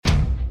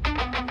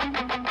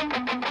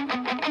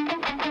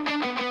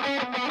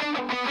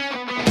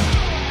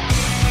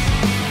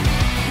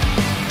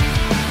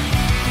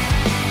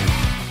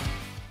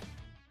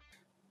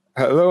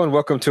Hello and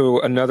welcome to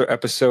another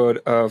episode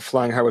of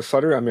Flying High with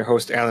Flutter. I'm your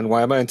host, Alan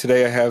Wyma, and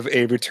today I have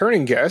a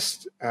returning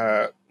guest,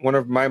 one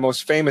of my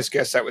most famous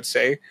guests, I would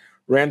say,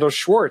 Randall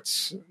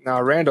Schwartz.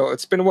 Now, Randall,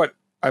 it's been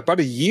about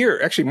a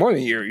year, actually more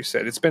than a year, you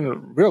said. It's been a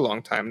real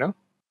long time now.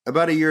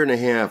 About a year and a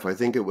half. I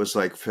think it was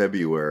like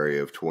February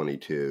of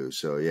 22.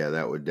 So yeah,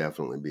 that would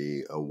definitely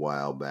be a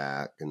while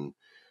back. And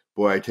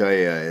boy, I tell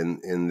you,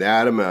 in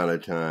that amount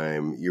of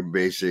time,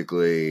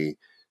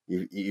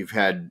 you've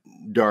had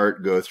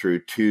Dart go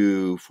through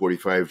two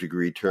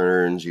 45-degree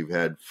turns. You've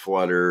had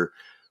Flutter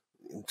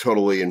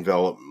totally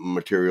envelop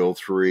Material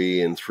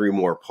 3 and three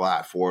more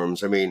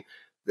platforms. I mean,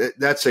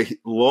 that's a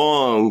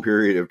long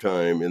period of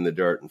time in the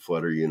Dart and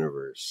Flutter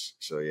universe.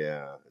 So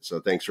yeah, so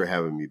thanks for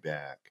having me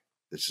back.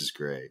 This is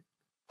great.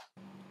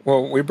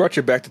 Well, we brought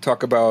you back to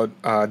talk about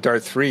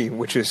Dart 3,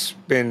 which has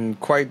been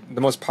quite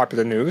the most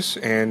popular news,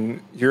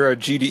 and you're a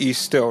GDE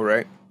still,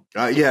 right?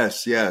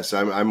 Yes.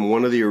 I'm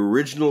one of the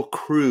original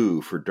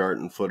crew for Dart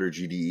and Flutter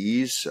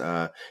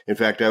GDEs. In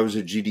fact, I was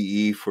a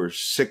GDE for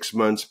 6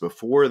 months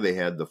before they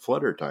had the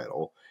Flutter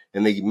title,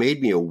 and they made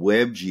me a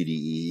web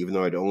GDE, even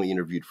though I'd only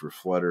interviewed for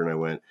Flutter. And I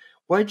went,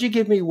 "Why'd you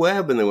give me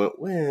web?" And they went,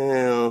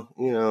 "Well,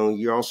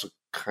 you're also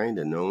kind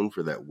of known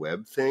for that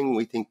web thing.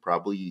 We think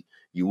probably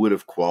you would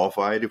have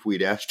qualified if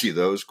we'd asked you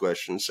those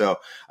questions." So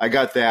I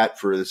got that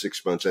for the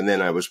 6 months, and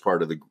then I was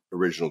part of the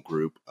original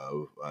group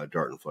of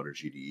Dart and Flutter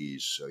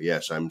GDEs. So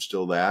yes, I'm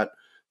still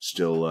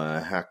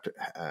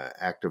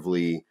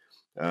actively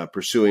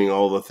pursuing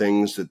all the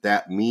things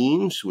that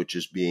means, which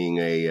is being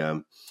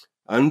a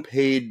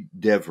unpaid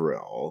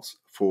DevRel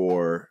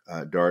for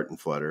Dart and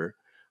Flutter.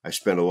 I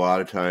spent a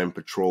lot of time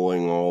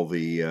patrolling all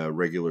the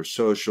regular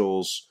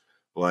socials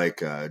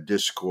like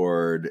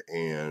Discord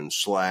and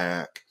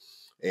Slack,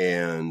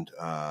 and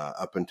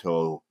up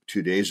until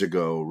 2 days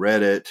ago,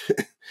 Reddit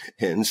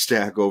and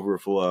Stack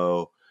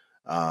Overflow,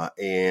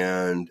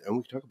 and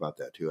we can talk about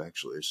that too.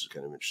 Actually, this is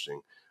kind of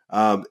interesting.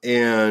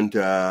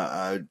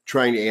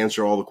 Trying to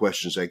answer all the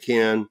questions I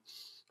can.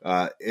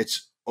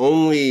 It's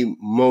only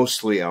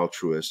mostly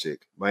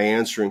altruistic. By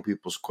answering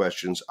people's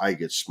questions, I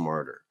get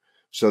smarter.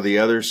 So the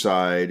other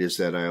side is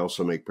that I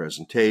also make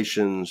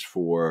presentations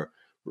for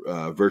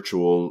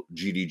virtual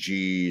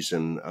GDGs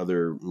and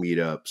other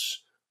meetups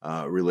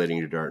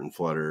relating to Dart and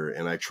Flutter.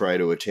 And I try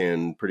to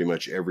attend pretty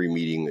much every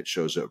meeting that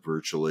shows up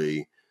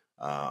virtually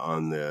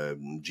on the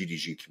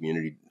GDG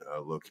community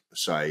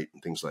site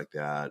and things like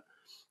that.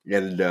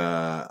 And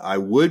I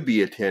would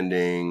be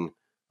attending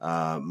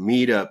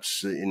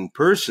meetups in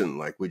person,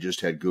 like we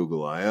just had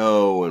Google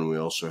I/O, and we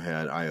also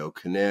had I/O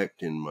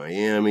Connect in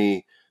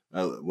Miami.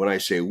 When I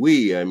say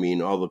we, I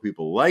mean all the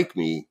people like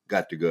me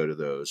got to go to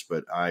those,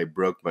 but I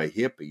broke my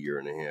hip a year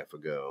and a half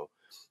ago,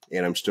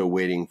 and I'm still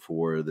waiting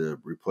for the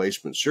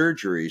replacement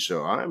surgery,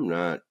 so I'm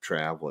not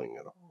traveling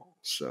at all.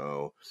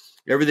 So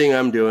everything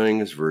I'm doing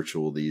is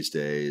virtual these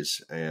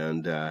days,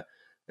 and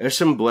there's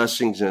some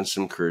blessings and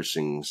some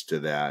cursings to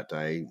that.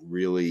 I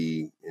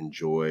really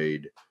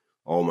enjoyed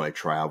all my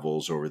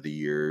travels over the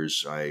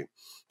years. I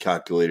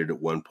calculated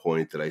at one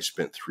point that I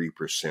spent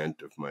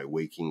 3% of my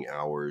waking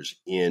hours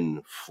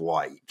in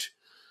flight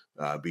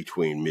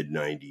between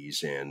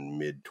mid-90s and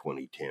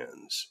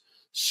mid-2010s.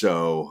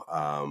 So,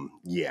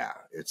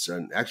 it's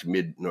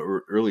actually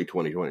early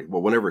 2020.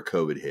 Well, whenever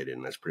COVID hit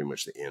in, that's pretty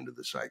much the end of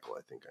the cycle,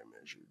 I think I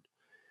measured.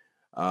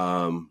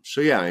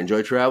 So yeah, I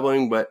enjoy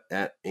traveling, but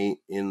that ain't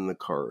in the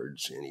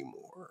cards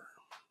anymore.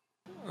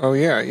 Oh,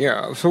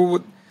 yeah.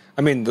 So,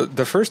 I mean,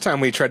 the first time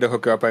we tried to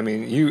hook up, I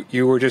mean,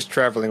 you were just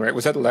traveling, right?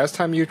 Was that the last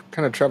time you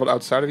kind of traveled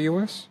outside of the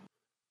U.S.?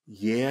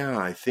 Yeah,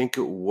 I think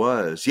it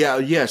was. Yeah,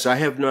 yes, I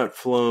have not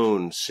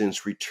flown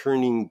since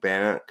returning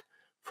back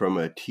from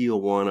a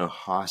Tijuana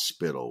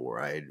hospital where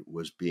I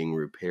was being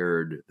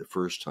repaired the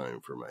first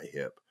time for my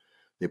hip.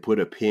 They put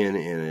a pin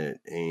in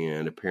it,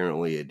 and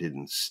apparently it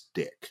didn't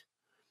stick.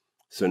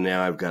 So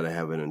now I've got to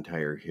have an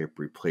entire hip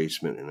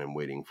replacement, and I'm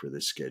waiting for the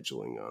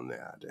scheduling on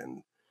that.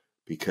 And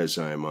because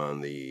I'm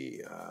on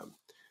the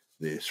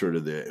sort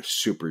of the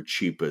super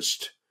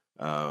cheapest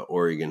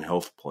Oregon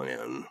health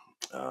plan,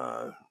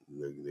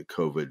 the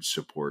COVID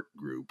support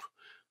group,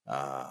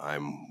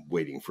 I'm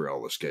waiting for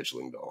all the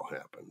scheduling to all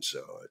happen.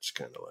 So it's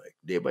kind of like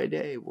day by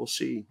day. We'll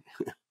see.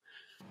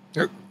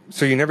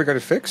 So you never got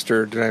it fixed,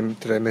 or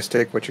did I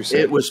mistake what you said?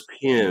 It was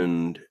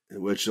pinned,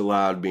 which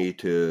allowed me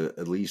to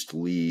at least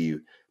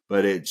leave,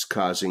 but it's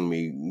causing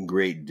me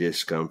great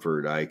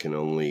discomfort. I can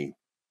only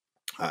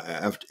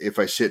if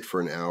I sit for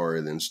an hour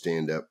and then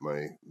stand up,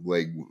 my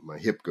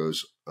hip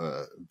goes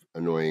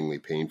annoyingly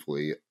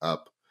painfully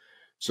up.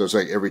 So it's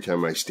like every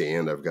time I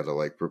stand, I've got to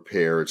like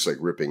prepare. It's like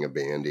ripping a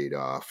Band-Aid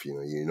off.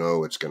 You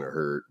know it's going to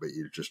hurt, but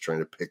you're just trying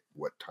to pick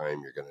what time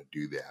you're going to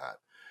do that.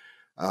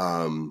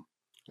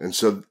 And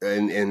so,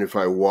 and if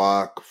I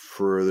walk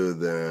further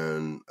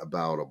than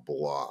about a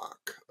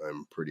block,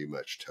 I'm pretty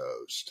much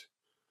toast.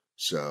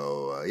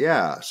 So,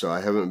 so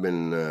I haven't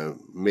been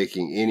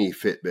making any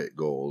Fitbit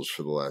goals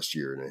for the last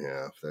year and a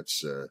half.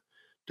 That's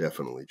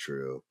definitely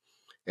true.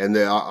 And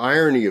the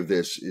irony of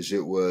this is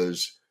it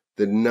was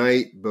the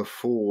night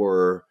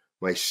before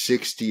my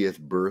 60th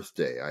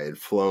birthday. I had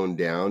flown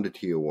down to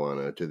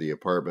Tijuana to the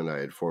apartment I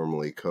had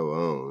formerly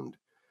co-owned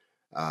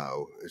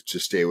to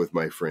stay with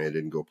my friend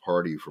and go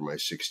party for my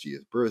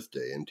 60th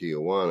birthday in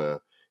Tijuana.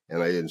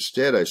 And I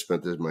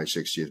spent my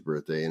 60th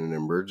birthday in an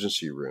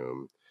emergency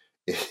room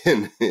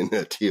in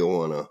a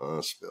Tijuana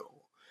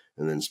hospital,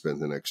 and then spent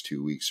the next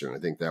 2 weeks there. And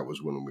I think that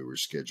was when we were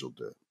scheduled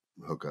to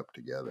hook up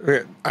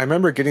together. I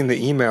remember getting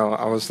the email.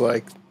 I was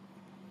like,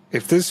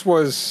 if this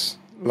was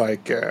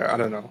like, I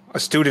don't know, a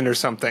student or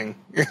something,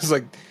 it's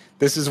like,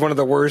 this is one of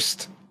the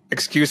worst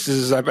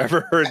excuses I've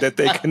ever heard that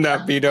they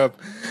cannot beat up.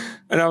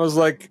 And I was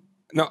like,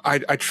 no,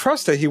 I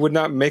trust that he would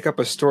not make up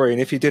a story.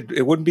 And if he did,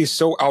 it wouldn't be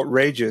so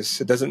outrageous.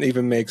 It doesn't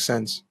even make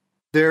sense.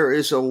 There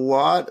is a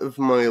lot of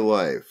my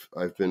life,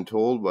 I've been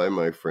told by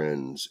my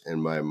friends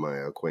and by my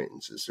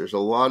acquaintances, there's a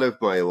lot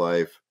of my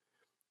life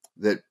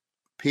that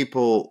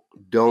people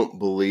don't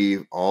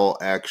believe all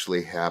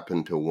actually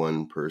happened to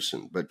one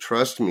person. But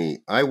trust me,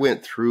 I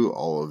went through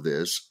all of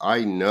this.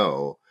 I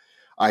know.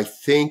 I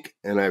think,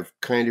 and I've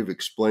kind of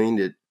explained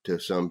it to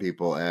some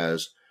people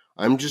as,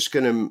 I'm just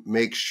going to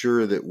make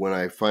sure that when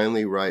I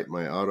finally write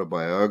my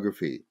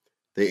autobiography,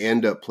 they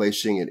end up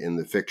placing it in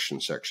the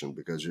fiction section,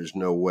 because there's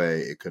no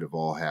way it could have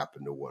all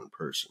happened to one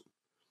person.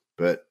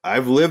 But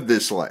I've lived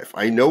this life.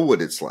 I know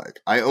what it's like.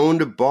 I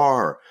owned a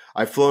bar.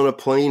 I've flown a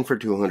plane for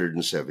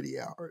 270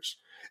 hours.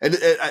 And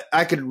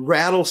I could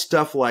rattle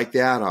stuff like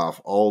that off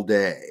all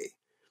day.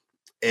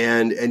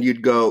 And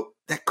you'd go,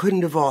 that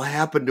couldn't have all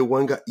happened to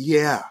one guy.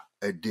 Yeah,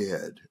 it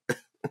did.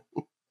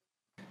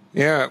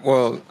 Yeah,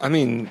 well, I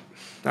mean,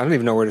 I don't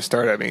even know where to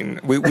start. I mean,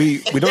 we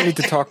don't need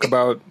to talk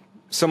about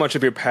so much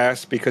of your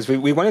past, because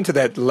we went into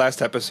that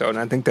last episode, and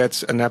I think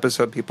that's an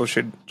episode people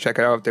should check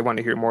out if they want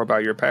to hear more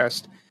about your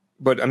past.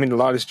 But I mean, a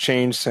lot has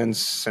changed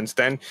since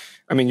then.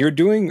 I mean, you're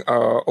doing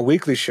a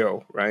weekly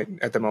show, right,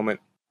 at the moment?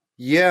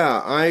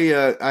 Yeah,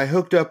 I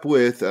hooked up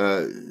with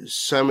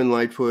Simon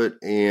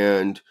Lightfoot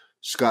and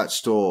Scott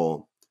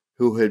Stoll,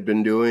 who had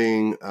been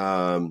doing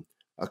a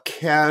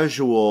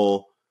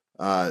casual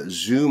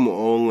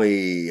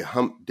Zoom-only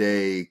hump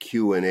day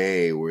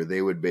Q&A, where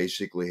they would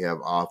basically have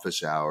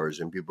office hours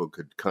and people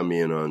could come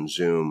in on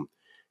Zoom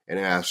and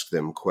ask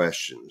them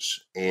questions.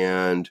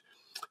 And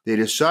they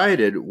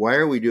decided, why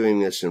are we doing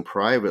this in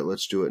private?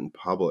 Let's do it in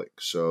public.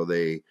 So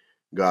they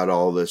got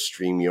all the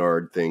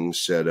StreamYard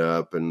things set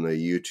up and the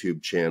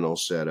YouTube channel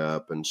set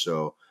up. And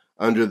so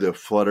under the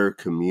Flutter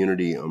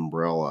community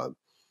umbrella,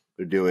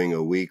 they're doing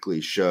a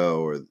weekly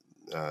show, or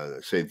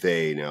say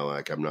they now,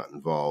 like I'm not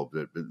involved,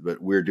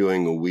 but we're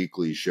doing a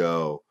weekly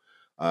show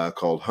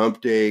called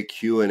Hump Day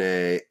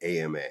Q&A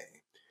AMA.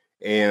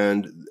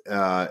 And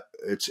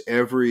it's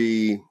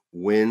every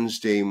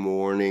Wednesday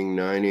morning,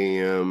 9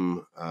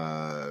 a.m.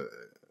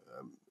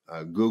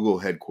 Google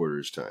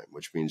headquarters time,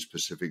 which means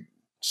Pacific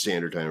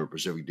Standard Time or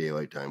Pacific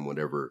Daylight Time,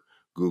 whatever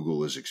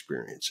Google is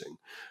experiencing.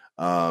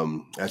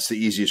 That's the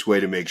easiest way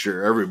to make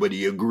sure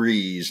everybody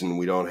agrees and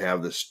we don't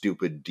have the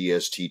stupid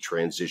DST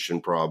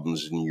transition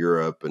problems in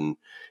Europe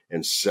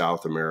and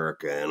South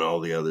America and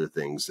all the other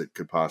things that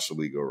could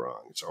possibly go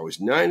wrong. It's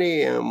always 9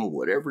 a.m.,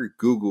 whatever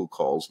Google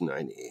calls 9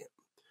 a.m.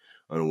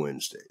 on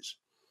Wednesdays.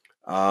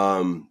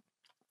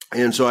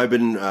 And so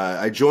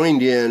I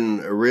joined in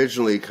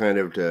originally kind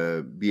of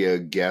to be a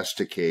guest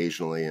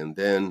occasionally, and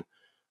then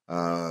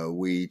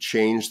we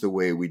changed the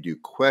way we do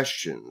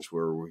questions,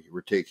 where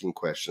we're taking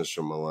questions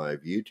from a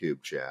live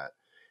YouTube chat.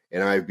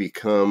 And I've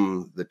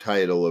become the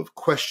title of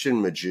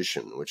Question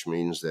Magician, which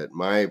means that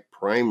my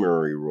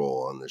primary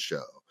role on the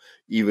show,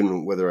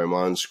 even whether I'm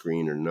on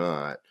screen or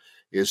not,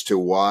 is to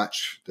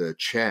watch the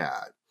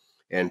chat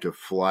and to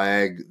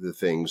flag the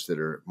things that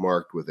are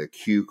marked with a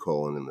Q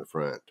colon in the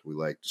front. We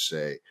like to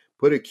say,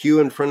 put a Q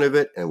in front of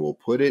it and we'll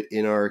put it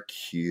in our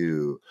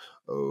queue.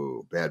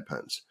 Oh, bad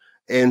puns.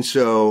 And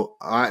so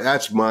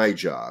that's my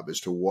job, is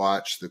to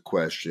watch the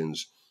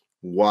questions,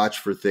 watch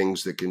for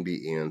things that can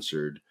be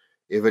answered.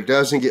 If it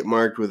doesn't get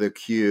marked with a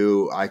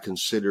Q, I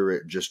consider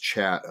it just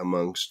chat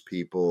amongst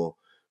people,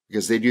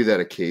 because they do that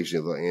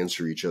occasionally. They'll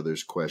answer each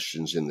other's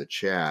questions in the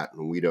chat,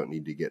 and we don't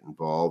need to get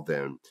involved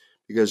then.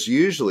 Because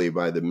usually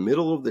by the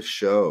middle of the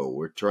show,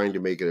 we're trying to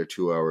make it a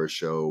 2-hour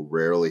show.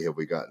 Rarely have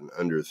we gotten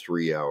under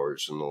 3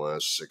 hours in the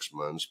last 6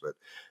 months, but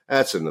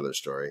that's another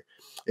story.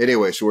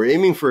 Anyway, so we're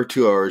aiming for a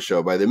 2-hour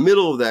show. By the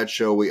middle of that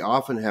show, we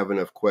often have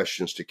enough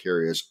questions to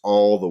carry us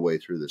all the way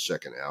through the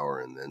second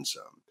hour and then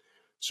some.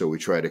 So we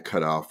try to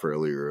cut off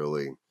fairly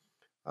early.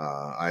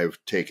 I've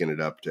taken it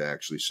up to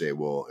actually say,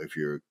 well, if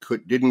you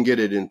didn't get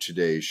it in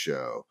today's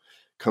show,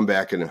 come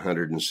back in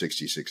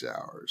 166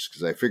 hours,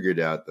 because I figured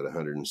out that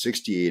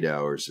 168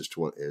 hours is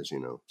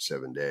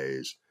 7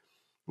 days.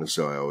 And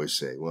so I always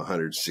say, well,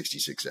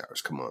 166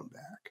 hours, come on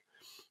back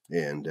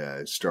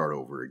and start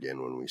over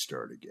again when we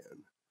start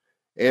again.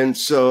 And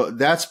so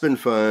that's been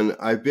fun.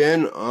 I've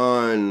been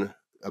on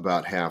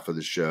about half of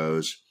the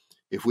shows.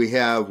 If we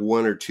have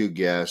one or two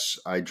guests,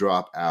 I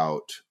drop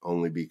out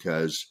only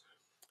because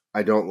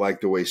I don't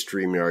like the way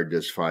StreamYard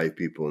does 5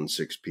 people and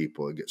 6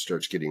 people. It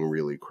starts getting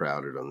really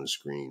crowded on the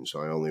screen.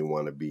 So I only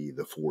want to be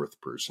the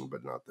 4th person,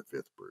 but not the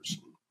 5th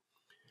person.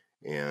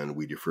 And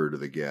we defer to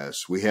the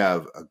guests. We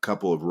have a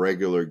couple of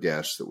regular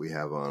guests that we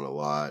have on a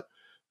lot.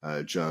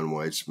 John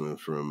Weitzman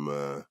from,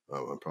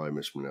 I'm probably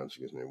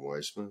mispronouncing his name,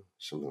 Weitzman,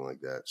 something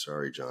like that.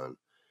 Sorry, John.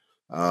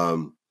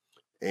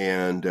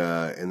 And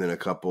then a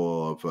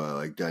couple of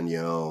like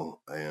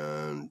Danielle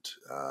and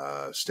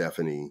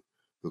Stephanie,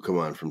 who come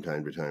on from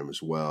time to time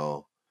as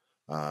well.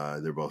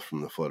 They're both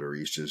from the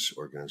Flutteristas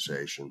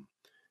organization.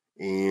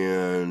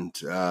 And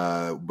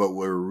but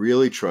we're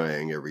really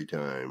trying every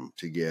time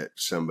to get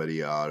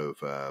somebody out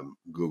of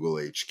Google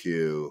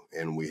HQ,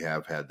 and we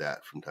have had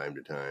that from time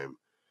to time,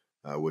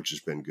 which has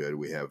been good.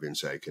 We have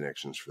inside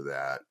connections for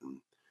that, and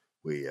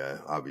we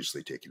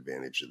obviously take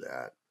advantage of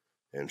that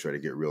and try to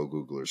get real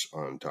Googlers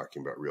on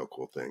talking about real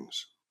cool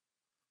things.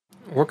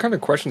 What kind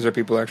of questions are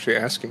people actually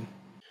asking?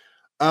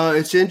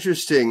 It's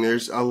interesting.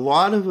 There's a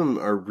lot of them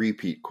are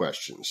repeat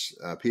questions.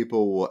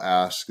 People will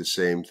ask the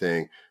same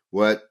thing.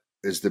 What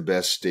is the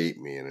best state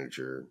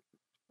manager?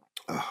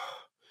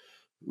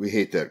 We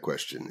hate that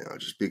question now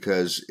just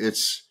because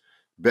it's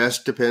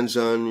best depends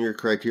on your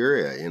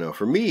criteria. You know,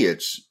 for me,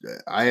 it's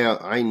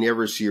I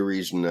never see a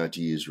reason not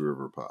to use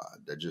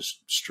RiverPod. That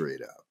just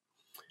straight up.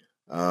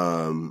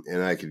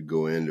 And I could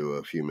go into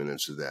a few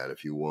minutes of that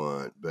if you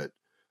want, but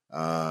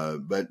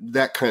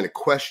that kind of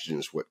question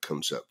is what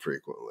comes up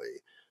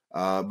frequently.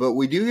 But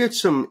we do get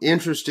some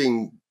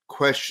interesting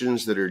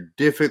questions that are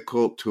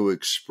difficult to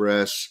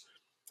express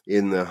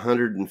in the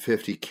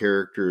 150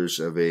 characters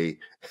of a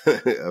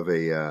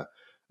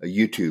a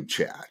YouTube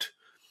chat.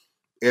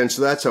 And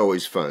so that's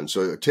always fun.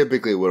 So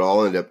typically what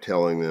I'll end up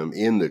telling them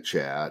in the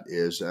chat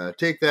is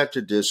take that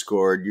to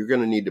Discord. You're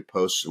going to need to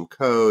post some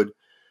code.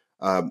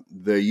 The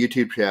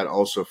YouTube chat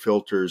also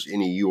filters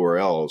any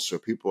URLs. So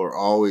people are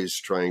always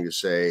trying to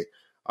say,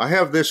 I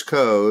have this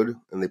code,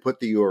 and they put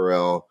the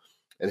URL,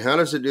 and how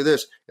does it do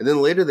this? And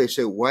then later they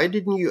say, why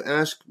didn't you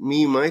ask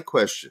me my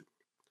question?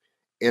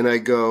 And I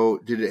go,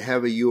 did it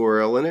have a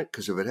URL in it?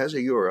 Because if it has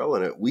a URL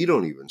in it, we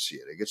don't even see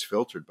it. It gets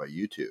filtered by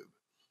YouTube.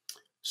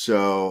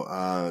 So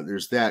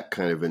there's that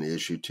kind of an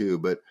issue too.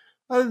 But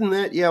other than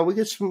that, yeah, we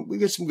get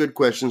some good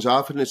questions.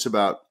 Often it's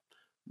about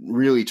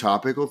really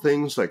topical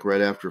things, like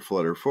right after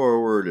Flutter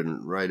Forward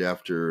and right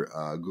after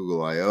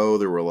Google I/O.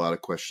 There were a lot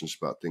of questions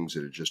about things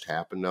that had just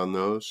happened on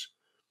those.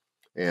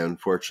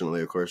 And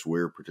fortunately, of course,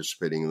 we're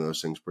participating in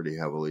those things pretty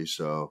heavily.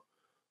 So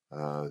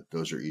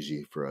those are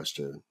easy for us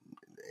to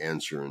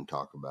answer and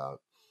talk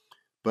about.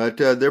 But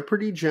they're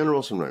pretty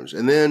general sometimes.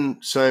 And then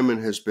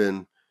Simon has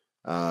been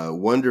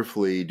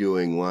wonderfully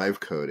doing live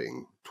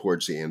coding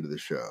towards the end of the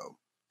show.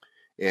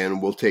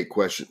 And we'll take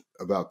questions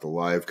about the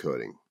live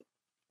coding.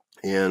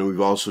 And we've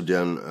also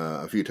done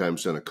a few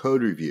times done a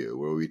code review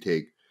where we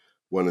take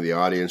one of the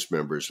audience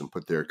members and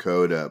put their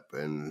code up,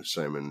 and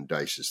Simon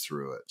dices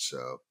through it.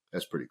 So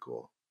that's pretty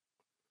cool.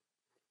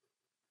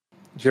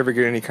 Did you ever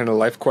get any kind of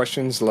life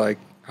questions like,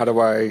 how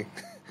do I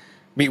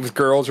meet with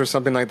girls or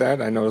something like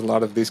that? I know a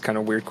lot of these kind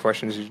of weird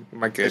questions you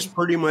might get. It's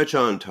pretty much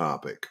on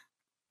topic.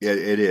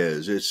 It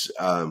is. It's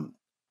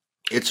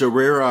a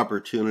rare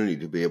opportunity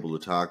to be able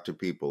to talk to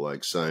people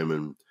like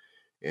Simon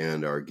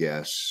and our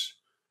guests.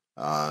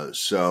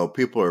 So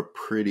people are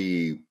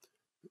pretty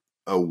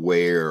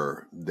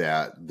aware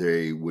that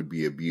they would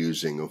be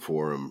abusing a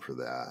forum for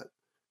that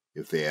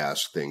if they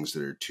ask things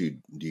that are too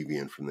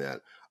deviant from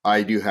that.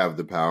 I do have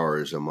the power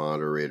as a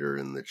moderator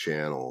in the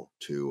channel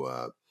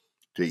to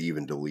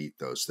even delete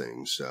those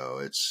things. So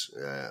it's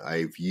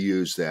I've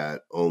used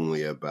that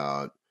only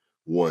about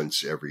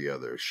once every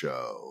other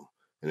show,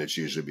 and it's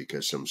usually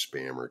because some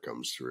spammer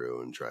comes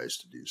through and tries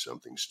to do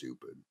something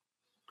stupid.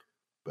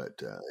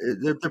 But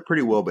they're a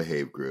pretty well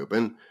behaved group,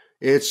 and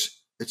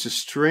it's a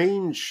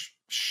strange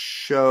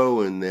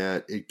show in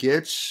that it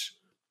gets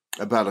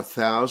about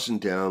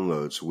 1,000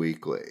 downloads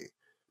weekly,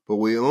 but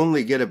we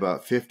only get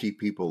about 50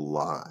 people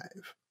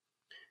live.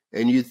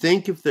 And you'd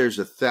think if there's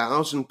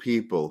 1,000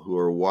 people who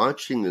are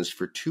watching this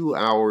for 2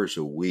 hours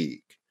a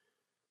week,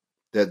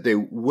 that they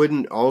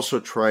wouldn't also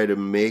try to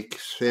make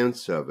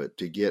sense of it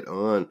to get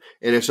on.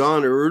 And it's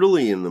on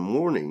early in the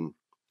morning,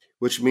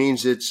 which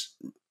means it's,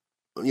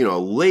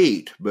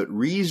 late but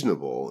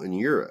reasonable in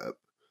Europe,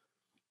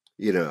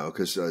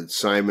 because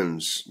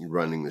Simon's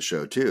running the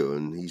show too,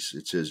 and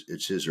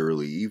it's his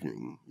early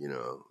evening.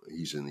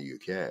 He's in the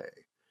UK,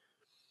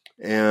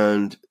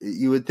 and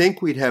you would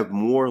think we'd have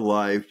more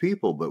live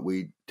people, but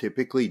we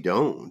typically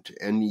don't,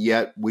 and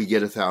yet we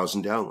get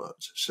 1,000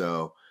 downloads.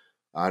 So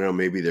I don't know,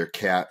 maybe their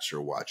cats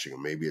are watching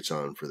them. Maybe it's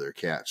on for their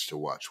cats to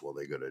watch while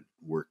they go to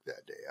work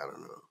that day. I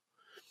don't know,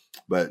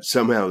 but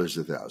somehow there's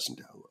 1,000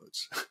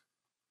 downloads.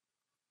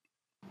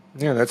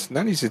 Yeah, that's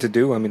not easy to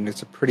do. I mean,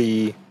 it's a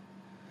pretty,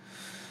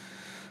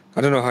 I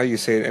don't know how you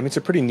say it. I mean, it's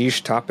a pretty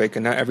niche topic,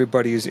 and not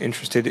everybody is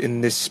interested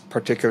in this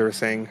particular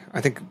thing.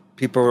 I think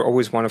people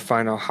always want to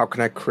find out, how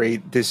can I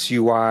create this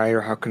UI,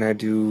 or how can I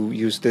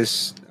use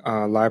this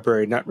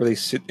library. Not really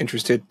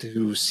interested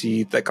to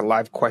see like a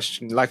live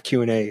question, live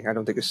Q&A. I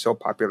don't think it's so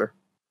popular.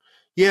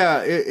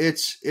 Yeah,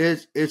 it's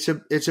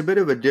a bit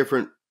of a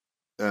different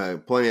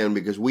plan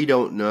because we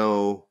don't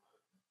know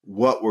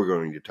what we're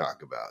going to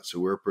talk about, so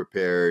we're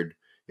prepared.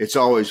 It's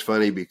always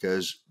funny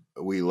because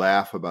we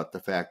laugh about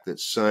the fact that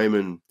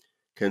Simon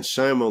can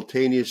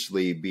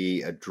simultaneously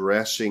be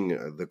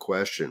addressing the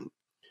question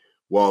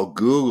while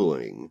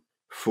Googling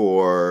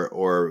for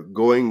or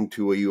going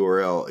to a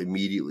URL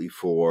immediately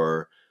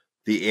for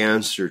the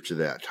answer to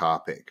that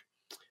topic.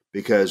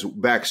 Because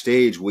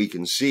backstage, we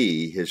can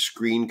see his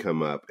screen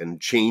come up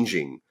and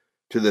changing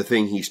to the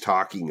thing he's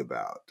talking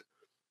about.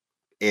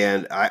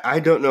 And I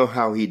don't know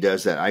how he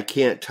does that. I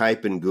can't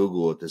type in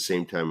Google at the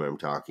same time I'm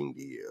talking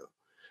to you.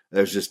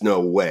 There's just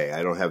no way.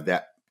 I don't have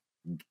that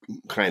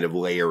kind of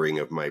layering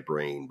of my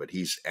brain, but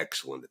he's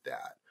excellent at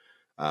that.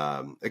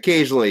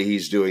 Occasionally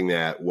he's doing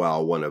that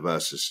while one of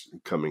us is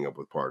coming up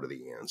with part of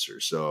the answer.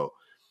 So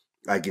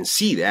I can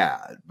see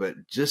that,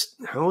 but just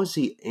how is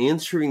he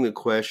answering the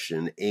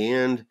question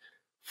and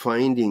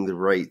finding the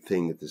right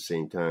thing at the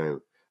same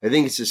time? I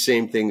think it's the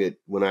same thing that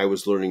when I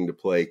was learning to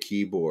play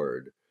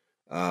keyboard,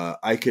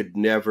 I could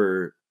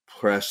never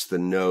press the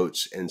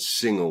notes and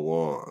sing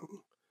along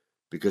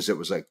because it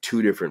was like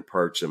two different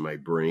parts of my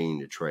brain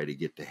to try to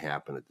get to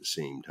happen at the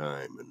same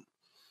time, and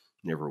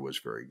never was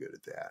very good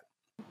at that.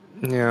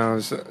 Yeah,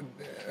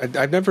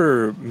 I've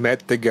never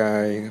met the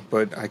guy,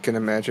 but I can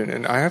imagine.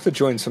 And I have to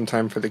join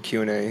sometime for the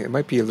Q&A. It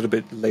might be a little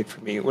bit late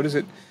for me. What is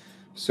it?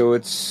 So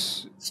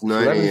It's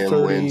 9 a.m.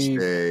 11:30.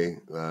 Wednesday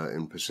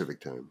in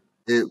Pacific time.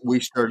 We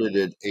started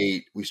at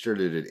 8. We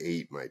started at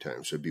 8 my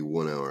time, so it'd be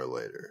 1 hour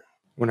later.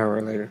 1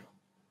 hour later.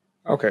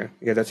 Okay,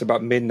 yeah, that's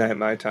about midnight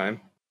my time.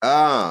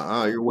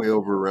 You're way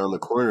over around the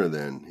corner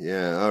then.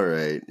 Yeah, all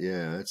right.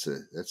 Yeah, Yeah, it's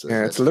that's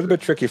a a little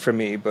bit tricky for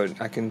me, but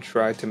I can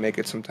try to make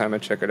it sometime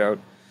and check it out.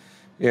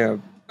 Yeah,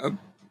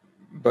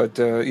 but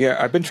yeah,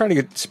 I've been trying to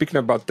get. Speaking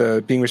about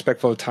the being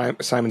respectful of time,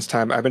 Simon's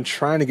time, I've been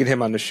trying to get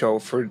him on the show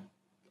for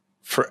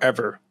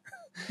forever.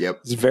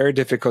 Yep. It's very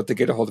difficult to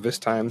get a hold of his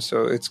time,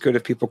 so it's good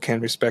if people can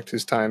respect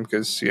his time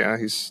because yeah,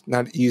 he's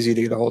not easy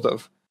to get a hold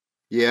of.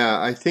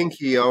 Yeah, I think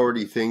he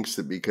already thinks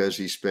that because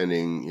he's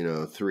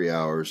spending, 3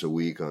 hours a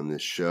week on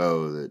this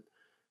show that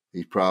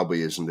he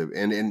probably isn't.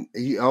 And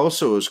he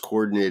also is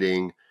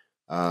coordinating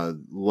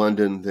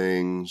London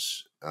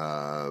things.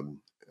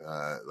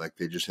 Like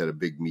they just had a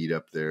big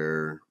meetup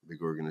there,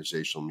 big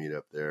organizational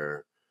meetup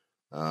there.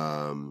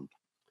 Um,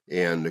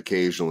 and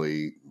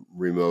occasionally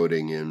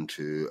remoting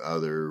into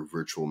other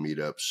virtual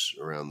meetups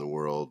around the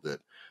world that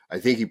I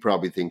think he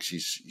probably thinks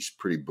he's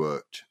pretty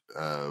booked.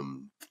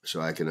 So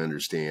I can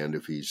understand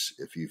if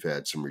you've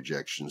had some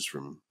rejections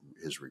from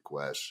his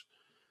requests.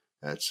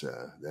 That's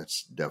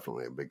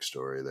definitely a big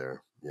story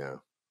there. Yeah.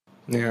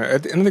 Yeah, I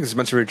don't think it's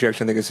much of a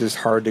rejection. I think it's just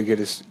hard to get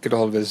a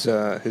hold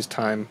of his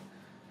time.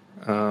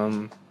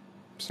 Um,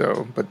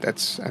 so, but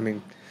that's I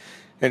mean,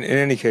 in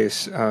any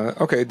case,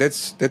 okay,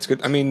 that's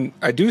good. I mean,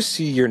 I do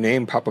see your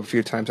name pop up a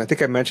few times. I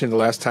think I mentioned the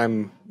last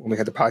time when we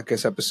had the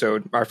podcast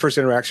episode. Our first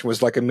interaction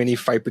was like a mini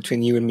fight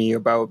between you and me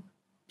about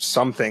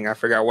something. I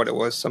forgot what it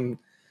was.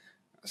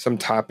 Some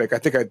topic. I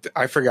think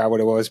I forgot what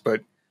it was,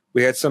 but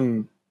we had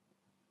some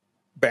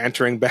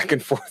bantering back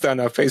and forth on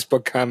a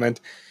Facebook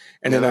comment.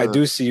 And then I Yeah.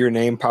 do see your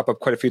name pop up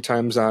quite a few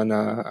times on,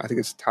 I think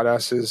it's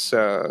Tadas's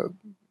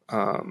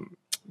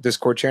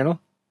Discord channel.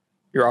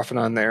 You're often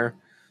on there.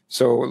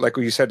 So, like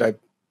what you said,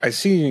 I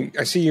see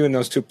you in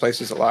those two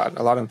places a lot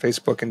on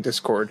Facebook and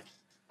Discord.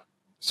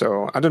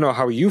 So I don't know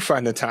how you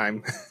find the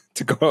time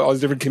to go to all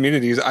these different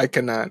communities. I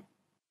cannot.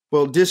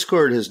 Well,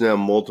 Discord has now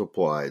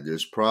multiplied.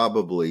 There's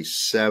probably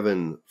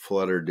 7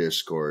 Flutter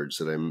Discords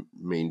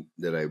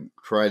that I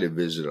try to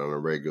visit on a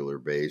regular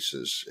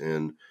basis,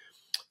 and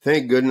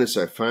thank goodness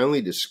I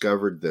finally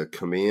discovered the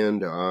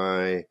Command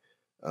I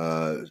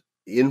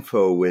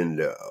info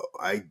window.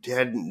 I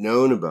hadn't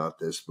known about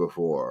this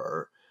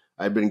before.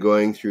 I'd been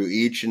going through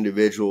each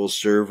individual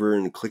server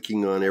and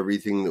clicking on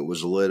everything that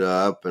was lit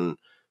up, and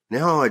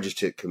now I just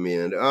hit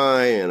Command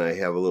I and I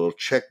have a little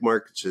check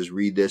mark that says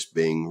read this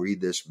Bing, read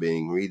this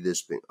Bing, read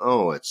this Bing.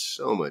 Oh, it's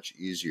so much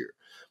easier.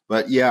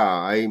 But yeah,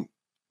 I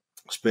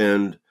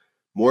spend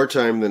more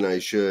time than I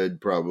should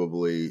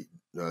probably.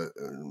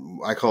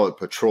 I call it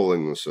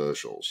patrolling the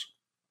socials,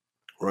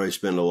 where I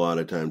spend a lot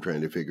of time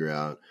trying to figure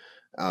out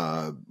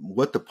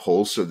what the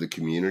pulse of the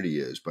community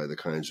is by the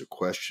kinds of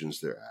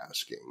questions they're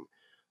asking.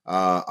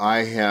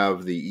 I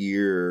have the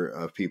ear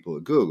of people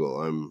at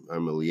Google.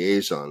 I'm a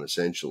liaison,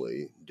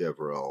 essentially,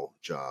 DevRel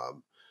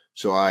job.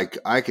 So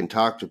I can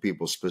talk to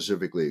people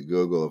specifically at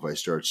Google if I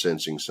start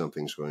sensing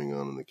something's going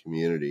on in the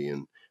community,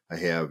 and I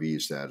have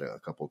used that a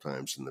couple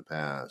times in the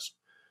past.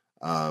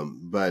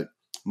 But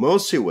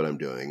mostly what I'm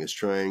doing is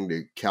trying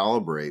to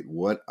calibrate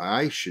what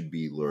I should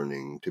be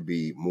learning to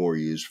be more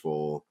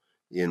useful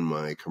in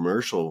my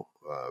commercial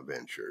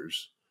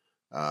ventures,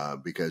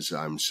 because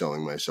I'm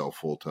selling myself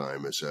full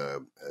time as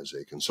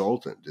a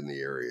consultant in the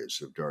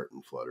areas of Dart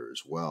and Flutter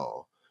as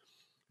well.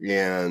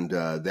 and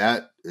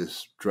that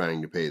is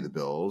trying to pay the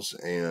bills.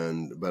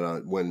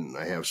 But when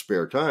I have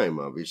spare time,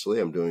 obviously,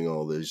 I'm doing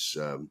all these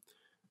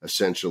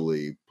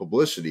essentially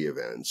publicity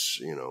events,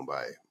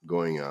 by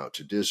going out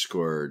to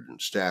Discord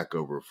and Stack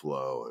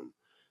Overflow,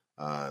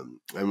 and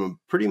I'm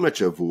pretty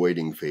much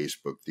avoiding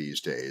Facebook these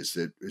days.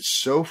 That it's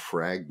so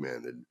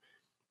fragmented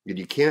that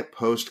you can't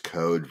post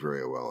code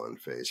very well on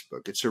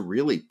Facebook. It's a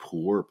really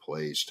poor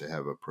place to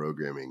have a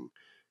programming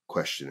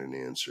question and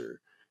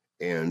answer.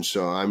 And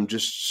so I'm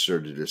just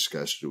sort of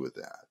disgusted with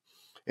that.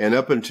 And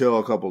up until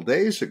a couple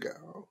days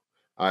ago,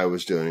 I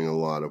was doing a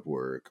lot of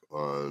work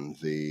on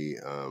the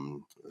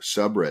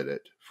subreddit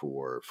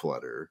for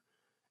Flutter.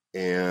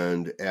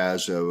 And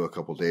as of a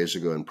couple days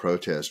ago, in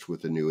protest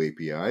with the new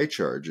API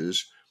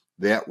charges,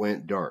 that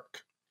went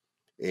dark.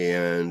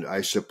 And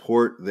I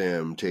support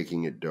them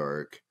taking it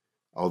dark,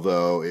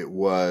 although it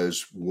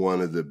was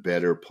one of the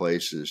better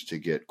places to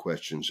get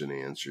questions and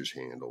answers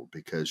handled,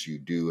 because you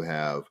do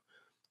have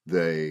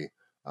to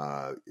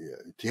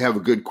have a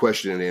good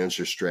question and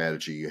answer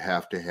strategy, you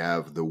have to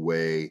have the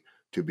way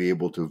to be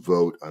able to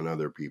vote on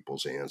other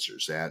people's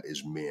answers. That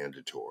is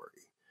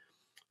mandatory.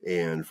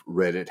 And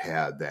Reddit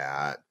had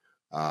that.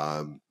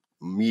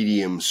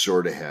 Medium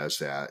sort of has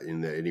that,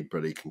 in that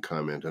anybody can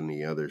comment on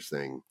the other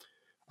thing.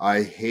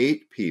 I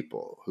hate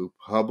people who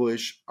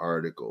publish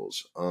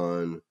articles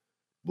on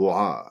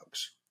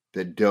blogs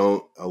that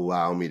don't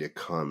allow me to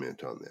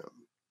comment on them.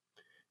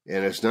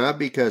 And it's not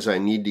because I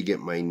need to get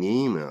my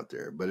name out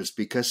there, but it's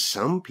because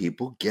some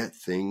people get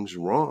things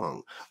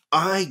wrong.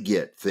 I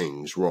get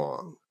things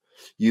wrong.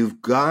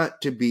 You've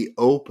got to be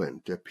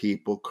open to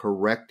people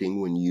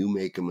correcting when you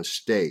make a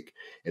mistake.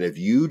 And if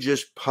you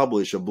just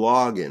publish a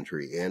blog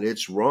entry and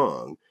it's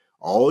wrong,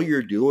 all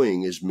you're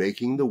doing is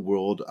making the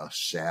world a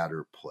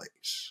sadder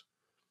place.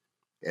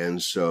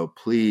 And so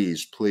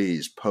please,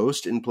 please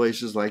post in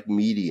places like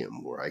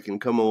Medium, where I can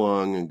come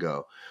along and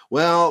go,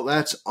 well,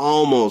 that's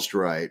almost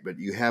right, but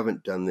you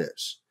haven't done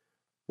this.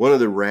 One of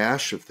the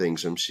rash of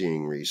things I'm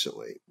seeing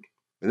recently,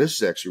 and this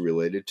is actually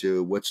related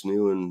to what's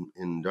new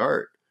in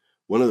Dart.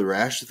 One of the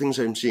rash of things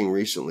I'm seeing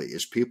recently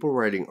is people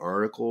writing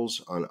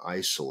articles on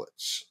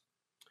isolates,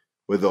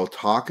 where they'll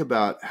talk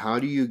about how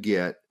do you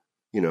get,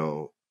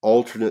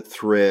 alternate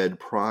thread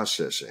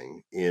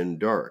processing in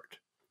Dart,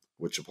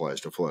 which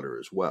applies to Flutter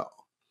as well.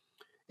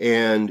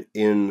 And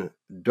in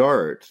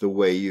Dart, the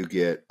way you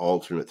get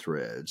alternate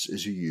threads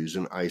is you use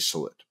an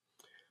isolate.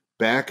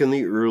 Back in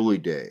the early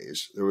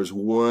days, there was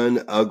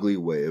one ugly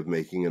way of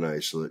making an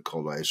isolate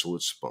called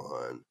isolate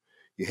spawn.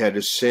 You had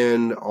to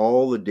send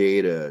all the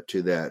data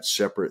to that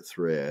separate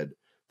thread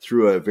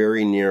through a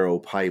very narrow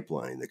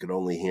pipeline that could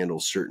only handle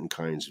certain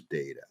kinds of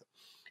data,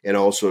 and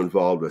also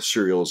involved a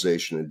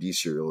serialization and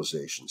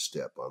deserialization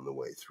step on the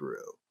way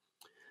through.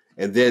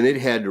 And then it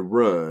had to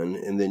run,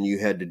 and then you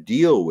had to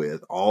deal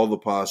with all the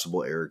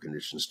possible error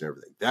conditions and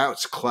everything.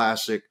 That's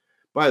classic.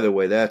 By the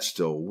way, that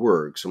still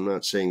works. I'm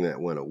not saying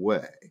that went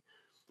away.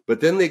 But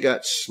then they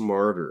got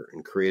smarter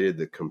and created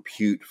the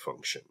compute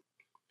function,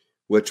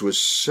 which was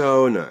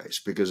so nice,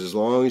 because as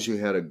long as you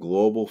had a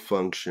global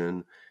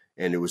function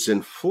and it was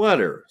in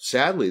Flutter,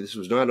 sadly, this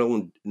was not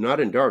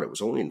in Dart, it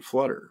was only in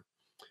Flutter,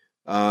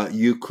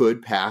 you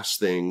could pass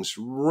things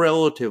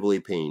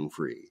relatively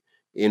pain-free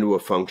into a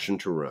function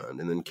to run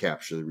and then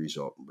capture the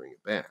result and bring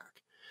it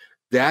back.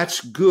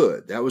 That's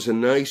good. That was a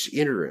nice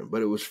interim,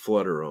 but it was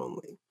Flutter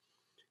only.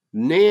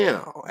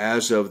 Now,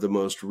 as of the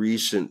most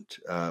recent,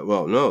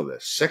 the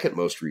second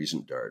most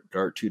recent Dart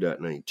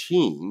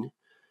 2.19,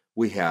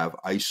 we have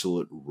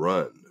isolate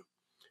run,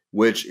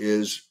 which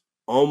is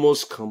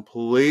almost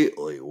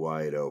completely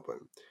wide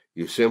open.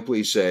 You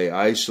simply say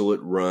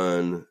isolate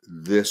run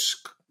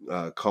this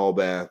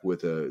callback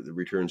with the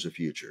returns a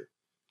future.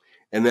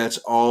 And that's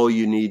all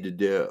you need to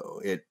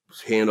do. It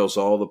handles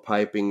all the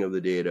piping of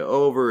the data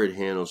over. It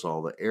handles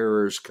all the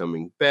errors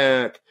coming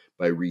back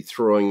by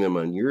rethrowing them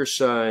on your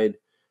side.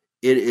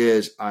 It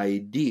is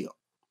ideal.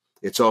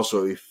 It's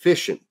also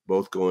efficient,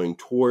 both going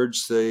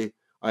towards the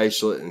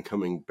isolate and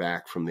coming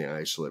back from the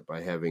isolate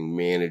by having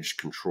managed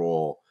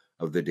control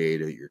of the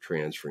data you're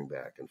transferring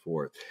back and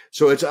forth.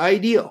 So it's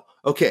ideal.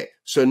 Okay,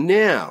 so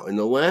now in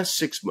the last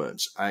 6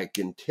 months, I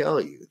can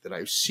tell you that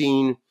I've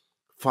seen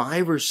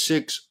 5 or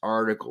 6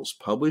 articles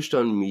published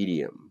on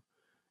Medium,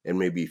 and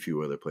maybe a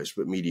few other places,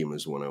 but Medium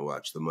is the one I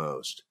watch the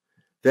most,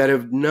 that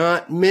have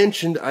not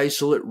mentioned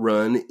isolate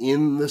run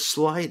in the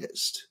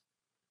slightest.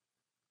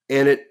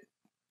 And it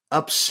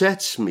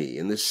upsets me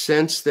in the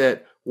sense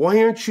that,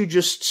 why aren't you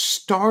just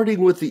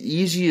starting with the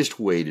easiest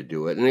way to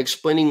do it and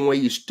explaining why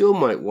you still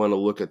might want to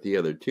look at the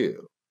other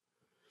two?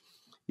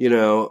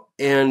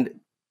 And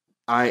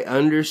I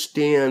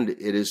understand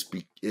here's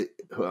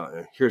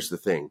the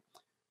thing.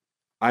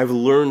 I've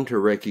learned to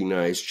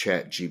recognize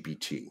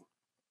ChatGPT.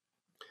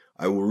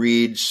 I will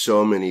read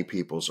so many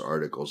people's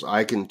articles.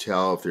 I can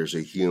tell if there's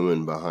a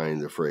human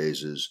behind the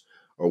phrases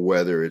or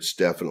whether it's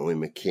definitely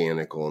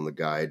mechanical and the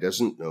guy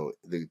doesn't know,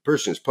 the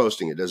person who's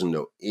posting it doesn't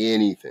know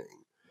anything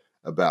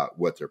about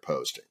what they're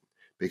posting,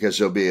 because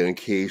there'll be an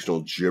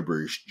occasional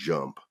gibberish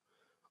jump.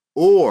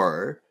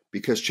 Or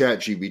because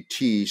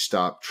ChatGPT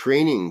stopped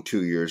training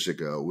 2 years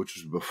ago, which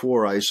was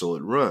before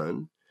isolate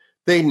run,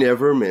 they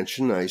never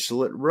mention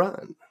isolate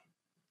run.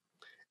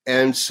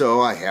 And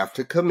so I have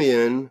to come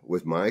in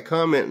with my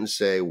comment and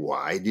say,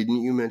 why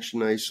didn't you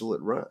mention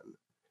isolate run?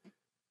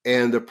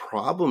 And the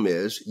problem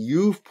is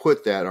you've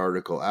put that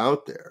article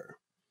out there,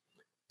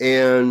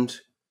 and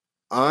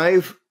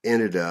I've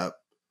ended up,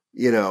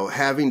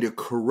 having to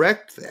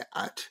correct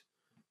that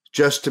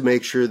just to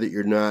make sure that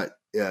you're not,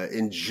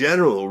 in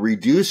general,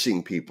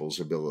 reducing people's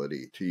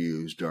ability to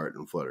use Dart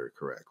and Flutter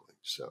correctly.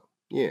 So,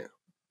 yeah.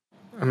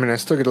 I mean, I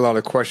still get a lot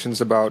of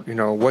questions about,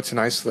 what's an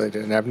isolate,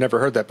 and I've never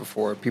heard that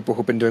before. People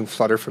who've been doing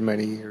Flutter for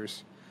many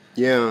years.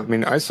 Yeah. I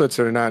mean, isolates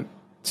are not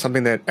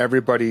something that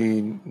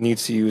everybody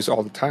needs to use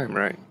all the time,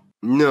 right?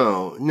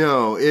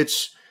 No.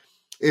 It's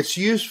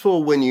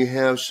useful when you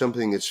have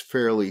something that's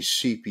fairly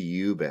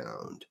CPU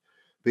bound,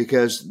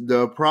 because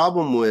the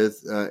problem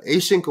with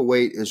async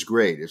await is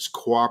great. It's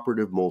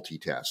cooperative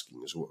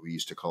multitasking is what we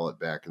used to call it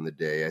back in the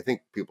day. I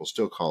think people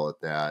still call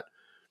it that.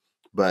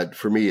 But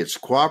for me, it's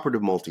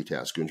cooperative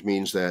multitasking, which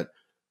means that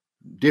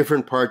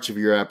different parts of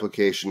your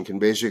application can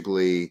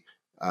basically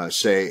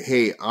say,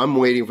 hey, I'm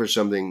waiting for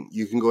something.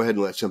 You can go ahead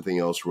and let something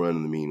else run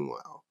in the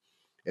meanwhile.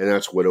 And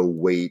that's what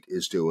await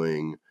is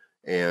doing,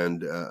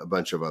 and a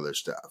bunch of other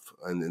stuff.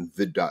 And then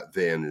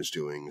vid.then is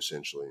doing,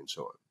 essentially, and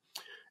so on.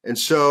 And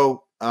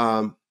so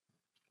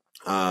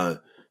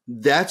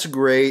that's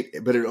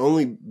great, but it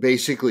only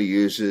basically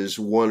uses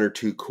 1 or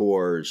 2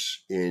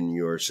 cores in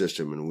your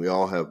system, and we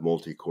all have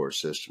multi-core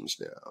systems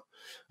now.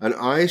 An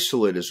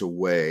isolate is a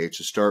way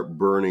to start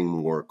burning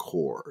more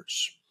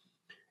cores,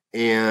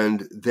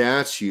 and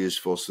that's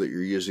useful so that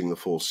you're using the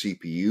full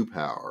CPU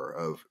power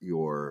of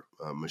your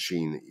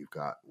machine that you've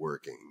got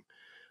working.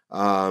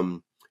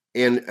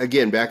 And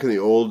again, back in the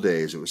old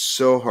days, it was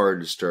so hard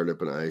to start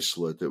up an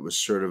isolate that was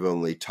sort of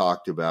only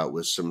talked about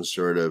with some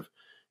sort of,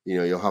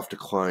 you'll have to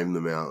climb the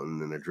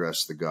mountain and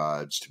address the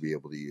gods to be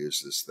able to use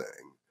this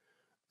thing.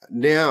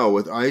 Now,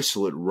 with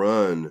isolate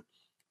run,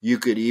 you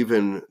could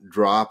even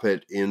drop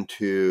it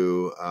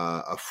into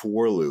a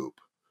for loop,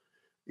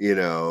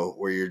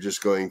 where you're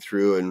just going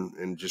through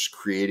and just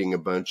creating a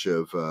bunch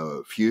of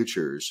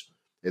futures.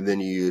 And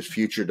then you use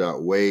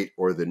future.wait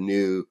or the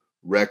new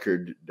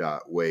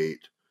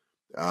record.wait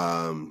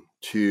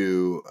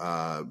to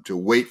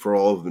wait for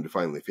all of them to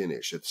finally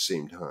finish at the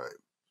same time.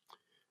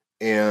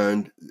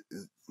 And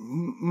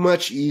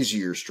much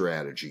easier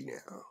strategy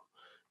now.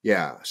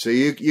 Yeah, so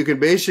you can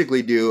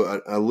basically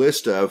do a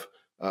list of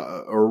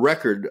a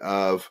record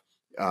of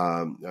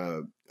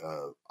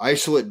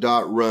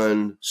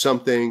isolate.run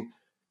something,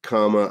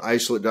 comma,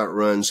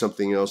 isolate.run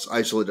something else,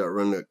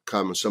 isolate.run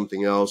comma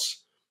something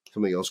else,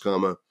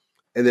 comma,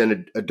 and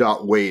then a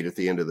dot wait at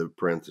the end of the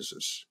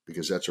parenthesis,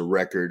 because that's a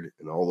record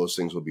and all those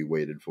things will be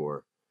waited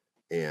for.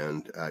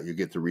 And you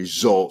get the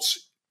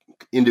results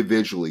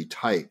individually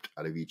typed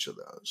out of each of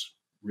those.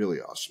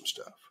 Really awesome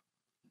stuff.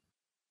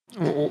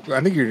 Well,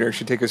 I think you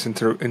should take us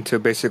into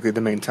basically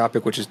the main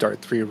topic, which is Dart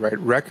 3, right?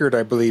 Record,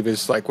 I believe,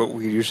 is like what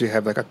we usually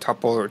have, like a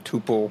tuple or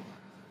tuple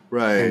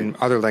in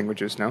other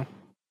languages, no?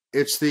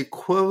 It's the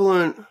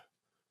equivalent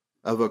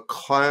of a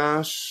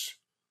class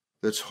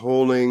that's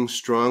holding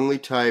strongly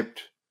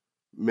typed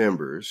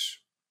members,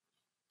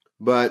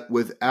 but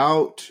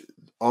without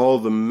all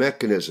the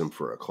mechanism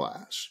for a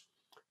class.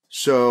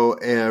 So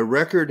a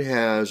record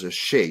has a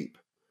shape,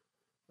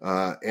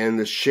 and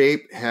the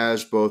shape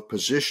has both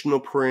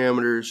positional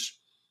parameters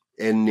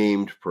and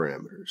named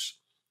parameters.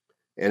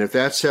 And if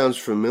that sounds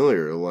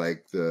familiar,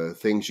 like the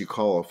things you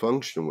call a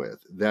function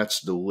with,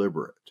 that's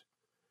deliberate.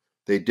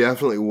 They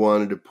definitely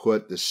wanted to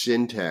put the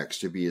syntax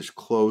to be as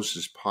close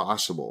as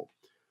possible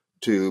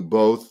to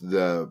both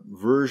the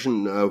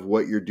version of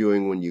what you're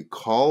doing when you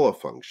call a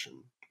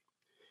function,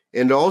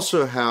 and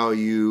also how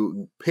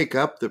you pick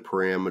up the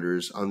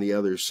parameters on the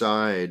other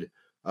side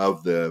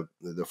of the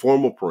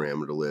formal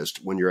parameter list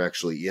when you're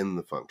actually in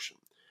the function.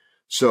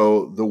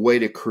 So the way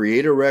to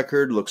create a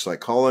record looks like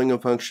calling a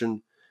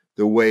function.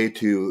 The way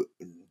to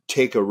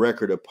take a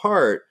record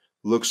apart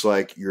looks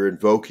like you're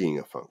invoking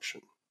a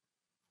function.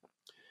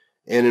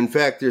 And in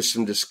fact, there's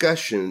some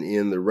discussion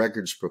in the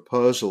records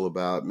proposal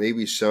about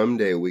maybe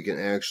someday we can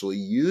actually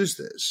use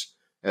this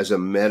as a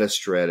meta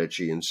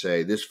strategy and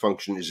say this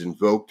function is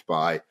invoked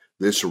by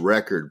this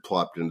record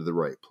plopped into the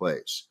right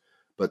place.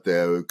 But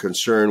the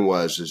concern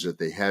is that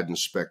they hadn't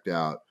spec'd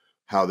out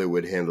how they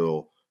would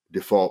handle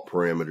default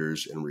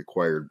parameters and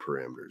required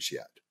parameters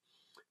yet.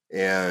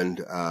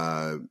 And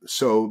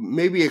so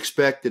maybe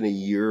expect in a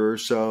year or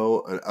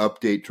so an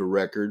update to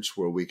records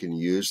where we can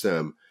use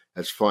them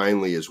as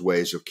finally as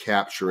ways of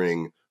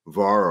capturing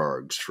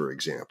var args, for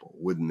example.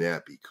 Wouldn't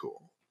that be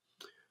cool?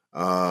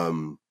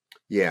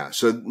 Yeah,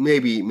 so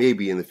maybe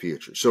in the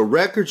future. So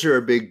records are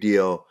a big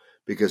deal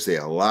because they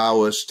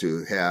allow us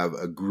to have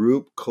a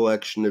group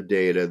collection of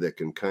data that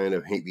can kind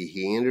of be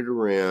handed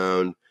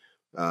around,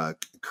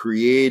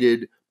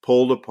 created,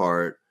 pulled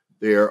apart.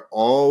 They are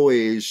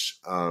always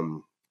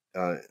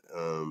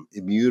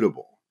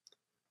immutable,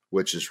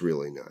 which is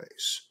really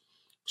nice.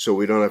 So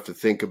we don't have to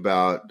think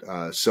about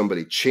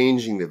somebody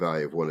changing the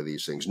value of one of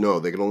these things. No,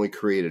 they can only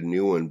create a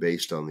new one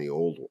based on the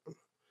old one.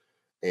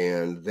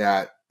 And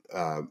that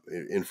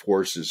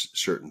enforces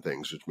certain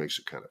things, which makes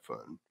it kind of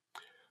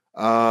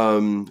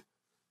fun.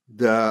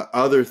 The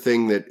other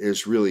thing that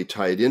is really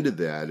tied into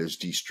that is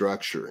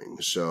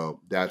destructuring.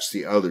 So that's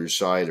the other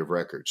side of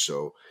records.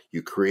 So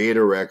you create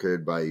a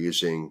record by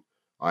using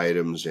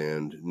items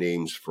and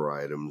names for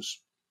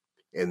items,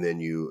 and then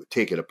you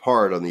take it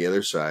apart on the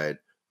other side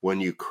when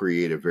you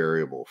create a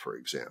variable, for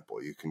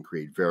example. You can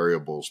create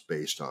variables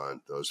based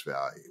on those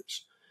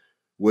values,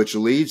 which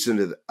leads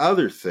into the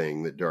other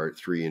thing that Dart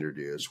 3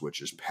 introduced,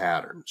 which is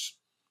patterns.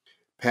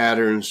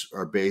 Patterns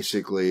are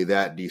basically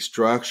that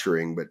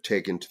destructuring, but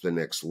taken to the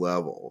next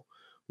level,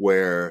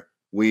 where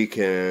we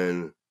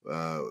can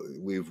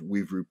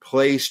we've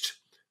replaced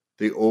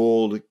the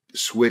old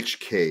switch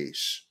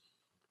case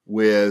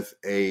with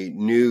a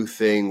new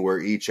thing where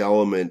each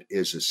element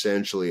is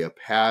essentially a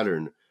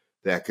pattern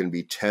that can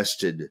be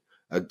tested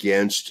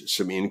against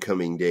some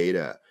incoming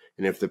data.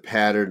 And if the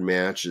pattern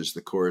matches,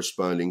 the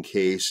corresponding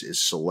case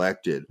is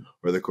selected,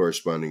 or the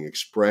corresponding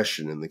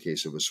expression, in the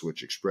case of a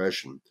switch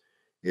expression,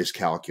 is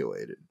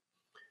calculated.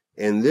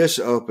 And this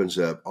opens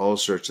up all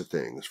sorts of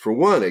things. For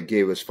one, it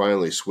gave us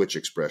finally switch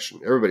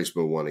expression. Everybody's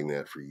been wanting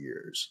that for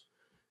years.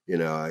 You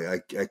know,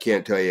 I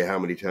can't tell you how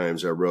many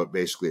times I wrote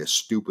basically a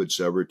stupid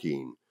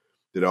subroutine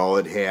that all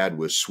it had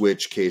was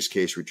switch, case,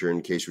 case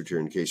return, case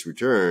return, case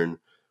return,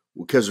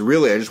 because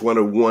really I just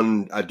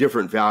wanted a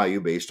different value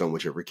based on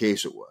whichever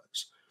case it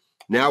was.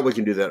 Now we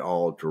can do that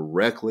all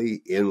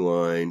directly in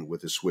line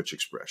with the switch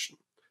expression.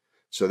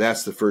 So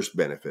that's the first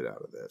benefit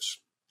out of this.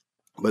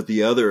 But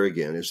the other,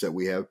 again, is that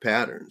we have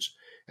patterns,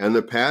 and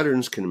the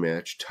patterns can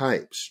match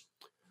types.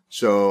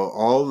 So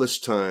all this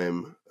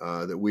time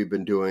that we've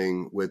been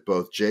doing with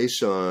both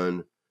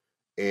JSON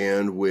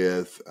and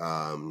with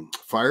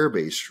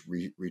Firebase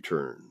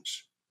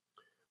returns,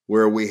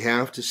 where we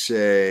have to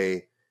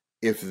say,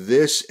 if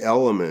this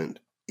element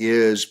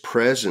is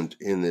present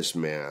in this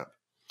map,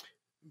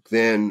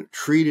 then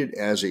treat it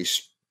as a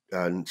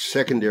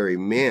secondary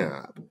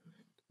map,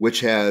 which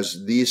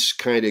has this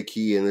kind of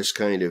key and this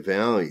kind of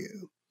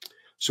value.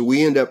 So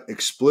we end up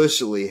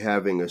explicitly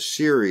having a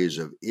series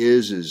of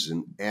is's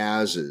and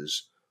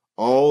as's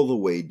all the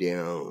way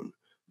down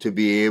to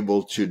be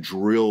able to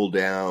drill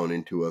down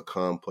into a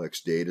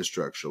complex data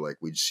structure like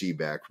we'd see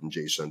back from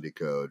JSON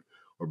decode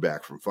or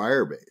back from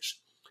Firebase.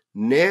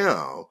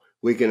 Now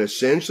we can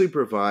essentially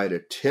provide a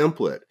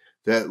template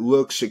that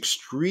looks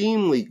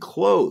extremely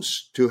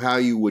close to how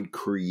you would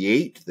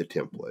create the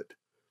template,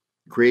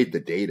 create the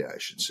data, I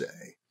should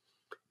say.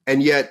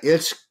 And yet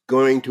it's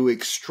going to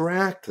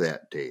extract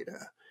that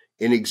data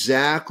in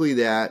exactly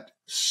that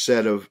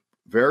set of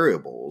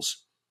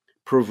variables,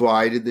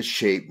 provided the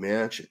shape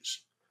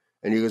matches.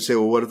 And you can say,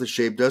 well, what if the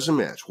shape doesn't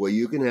match? Well,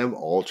 you can have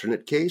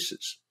alternate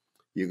cases.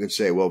 You can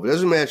say, well, if it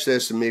doesn't match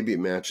this, then maybe it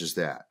matches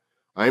that.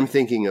 I'm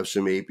thinking of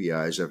some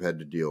APIs I've had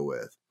to deal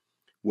with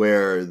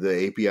where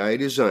the API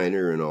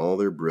designer, in all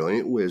their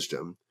brilliant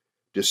wisdom,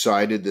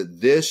 decided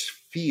that this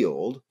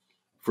field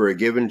for a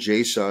given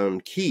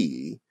JSON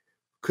key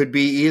could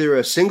be either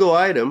a single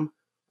item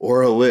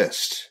or a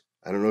list.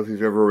 I don't know if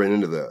you've ever run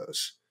into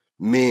those.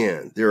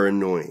 Man, they're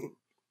annoying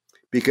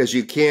because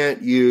you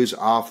can't use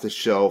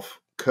off-the-shelf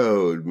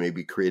code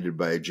maybe created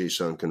by a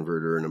JSON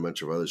converter and a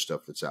bunch of other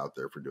stuff that's out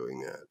there for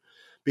doing that,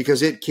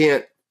 because it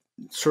can't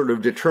sort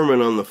of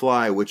determine on the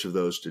fly which of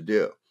those to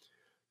do.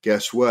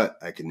 Guess what?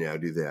 I can now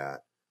do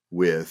that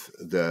with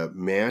the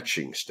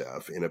matching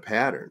stuff in a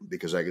pattern,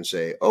 because I can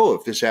say, oh,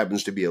 if this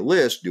happens to be a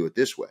list, do it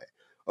this way.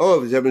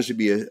 Oh, if it happens to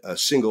be a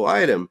single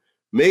item,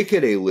 make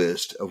it a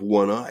list of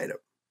one item.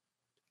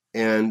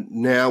 And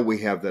now we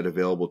have that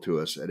available to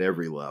us at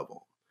every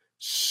level.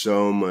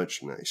 So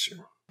much nicer.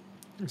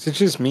 Is it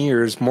just me,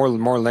 or is more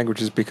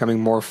languages becoming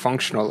more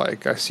functional?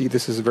 Like, I see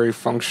this as a very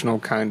functional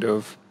kind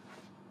of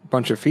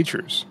bunch of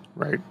features,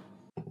 right?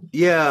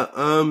 Yeah,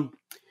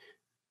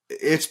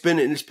 it's been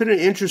an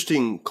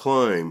interesting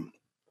climb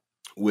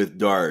with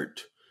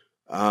Dart,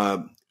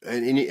 and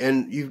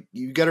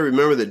you got to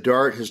remember that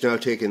Dart has now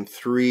taken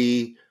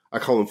 3, I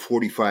call them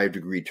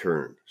 45-degree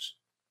turns.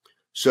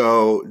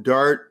 So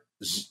Dart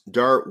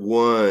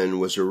 1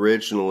 was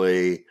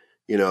originally,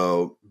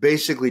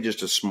 basically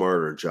just a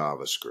smarter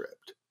JavaScript.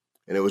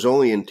 And it was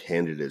only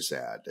intended as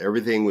that.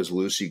 Everything was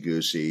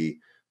loosey-goosey.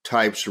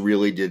 Types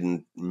really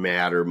didn't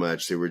matter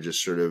much. They were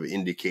just sort of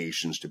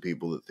indications to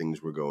people that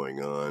things were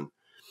going on.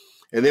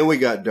 And then we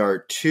got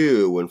Dart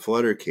 2 when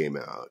Flutter came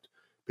out,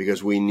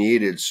 because we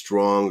needed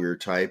stronger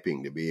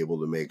typing to be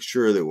able to make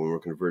sure that when we're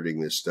converting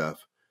this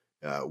stuff,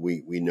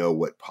 we know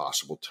what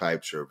possible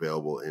types are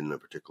available in a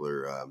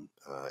particular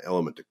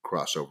element to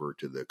cross over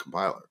to the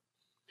compiler.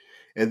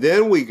 And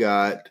then we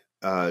got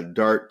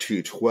Dart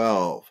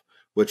 2.12,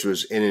 which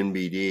was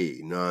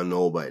NNBD,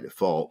 non-null by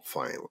default,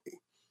 finally.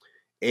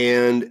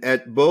 And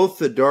at both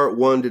the Dart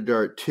 1 to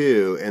Dart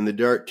 2 and the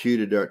Dart 2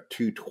 to Dart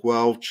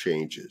 2.12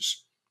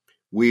 changes,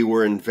 we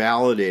were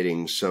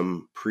invalidating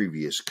some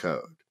previous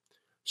code.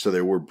 So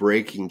there were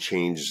breaking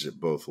changes at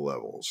both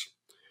levels.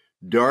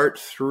 Dart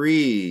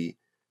 3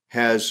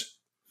 has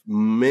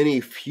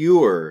many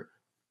fewer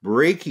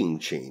breaking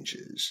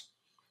changes,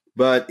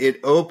 but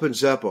it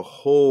opens up a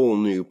whole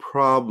new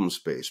problem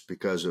space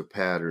because of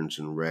patterns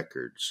and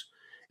records,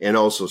 and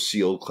also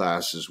sealed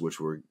classes, which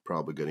we're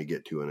probably going to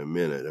get to in a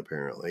minute,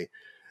 apparently.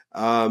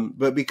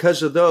 But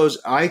because of those,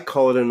 I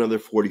call it another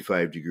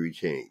 45-degree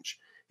change.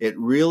 It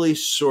really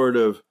sort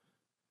of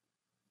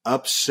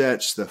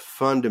upsets the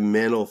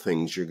fundamental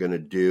things you're going to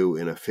do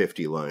in a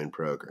 50-line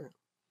program.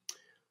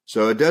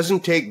 So it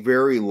doesn't take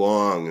very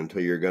long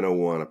until you're going to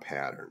want a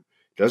pattern.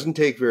 It doesn't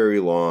take very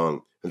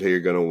long until you're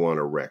going to want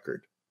a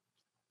record,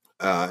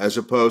 as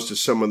opposed to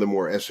some of the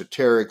more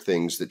esoteric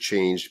things that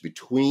changed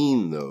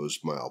between those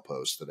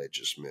mileposts that I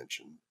just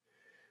mentioned,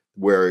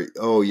 where,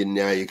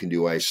 now you can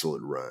do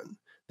isolate run,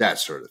 that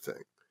sort of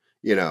thing.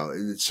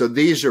 So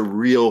these are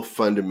real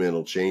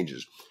fundamental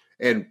changes.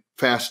 And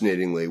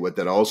fascinatingly, what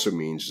that also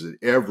means is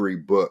that every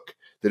book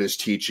that is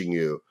teaching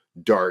you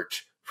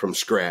Dart from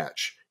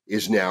scratch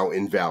is now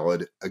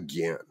invalid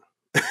again.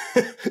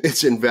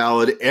 It's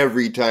invalid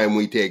every time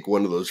we take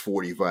one of those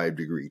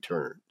 45-degree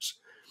turns.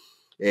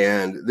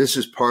 And this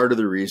is part of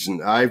the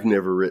reason I've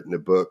never written a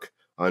book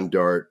on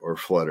Dart or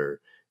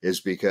Flutter,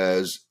 is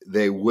because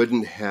they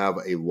wouldn't have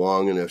a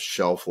long enough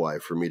shelf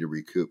life for me to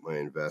recoup my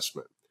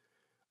investment.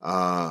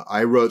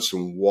 I wrote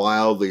some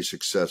wildly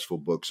successful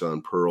books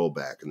on Perl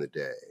back in the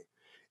day,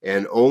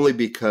 and only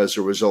because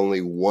there was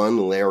only one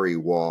Larry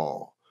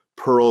Wall,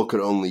 Perl could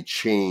only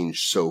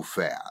change so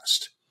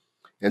fast.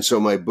 And so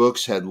my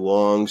books had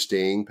long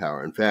staying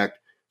power. In fact,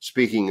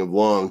 speaking of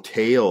long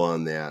tail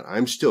on that,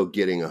 I'm still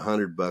getting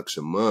 $100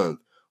 a month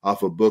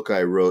off a book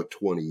I wrote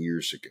 20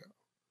 years ago.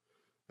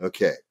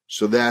 Okay,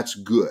 so that's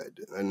good.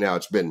 And now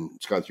it's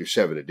gone through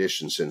 7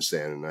 editions since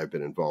then, and I've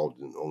been involved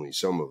in only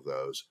some of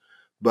those.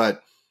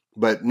 But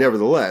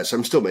nevertheless,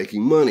 I'm still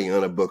making money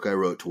on a book I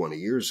wrote 20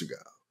 years ago.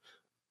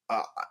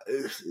 I'll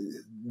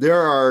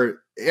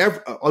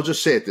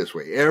just say it this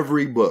way,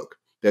 every book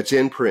that's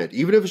in print,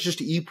 even if it's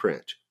just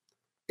e-print,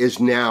 is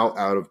now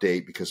out of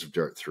date because of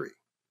Dart 3.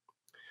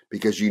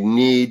 Because you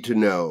need to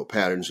know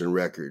patterns and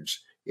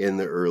records in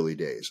the early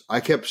days. I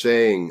kept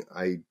saying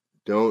I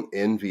don't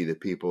envy the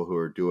people who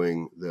are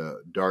doing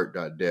the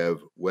dart.dev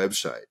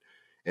website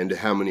and to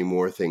how many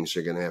more things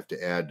they're going to have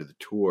to add to the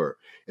tour.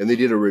 And they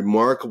did a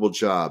remarkable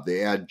job.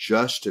 They add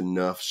just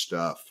enough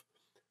stuff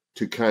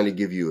to kind of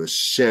give you a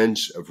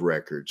sense of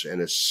records and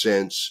a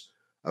sense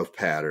of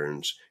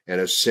patterns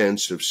and a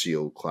sense of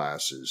sealed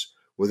classes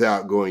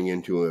without going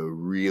into a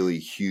really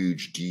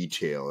huge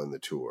detail in the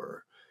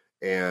tour.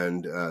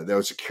 And that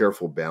was a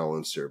careful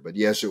balance there. But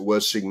yes, it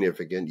was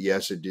significant.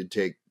 Yes, it did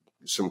take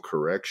some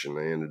correction.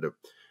 I ended up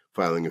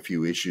filing a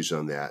few issues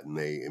on that, and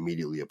they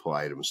immediately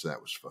applied them, so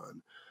that was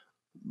fun.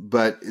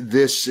 But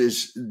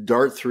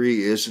Dart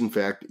 3 is, in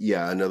fact,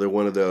 another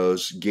one of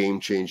those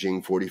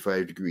game-changing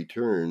 45-degree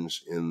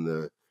turns in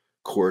the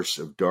course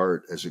of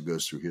Dart as it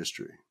goes through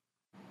history.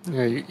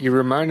 Yeah, you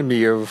reminded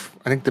me of,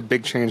 I think the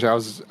big change I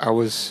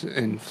was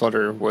in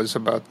Flutter was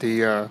about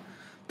the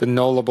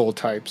nullable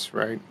types,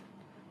 right,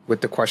 with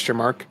the question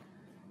mark.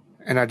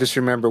 And I just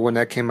remember when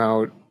that came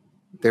out,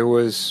 there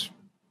was,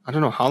 I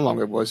don't know how long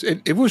it was.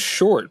 It was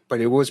short,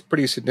 but it was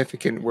pretty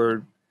significant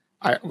where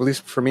at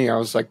least for me, I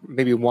was like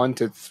maybe 1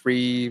 to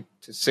 3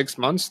 to 6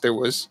 months. There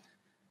was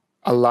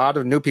a lot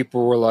of new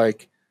people were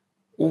like,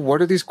 well,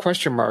 what are these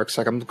question marks?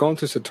 Like, I'm going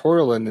through this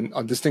tutorial and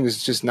this thing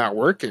is just not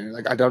working.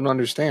 Like, I don't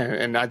understand.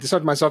 And I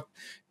decided to myself,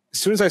 as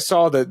soon as I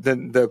saw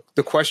the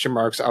question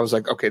marks, I was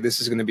like, okay, this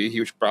is going to be a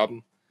huge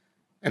problem.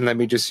 And let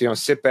me just,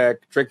 sit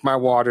back, drink my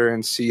water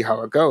and see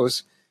how it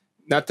goes.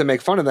 Not to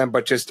make fun of them,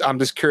 but I'm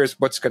just curious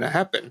what's going to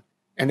happen.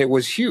 And it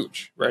was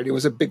huge, right? It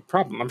was a big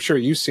problem. I'm sure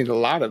you've seen a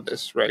lot of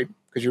this, right?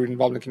 Because you're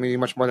involved in the community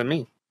much more than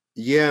me.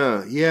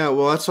 Yeah.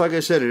 Well, that's like I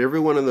said, at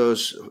every one of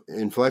those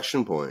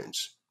inflection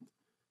points,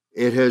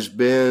 it has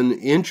been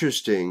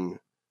interesting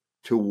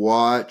to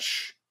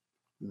watch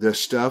the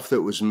stuff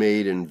that was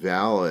made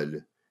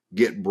invalid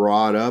get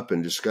brought up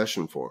in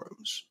discussion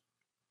forums.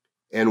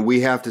 And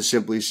we have to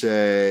simply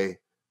say,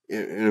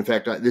 and in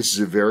fact, this is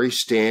a very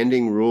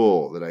standing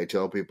rule that I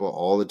tell people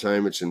all the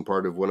time. It's in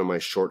part of one of my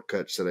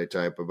shortcuts that I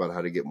type about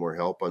how to get more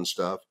help on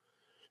stuff,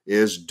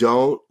 is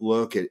don't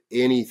look at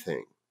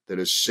anything that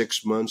is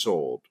 6 months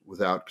old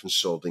without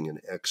consulting an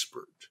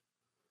expert.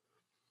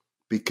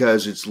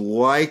 Because it's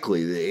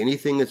likely that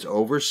anything that's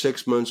over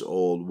 6 months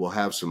old will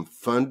have some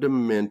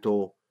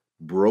fundamental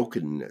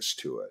brokenness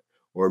to it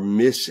or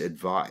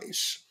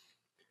misadvice.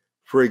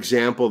 For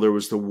example, there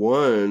was the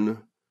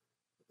one,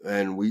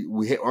 and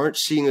we aren't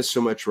seeing this so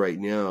much right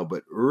now,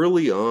 but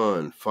early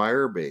on,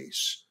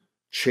 Firebase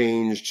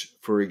changed,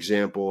 for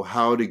example,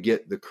 how to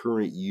get the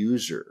current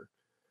user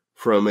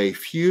from a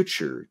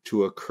future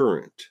to a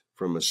current,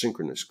 from a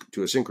synchronous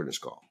to a synchronous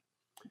call.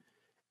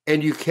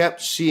 And you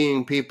kept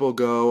seeing people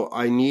go,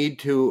 I need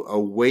to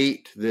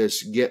await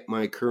this, get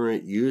my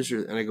current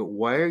user. And I go,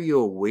 why are you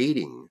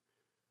awaiting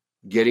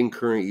getting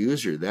current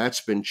user?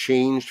 That's been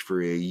changed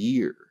for a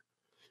year.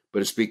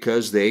 but it's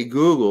because they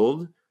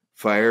Googled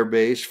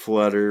Firebase,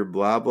 Flutter,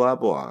 blah, blah,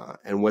 blah.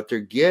 And what they're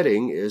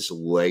getting is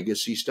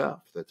legacy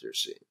stuff that they're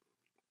seeing.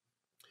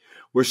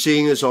 We're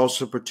seeing this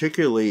also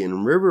particularly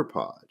in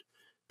Riverpod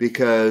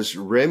because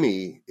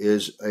Remy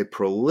is a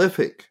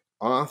prolific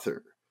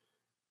author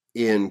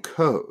in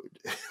code,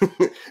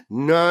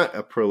 not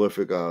a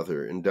prolific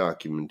author in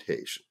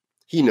documentation.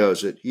 He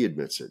knows it. He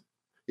admits it.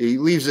 He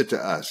leaves it to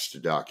us to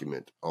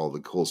document all the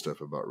cool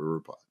stuff about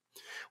Riverpod.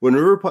 When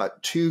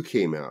Riverpod 2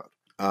 came out,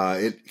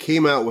 it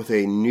came out with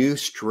a new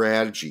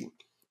strategy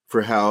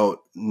for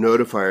how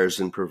notifiers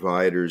and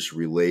providers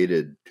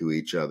related to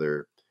each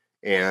other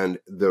and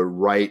the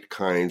right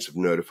kinds of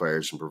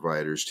notifiers and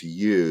providers to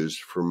use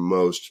for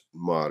most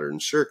modern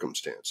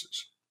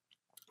circumstances.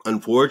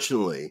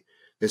 Unfortunately,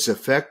 it's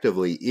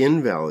effectively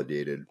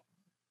invalidated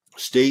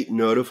state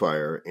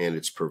notifier and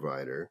its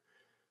provider,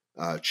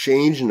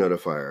 change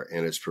notifier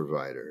and its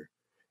provider,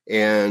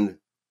 and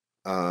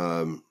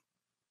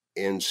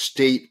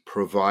state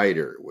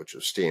provider, which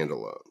is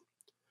standalone.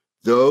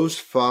 Those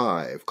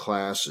 5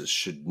 classes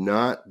should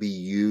not be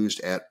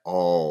used at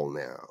all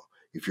now.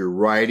 If you're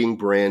writing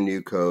brand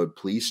new code,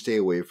 please stay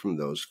away from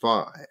those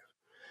 5.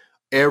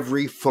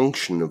 Every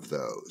function of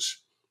those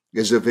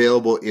is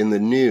available in the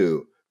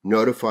new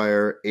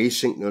notifier,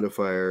 async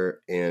notifier,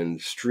 and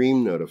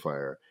stream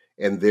notifier,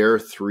 and their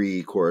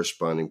 3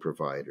 corresponding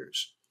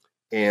providers.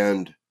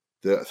 And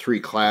the 3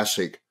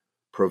 classic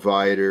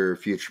provider,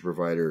 future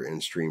provider,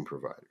 and stream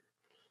provider.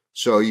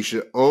 So you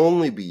should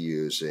only be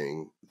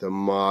using the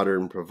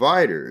modern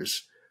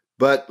providers,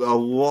 but a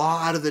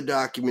lot of the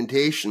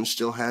documentation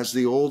still has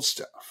the old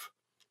stuff.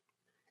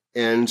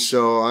 And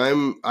so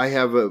I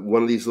have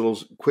one of these little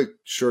quick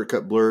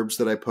shortcut blurbs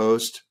that I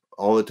post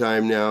all the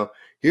time now.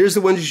 Here's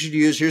the ones you should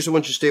use. Here's the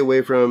ones you stay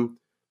away from.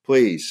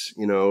 Please,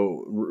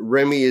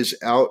 Remy is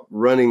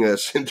outrunning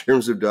us in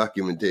terms of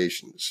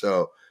documentation.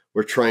 So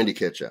we're trying to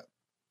catch up.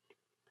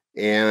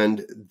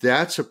 And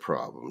that's a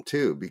problem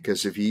too,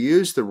 because if you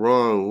use the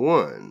wrong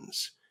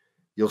ones,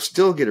 you'll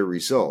still get a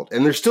result.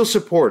 And they're still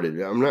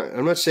supported. I'm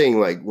not saying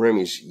like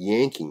Remy's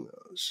yanking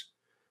those,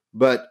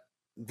 but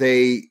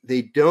they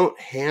don't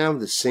have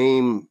the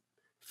same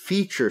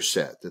feature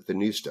set that the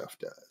new stuff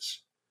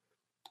does.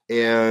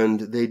 And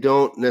they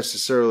don't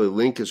necessarily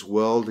link as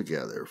well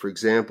together. For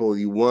example,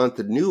 you want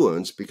the new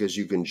ones because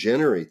you can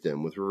generate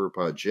them with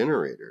Riverpod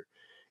Generator.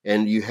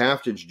 And you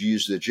have to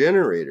use the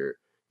generator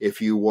if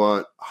you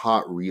want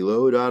hot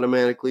reload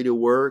automatically to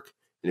work,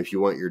 and if you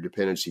want your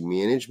dependency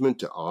management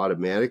to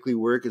automatically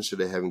work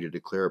instead of having to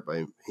declare it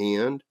by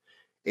hand,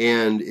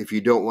 and if you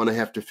don't want to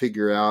have to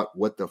figure out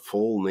what the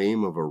full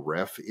name of a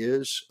ref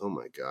is, oh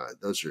my God,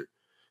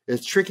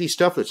 it's tricky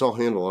stuff that's all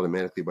handled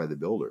automatically by the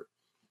builder.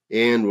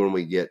 And when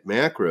we get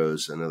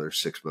macros another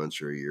 6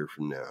 months or a year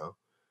from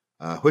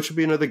now, which will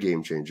be another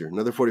game changer,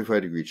 another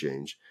 45-degree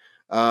change.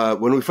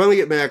 When we finally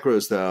get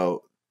macros,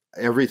 though,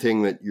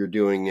 everything that you're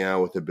doing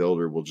now with the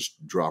builder will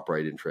just drop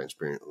right in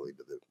transparently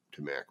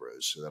to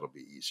macros. So that'll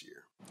be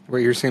easier. Well,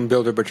 you're saying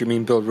builder, but you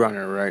mean build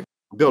runner, right?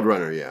 Build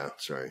runner, yeah.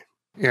 Sorry.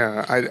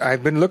 Yeah,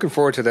 I've been looking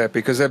forward to that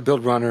because that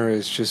build runner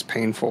is just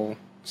painful.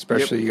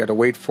 Especially You got to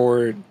wait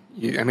for it.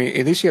 At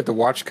least you have the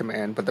watch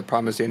command, but the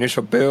problem is the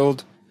initial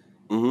build,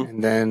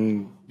 and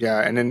then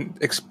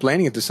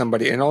explaining it to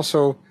somebody, and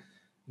also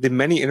the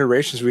many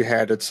iterations we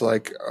had. It's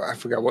like I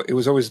forgot what it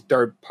was. Always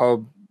Dart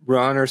Pub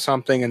Run or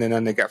something, and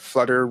then they got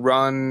Flutter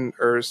Run,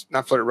 or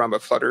not Flutter Run,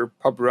 but Flutter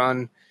Pub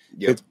Run.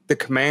 Yep. The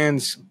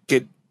commands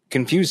get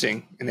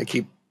confusing, and I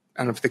don't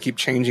know if they keep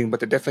changing,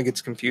 but it definitely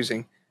gets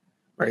confusing,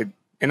 right?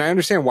 And I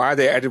understand why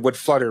they added with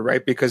Flutter,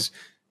 right? Because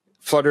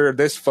Flutter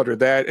this, Flutter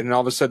that, and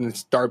all of a sudden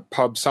it's Dart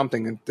Pub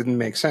something. It didn't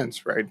make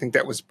sense, right? I think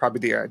that was probably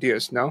the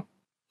ideas, no?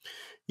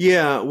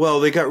 Yeah,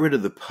 well, they got rid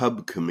of the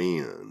pub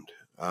command.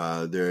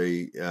 There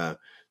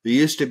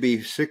used to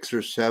be 6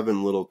 or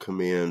 7 little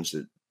commands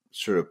that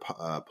sort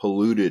of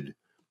polluted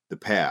the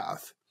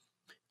path,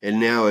 and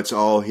now it's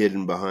all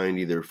hidden behind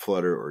either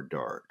Flutter or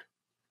Dart.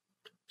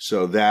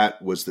 So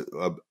that was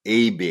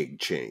a big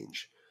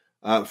change.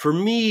 For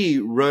me,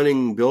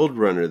 running Build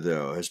Runner,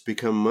 though, has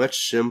become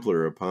much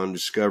simpler upon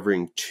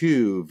discovering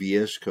 2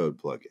 VS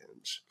Code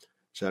plugins.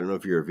 So I don't know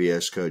if you're a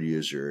VS Code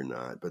user or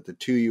not, but the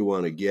 2 you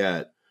want to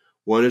get,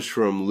 one is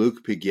from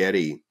Luke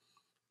Pighetti,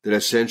 that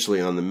essentially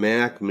on the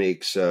Mac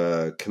makes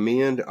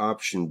Command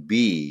Option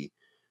B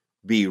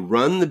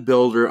run the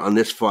builder on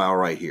this file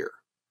right here,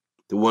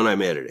 the one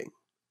I'm editing.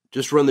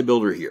 Just run the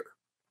builder here.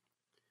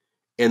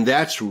 And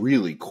that's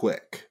really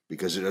quick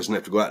because it doesn't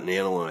have to go out and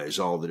analyze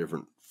all the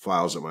different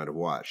files it might have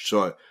watched.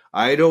 So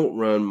I don't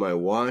run my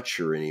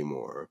watcher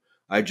anymore.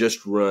 I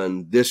just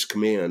run this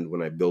command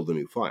when I build a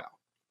new file.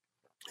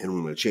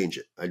 And when I change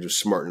it, I just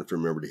smart enough to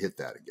remember to hit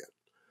that again.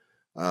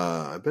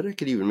 I bet I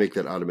could even make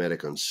that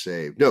automatic on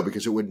save. No,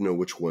 because it wouldn't know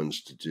which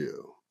ones to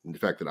do. And the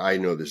fact that I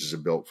know this is a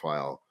built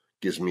file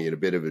gives me a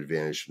bit of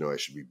advantage to know I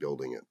should be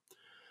building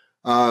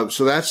it.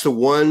 So that's the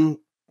one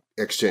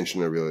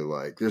extension I really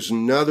like. There's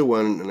another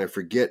one, and I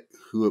forget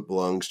who it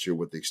belongs to,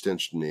 what the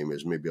extension name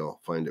is. Maybe I'll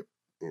find it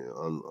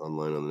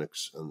online on the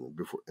next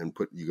before, and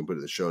you can put it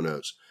in the show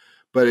notes.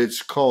 But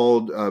it's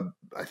called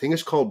I think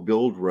it's called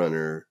Build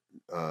Runner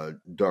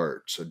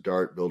Dart. So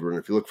Dart Build Runner.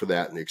 If you look for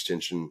that in the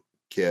extension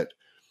kit,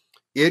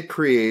 it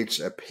creates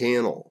a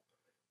panel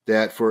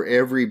that for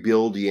every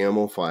build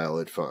YAML file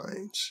it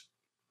finds,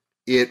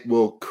 it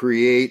will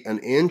create an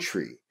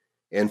entry.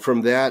 And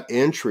from that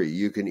entry,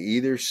 you can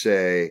either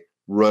say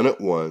run it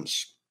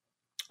once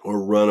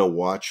or run a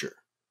watcher.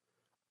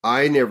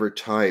 I never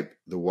type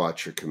the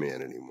watcher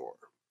command anymore.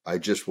 I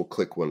just will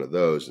click one of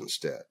those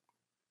instead.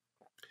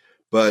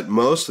 But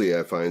mostly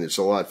I find it's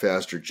a lot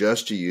faster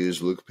just to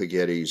use Luke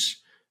Pighetti's,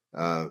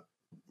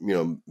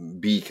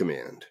 B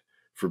command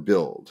for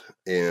build.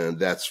 And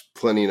that's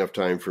plenty enough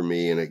time for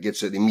me, and it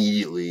gets it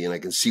immediately, and I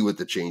can see what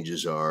the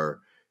changes are,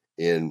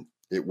 and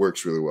it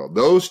works really well.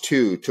 Those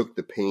two took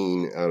the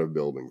pain out of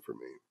building for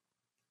me.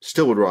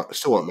 Still want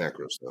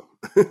macros though.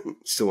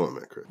 Still want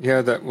macros. Yeah,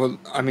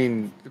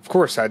 of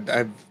course, I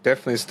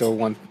definitely still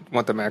want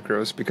the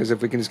macros, because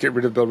if we can just get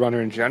rid of Build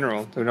Runner in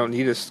general, we don't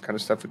need this kind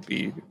of stuff. It'd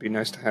be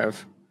nice to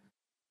have.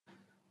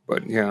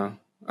 But yeah,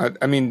 what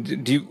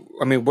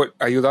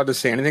are you allowed to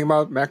say anything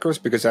about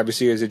macros? Because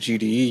obviously, as a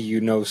GDE,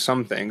 you know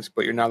some things,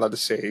 but you're not allowed to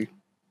say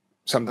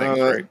some things,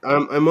 right?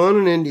 I'm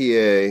on an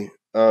NDA,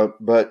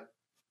 but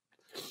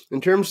in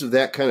terms of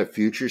that kind of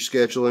future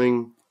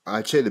scheduling,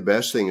 I'd say the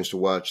best thing is to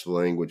watch the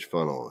language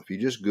funnel. If you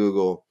just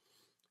Google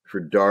for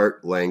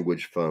Dart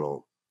language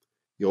funnel,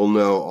 you'll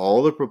know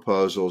all the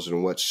proposals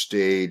and what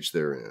stage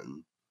they're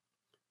in.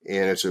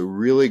 And it's a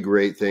really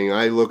great thing.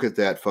 I look at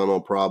that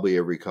funnel probably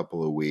every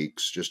couple of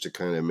weeks just to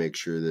kind of make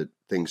sure that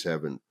things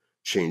haven't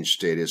changed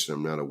status and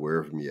I'm not aware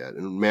of them yet.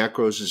 And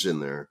macros is in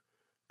there,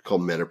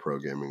 called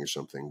metaprogramming or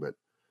something. But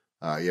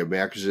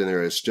macros is in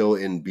there. It's still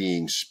in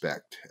being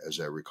spec'd, as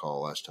I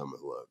recall last time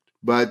I looked.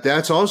 But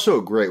that's also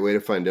a great way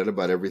to find out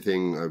about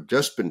everything I've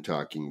just been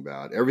talking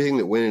about. Everything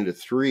that went into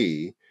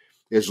 3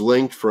 is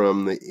linked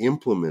from the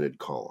implemented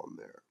column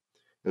there.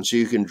 And so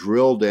you can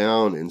drill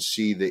down and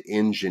see the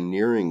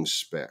engineering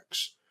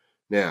specs.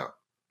 Now,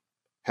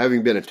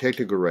 having been a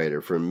technical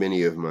writer for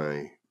many of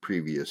my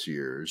previous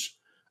years,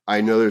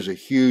 I know there's a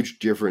huge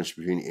difference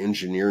between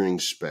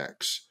engineering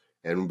specs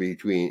and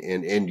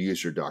end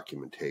user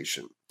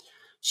documentation.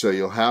 So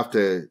you'll have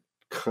to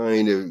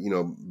kind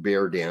of,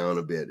 bear down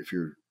a bit if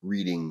you're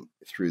reading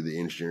through the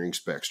engineering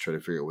specs, try to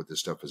figure out what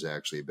this stuff is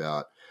actually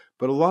about.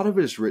 But a lot of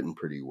it is written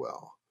pretty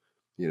well.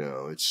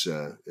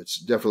 It's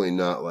definitely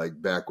not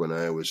like back when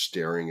I was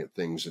staring at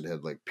things that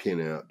had like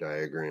pin-out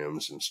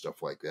diagrams and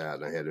stuff like that,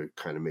 and I had to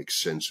kind of make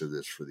sense of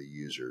this for the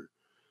user.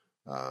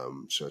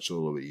 So it's a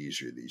little bit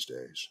easier these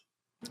days.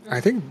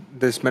 I think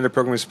this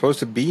metaprogram was supposed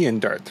to be in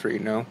Dart 3,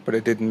 no? But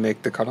it didn't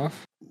make the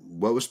cutoff.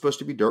 What was supposed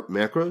to be Dart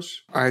macros?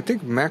 I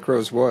think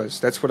macros was.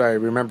 That's what I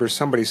remember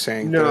somebody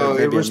saying. No,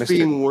 it was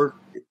being worked.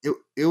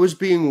 It was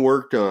being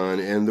worked on,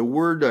 and the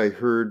word I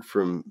heard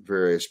from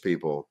various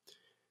people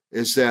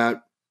is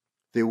that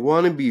they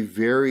want to be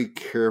very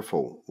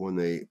careful when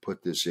they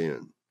put this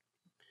in,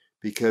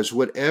 because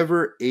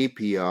whatever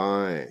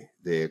API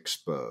they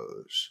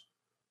expose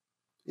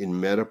in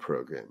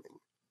metaprogramming,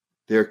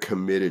 they're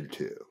committed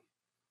to.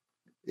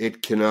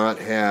 It cannot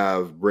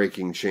have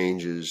breaking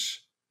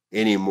changes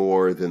any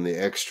more than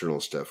the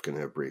external stuff can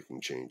have breaking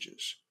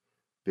changes,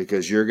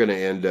 because you're going to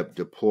end up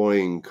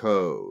deploying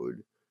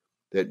code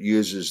that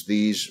uses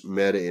these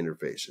meta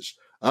interfaces.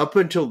 Up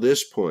until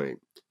this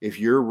point, if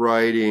you're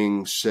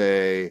writing,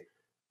 say,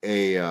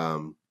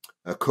 a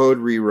code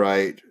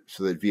rewrite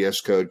so that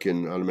VS Code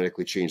can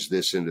automatically change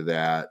this into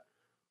that,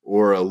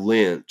 or a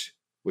lint,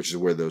 which is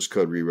where those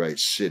code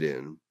rewrites sit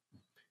in,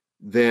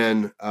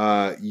 then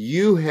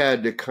you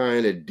had to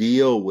kind of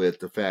deal with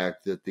the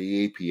fact that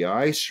the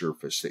API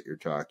surface that you're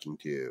talking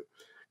to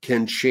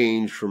can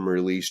change from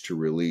release to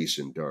release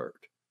in Dart.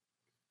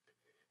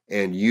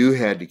 And you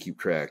had to keep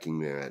tracking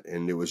that,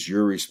 and it was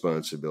your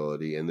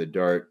responsibility, and the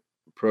Dart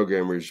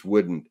programmers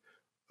wouldn't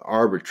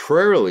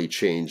arbitrarily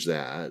change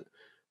that,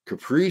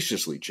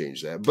 capriciously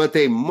change that, but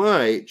they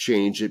might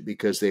change it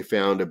because they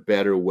found a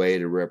better way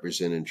to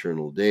represent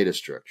internal data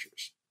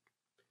structures.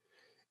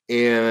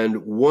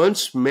 And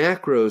once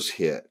macros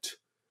hit,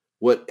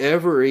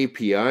 whatever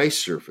API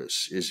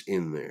surface is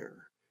in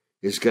there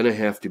is going to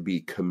have to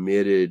be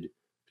committed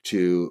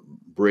to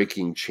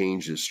breaking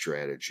changes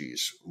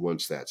strategies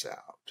once that's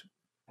out.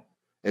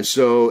 And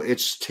so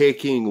it's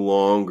taking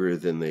longer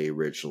than they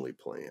originally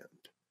planned.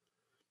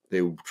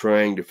 They were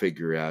trying to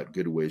figure out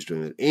good ways of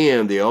doing it.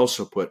 And they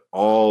also put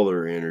all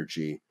their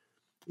energy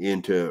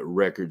into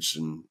records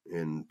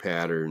and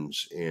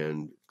patterns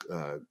and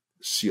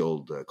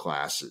sealed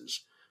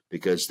classes,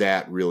 because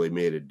that really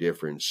made a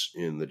difference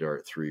in the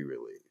Dart 3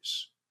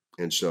 release.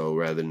 And so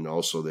rather than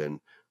also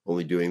then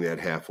only doing that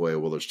halfway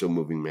while they're still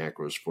moving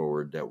macros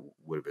forward, that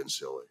would have been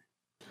silly.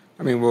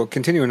 Well,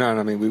 continuing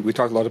on, we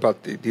talked a lot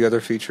about the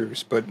other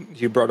features, but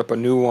you brought up a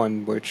new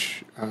one,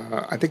 which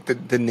I think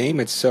the name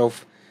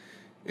itself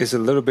is a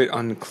little bit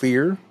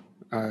unclear.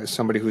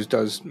 Somebody who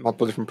does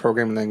multiple different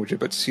programming languages,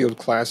 but sealed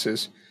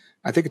classes.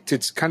 I think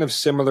it's kind of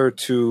similar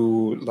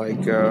to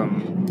like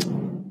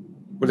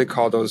what do they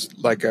call those,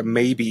 like a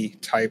maybe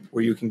type,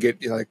 where you can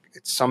get like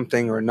it's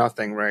something or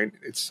nothing, right?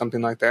 It's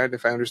something like that,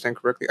 if I understand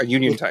correctly. A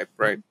union type,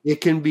 right?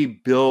 It can be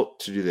built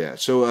to do that.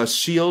 So a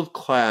sealed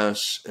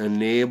class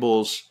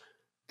enables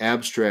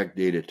abstract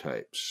data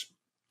types.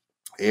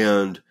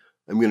 And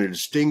I'm going to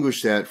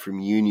distinguish that from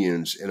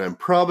unions. And I'm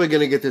probably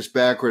going to get this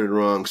backward and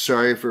wrong.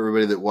 Sorry for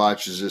everybody that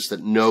watches this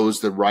that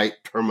knows the right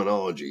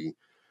terminology.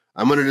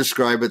 I'm going to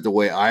describe it the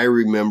way I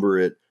remember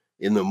it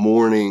in the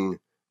morning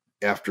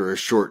after a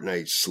short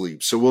night's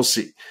sleep. So we'll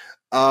see.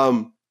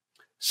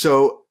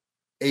 So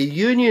a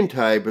union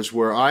type is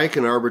where I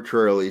can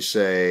arbitrarily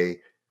say,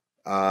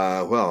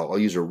 well, I'll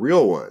use a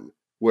real one,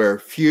 where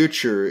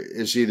future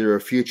is either a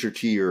future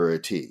T or a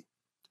T.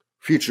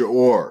 Future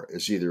or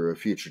is either a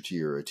future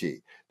T or a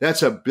T.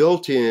 That's a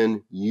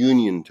built-in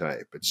union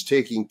type. It's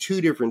taking two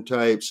different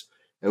types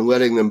and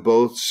letting them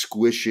both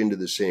squish into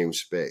the same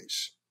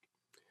space.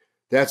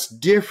 That's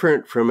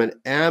different from an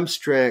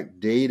abstract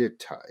data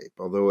type,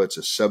 although it's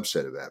a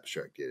subset of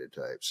abstract data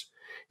types.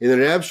 In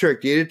an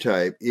abstract data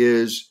type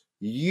is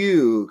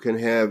you can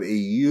have a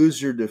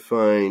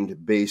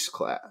user-defined base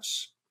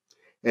class,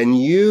 and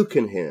you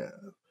can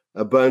have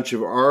a bunch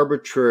of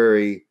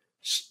arbitrary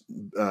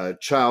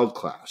child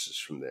classes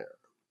from there,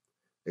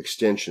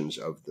 extensions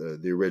of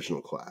the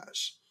original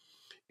class.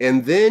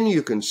 And then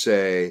you can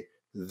say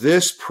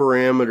this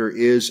parameter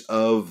is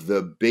of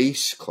the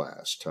base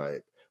class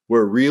type,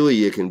 where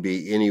really it can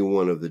be any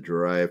one of the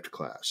derived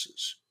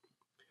classes.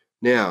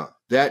 Now,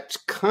 that's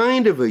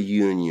kind of a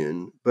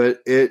union,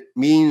 but it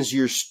means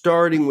you're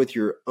starting with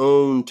your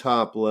own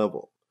top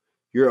level.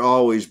 You're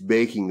always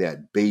making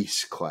that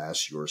base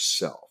class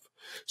yourself.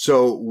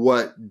 So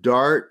what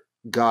Dart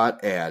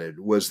got added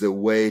was the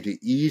way to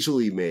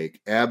easily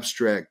make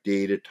abstract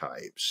data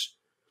types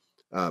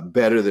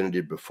better than it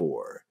did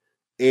before,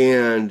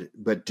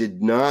 but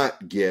did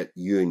not get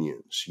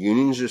unions.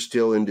 Unions are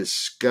still in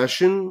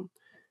discussion,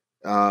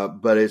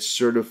 but it's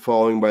sort of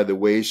falling by the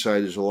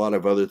wayside. There's a lot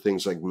of other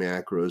things like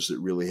macros that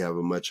really have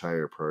a much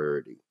higher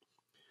priority.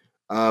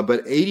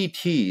 But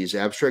ADTs,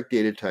 abstract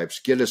data types,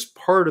 get us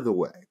part of the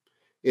way,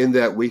 in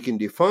that we can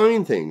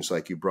define things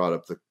like you brought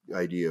up the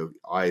idea of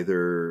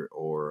either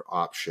or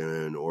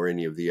option or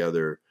any of the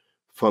other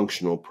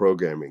functional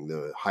programming,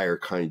 the higher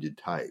kinded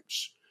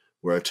types,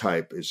 where a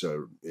type is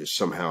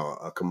somehow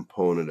a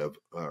component of,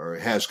 or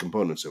has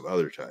components of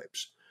other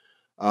types.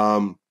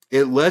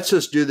 It lets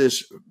us do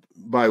this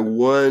by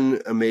one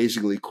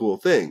amazingly cool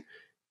thing.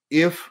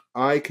 If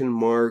I can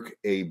mark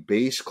a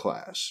base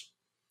class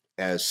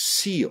as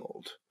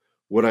sealed,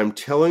 what I'm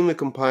telling the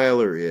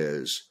compiler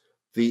is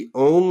the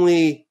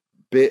only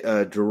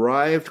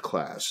derived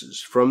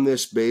classes from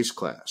this base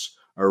class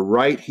are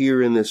right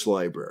here in this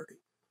library,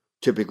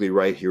 typically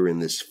right here in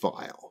this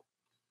file.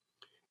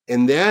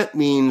 And that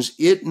means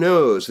it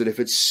knows that if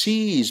it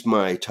sees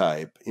my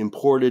type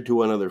imported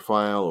to another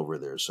file over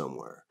there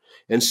somewhere,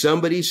 and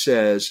somebody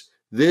says,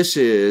 this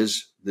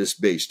is this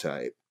base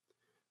type,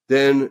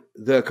 then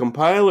the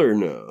compiler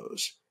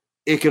knows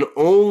it can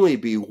only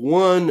be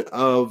one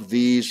of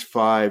these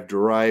 5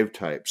 derived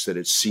types that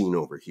it's seen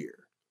over here.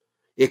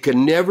 It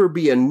can never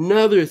be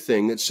another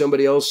thing that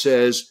somebody else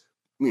says,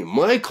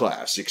 my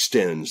class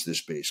extends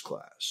this base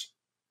class.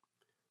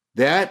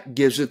 That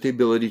gives it the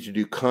ability to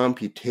do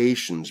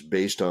computations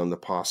based on the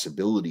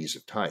possibilities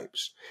of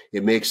types.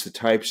 It makes the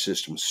type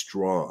system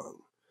strong.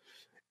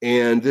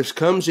 And this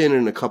comes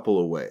in a couple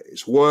of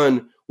ways.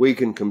 One, we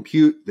can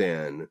compute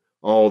then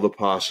all the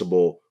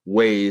possible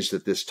ways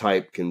that this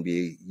type can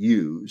be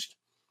used.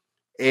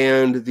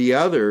 And the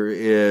other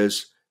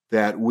is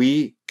that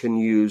we can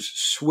use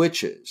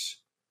switches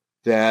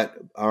that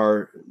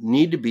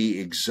need to be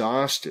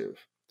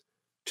exhaustive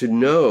to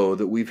know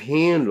that we've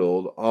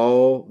handled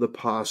all the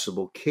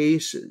possible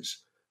cases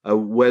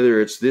of whether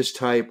it's this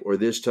type or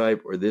this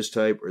type or this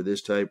type or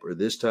this type or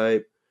this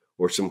type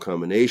or some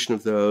combination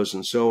of those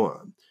and so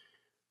on.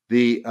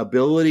 The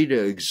ability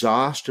to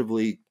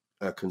exhaustively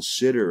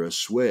consider a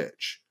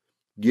switch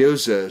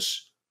gives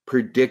us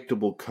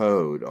predictable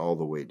code all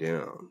the way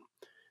down.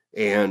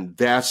 And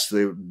that's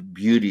the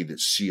beauty that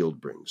sealed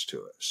brings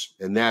to us.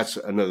 And that's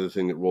another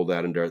thing that rolled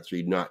out in Dart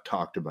 3, not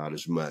talked about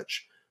as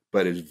much,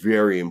 but is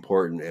very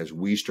important as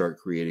we start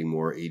creating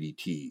more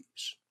ADTs.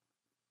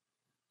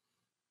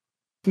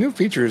 New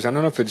features, I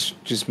don't know if it's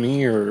just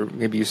me or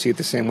maybe you see it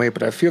the same way,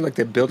 but I feel like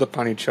they build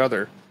upon each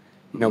other.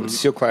 You know, with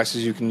seal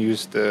classes, you can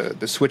use the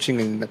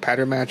switching and the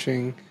pattern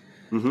matching.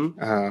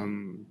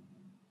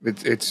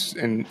 It's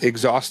an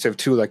exhaustive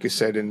too, like you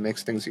said, and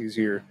makes things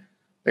easier.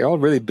 They all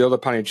really build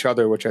upon each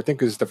other, which I think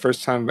is the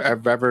first time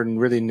I've ever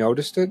really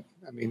noticed it.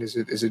 I mean, is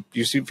it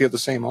you feel the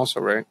same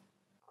also, right?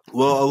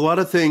 Well, a lot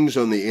of things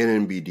on the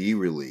NNBD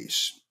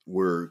release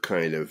were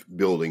kind of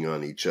building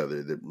on each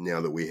other. That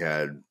now that we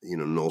had,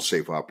 null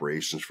safe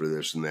operations for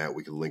this and that,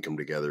 we could link them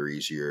together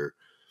easier.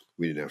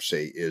 We didn't have to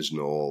say is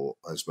null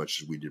as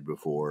much as we did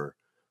before,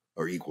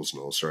 or equals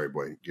null. Sorry,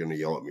 boy, you're going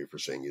to yell at me for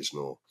saying is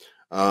null.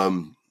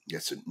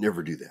 Yes,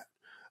 never do that.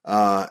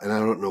 And I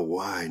don't know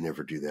why I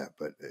never do that,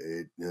 but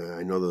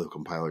I know the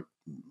compiler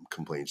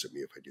complains at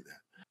me if I do that.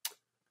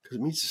 Because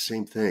it means the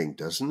same thing,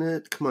 doesn't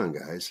it? Come on,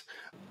 guys.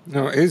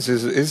 No,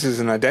 is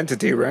an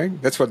identity,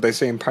 right? That's what they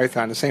say in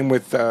Python. The same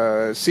with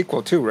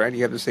SQL too, right?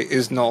 You have to say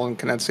is null and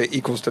cannot say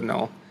equals to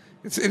null.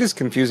 It is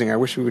confusing. I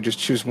wish we would just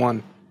choose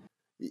one.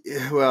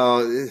 Yeah, well,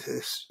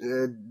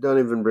 don't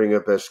even bring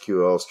up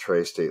SQL's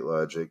tri-state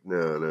logic.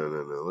 No, no,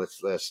 no, no.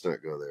 Let's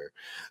not go there.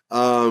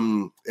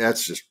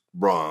 That's just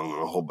wrong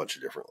on a whole bunch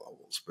of different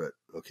levels. But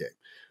okay.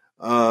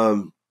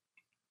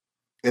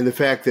 And the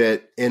fact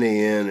that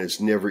NaN is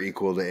never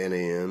equal to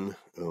NaN.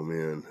 Oh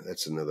man,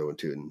 that's another one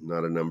too.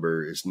 Not a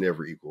number is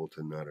never equal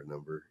to not a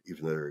number,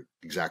 even though they're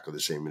exactly the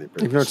same.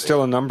 Even though it's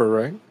still a number,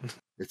 right?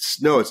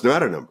 It's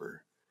not a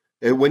number.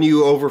 When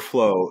you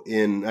overflow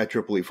in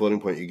IEEE floating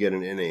point, you get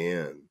an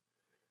NaN,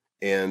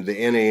 and the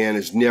NaN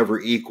is never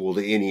equal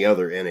to any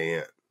other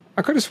NaN.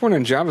 I could have sworn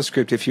in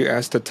JavaScript, if you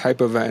ask the type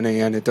of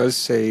NaN, it does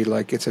say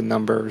like it's a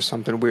number or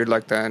something weird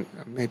like that.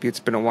 Maybe it's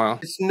been a while.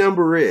 It's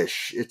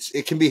number-ish.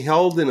 It can be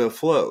held in a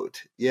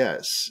float,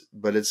 yes,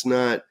 but it's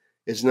not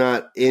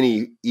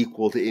any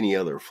equal to any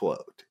other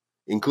float,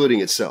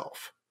 including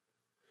itself.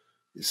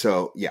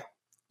 So yeah.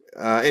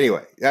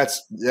 Anyway,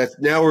 that's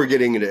now we're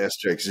getting into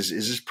STRIX.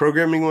 Is this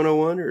programming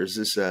 101 or is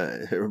this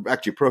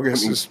actually programming?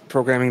 This is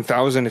programming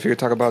 1000 if you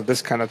talk about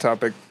this kind of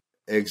topic.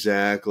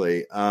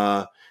 Exactly.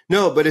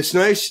 No, but it's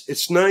nice.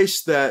 It's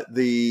nice that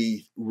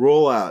the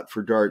rollout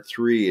for Dart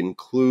 3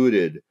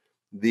 included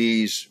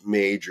these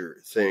major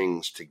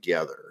things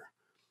together.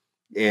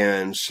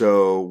 And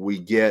so we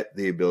get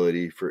the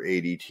ability for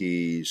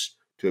ADTs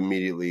to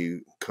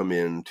immediately come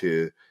in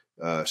to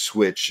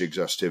switch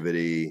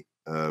exhaustivity.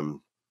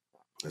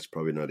 That's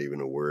probably not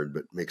even a word,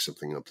 but make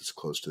something up that's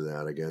close to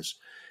that, I guess.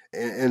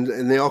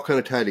 And they all kind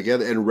of tie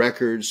together. And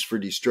records for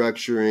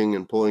destructuring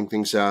and pulling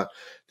things out.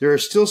 There are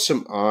still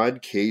some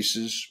odd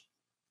cases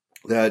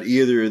that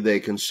either they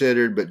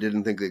considered but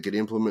didn't think they could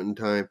implement in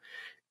time.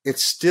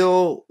 It's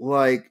still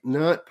like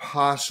not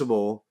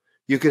possible.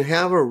 You can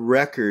have a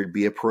record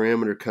be a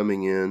parameter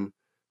coming in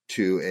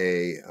to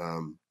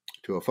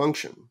a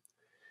function.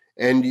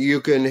 And you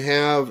can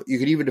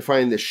even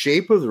define the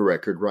shape of the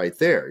record right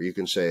there. You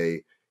can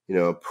say,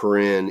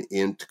 paren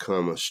int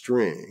comma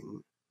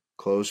string,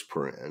 close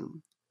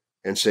paren,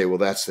 and say, well,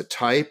 that's the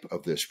type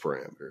of this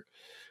parameter.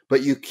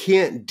 But you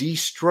can't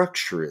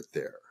destructure it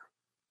there.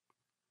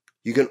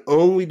 You can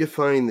only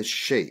define the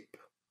shape.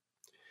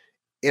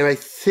 And I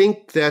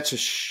think that's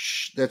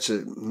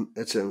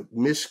a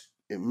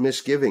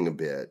misgiving a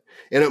bit.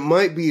 And it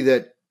might be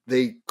that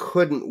they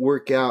couldn't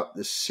work out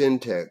the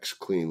syntax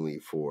cleanly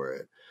for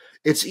it.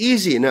 It's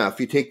easy enough.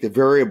 You take the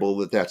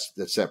variable that's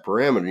that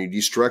parameter and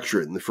you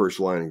destructure it in the first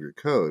line of your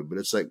code. But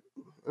it's like,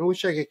 I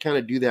wish I could kind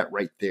of do that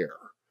right there.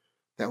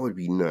 That would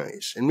be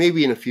nice. And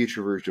maybe in a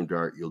future version of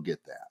Dart, you'll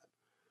get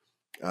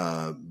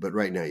that. But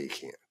right now you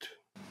can't.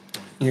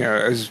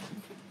 Yeah,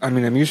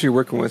 I'm usually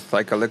working with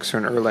like Elixir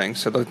and Erlang,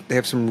 so they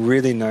have some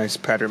really nice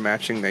pattern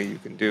matching that you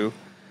can do.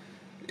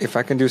 If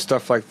I can do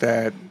stuff like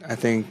that, I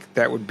think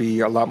that would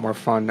be a lot more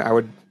fun. I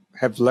would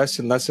have less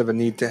and less of a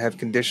need to have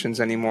conditions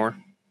anymore.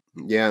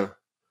 Yeah.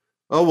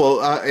 Oh,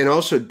 well, and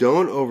also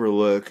don't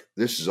overlook,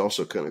 this is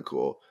also kind of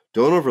cool,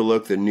 don't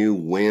overlook the new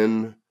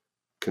when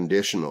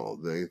conditional,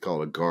 they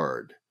call it a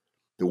guard.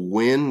 The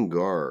when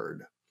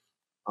guard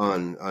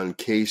on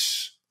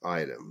case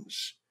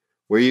items,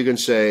 where you can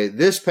say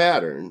this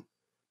pattern,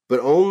 but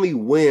only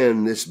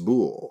when this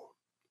bool.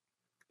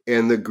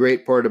 And the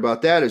great part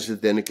about that is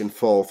that then it can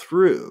fall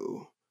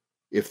through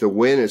if the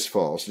when is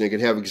false, and it can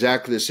have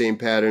exactly the same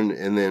pattern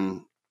and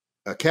then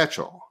a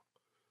catch-all.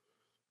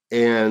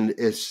 And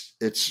it's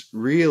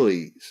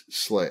really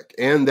slick.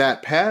 And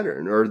that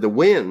pattern, or the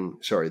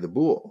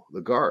bool, the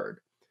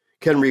guard,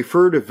 can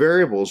refer to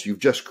variables you've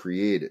just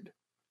created.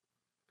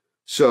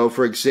 So,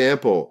 for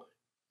example,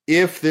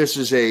 if this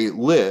is a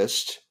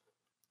list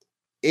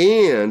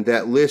and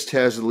that list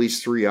has at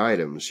least 3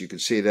 items, you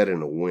could say that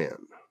in a when.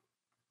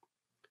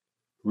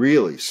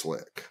 Really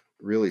slick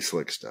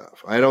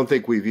stuff. I don't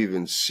think we've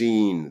even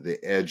seen the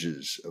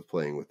edges of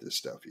playing with this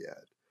stuff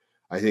yet.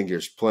 I think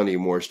there's plenty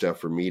more stuff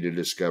for me to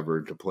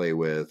discover, to play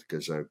with,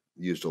 because I've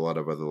used a lot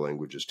of other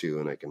languages too,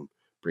 and I can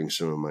bring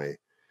some of my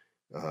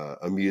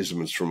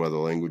amusements from other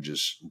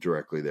languages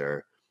directly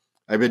there.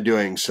 I've been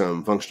doing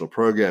some functional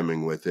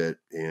programming with it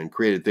and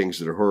created things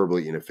that are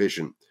horribly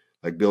inefficient,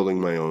 like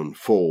building my own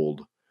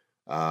fold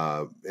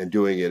and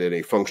doing it in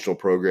a functional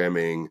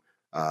programming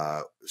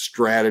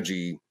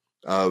strategy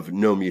of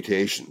no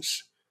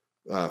mutations.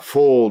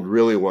 Fold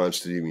really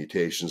wants to do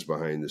mutations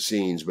behind the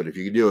scenes, but if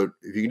you can do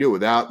it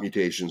without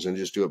mutations and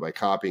just do it by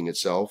copying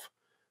itself,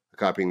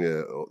 copying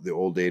the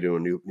old data to a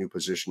new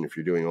position, if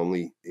you're doing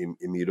only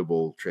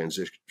immutable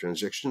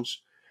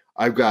transitions,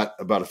 I've got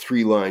about a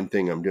 3-line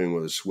thing I'm doing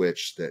with a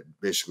switch that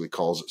basically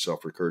calls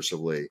itself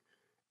recursively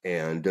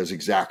and does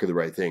exactly the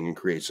right thing and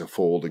creates a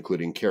fold,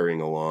 including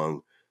carrying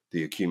along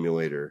the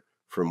accumulator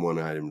from one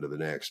item to the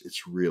next.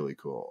 It's really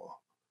cool.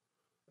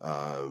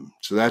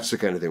 So that's the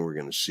kind of thing we're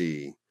going to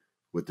see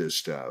with this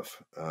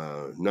stuff.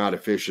 Not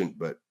efficient,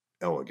 but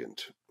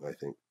elegant, I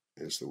think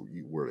is the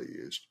word I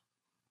used.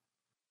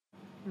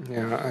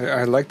 Yeah,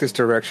 I like this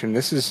direction.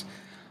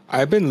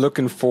 I've been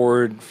looking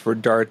forward for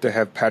Dart to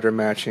have pattern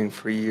matching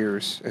for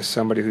years as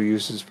somebody who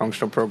uses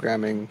functional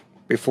programming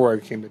before I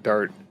came to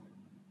Dart.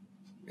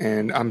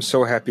 And I'm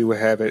so happy we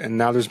have it. And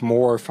now there's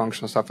more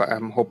functional stuff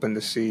I'm hoping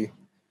to see.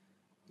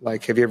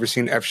 Like, have you ever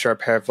seen F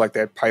Sharp have like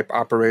that pipe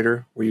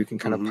operator where you can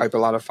kind of Hmm. pipe a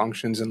lot of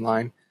functions in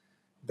line?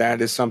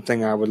 That is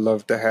something I would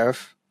love to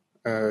have.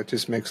 It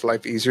just makes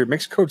life easier. It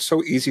makes code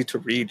so easy to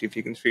read if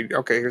you can read,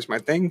 okay, here's my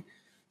thing.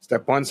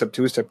 Step one, step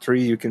two, step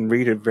three. You can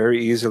read it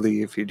very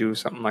easily if you do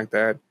something like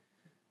that.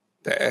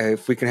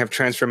 If we can have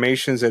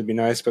transformations, that'd be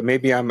nice. But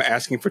maybe I'm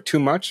asking for too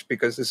much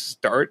because this is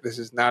Dart. This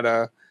is not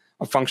a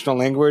functional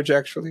language,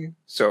 actually.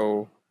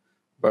 So,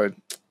 but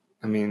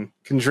I mean,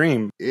 can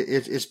dream.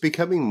 It's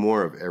becoming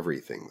more of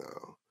everything,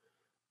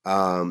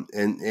 though.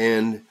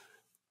 And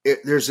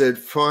there's a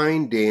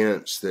fine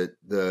dance that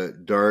the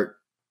Dart,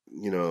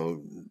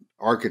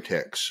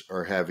 architects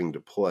are having to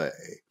play,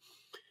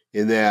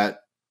 in that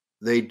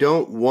they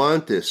don't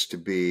want this to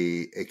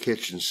be a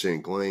kitchen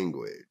sink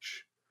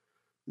language.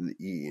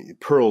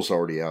 Perl's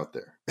already out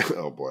there.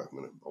 Oh boy,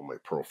 all my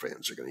Perl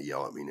fans are gonna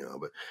yell at me now,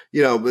 but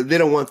they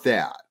don't want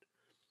that.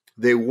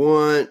 They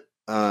want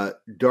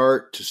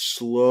Dart to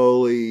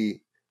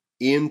slowly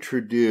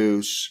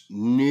introduce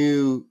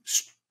new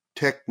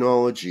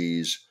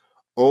technologies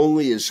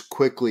only as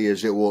quickly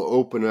as it will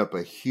open up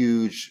a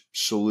huge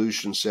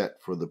solution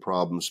set for the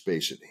problem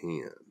space at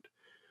hand.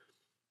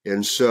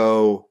 And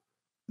so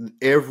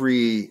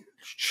every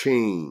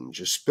change,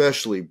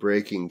 especially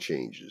breaking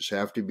changes,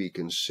 have to be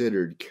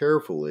considered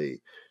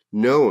carefully,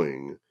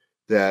 knowing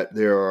that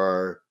there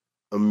are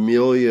a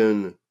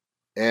million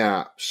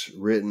apps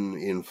written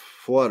in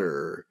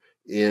Flutter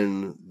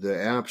in the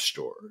app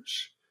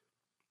stores.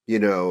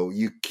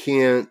 You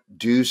can't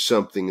do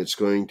something that's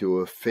going to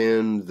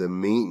offend the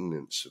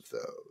maintenance of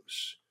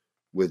those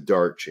with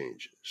Dart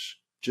changes.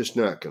 Just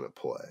not going to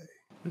play.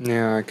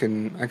 Yeah, I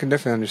can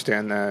definitely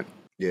understand that.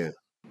 Yeah.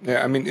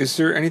 Yeah, I mean, is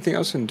there anything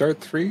else in Dart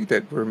 3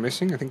 that we're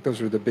missing? I think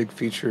those were the big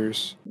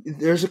features.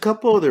 There's a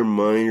couple other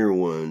minor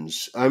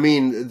ones. I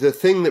mean, the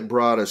thing that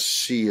brought us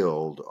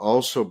sealed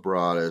also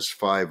brought us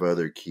five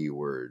other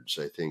keywords.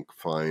 I think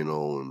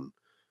final and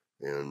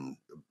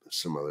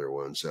some other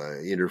ones,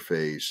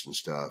 interface and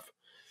stuff.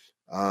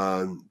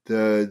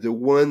 The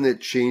one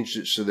that changed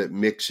it so that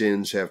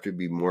mix-ins have to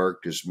be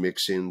marked as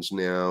mix-ins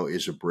now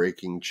is a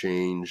breaking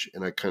change,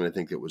 and I kind of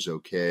think it was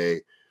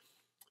okay.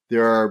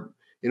 There are,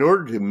 in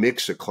order to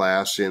mix a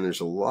class in, there's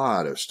a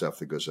lot of stuff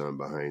that goes on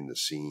behind the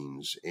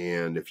scenes.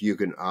 And if you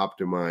can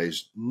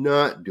optimize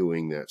not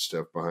doing that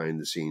stuff behind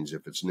the scenes,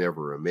 if it's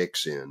never a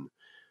mix in,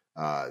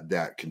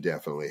 that can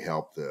definitely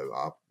help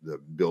the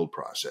build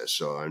process.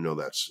 So I know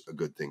that's a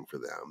good thing for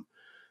them.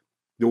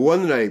 The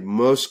one that I'm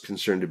most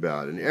concerned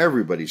about, and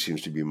everybody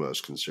seems to be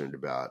most concerned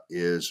about,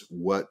 is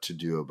what to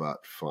do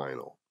about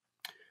final.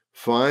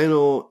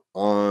 Final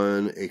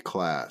on a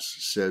class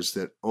says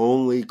that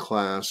only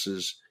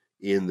classes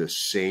in the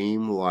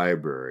same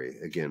library,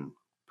 again,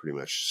 pretty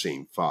much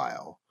same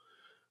file,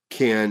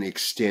 can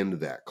extend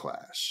that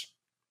class.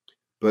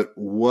 But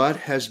what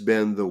has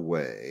been the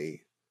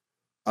way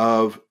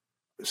of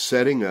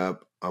setting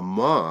up a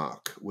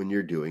mock when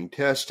you're doing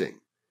testing?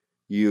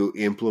 You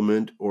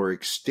implement or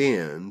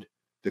extend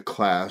the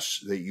class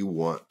that you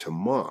want to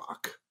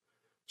mock,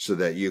 so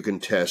that you can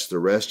test the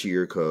rest of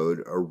your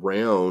code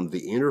around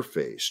the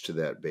interface to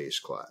that base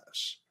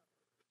class.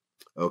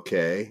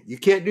 Okay, you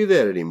can't do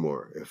that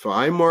anymore. If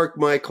I mark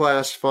my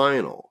class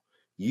final,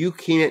 you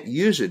can't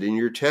use it in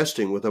your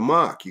testing with a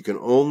mock. You can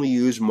only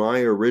use my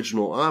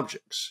original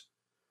objects.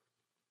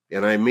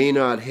 And I may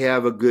not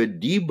have a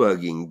good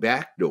debugging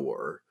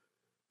backdoor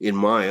in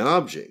my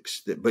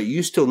objects, but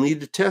you still need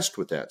to test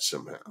with that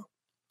somehow.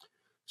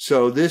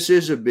 So this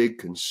is a big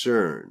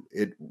concern.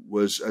 It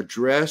was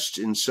addressed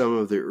in some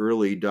of the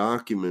early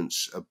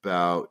documents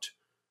about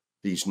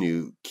these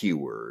new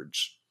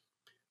keywords,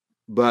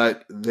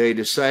 but they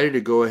decided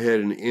to go ahead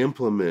and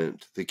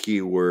implement the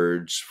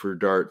keywords for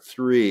Dart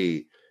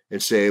 3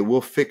 and say,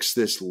 we'll fix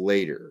this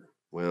later.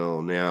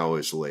 Well, now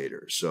is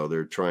later. So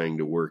they're trying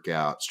to work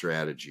out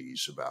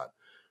strategies about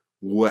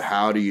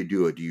how do you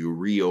do it? Do you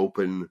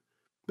reopen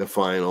the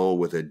final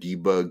with a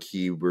debug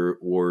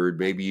keyword?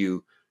 Maybe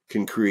you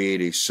can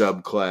create a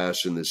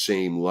subclass in the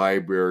same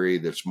library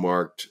that's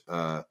marked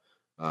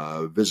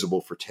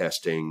visible for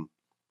testing,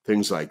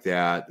 things like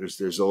that.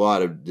 There's a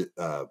lot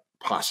of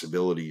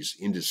possibilities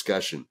in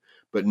discussion,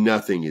 but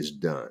nothing is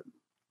done.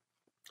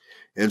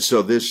 And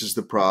so this is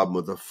the problem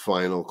with the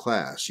final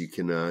class. You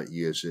cannot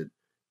use it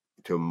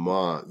to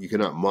mock. You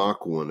cannot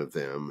mock one of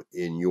them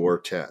in your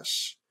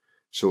tests.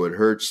 So it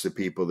hurts the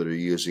people that are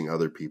using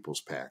other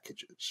people's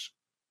packages.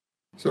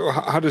 So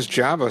how does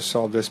Java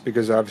solve this?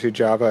 Because obviously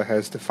Java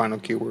has the final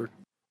keyword.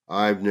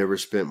 I've never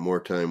spent more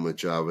time with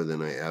Java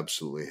than I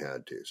absolutely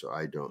had to, so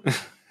I don't know.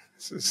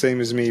 Same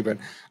as me, but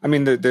I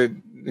mean,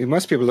 you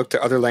must be able to look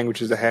to other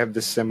languages that have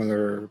this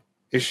similar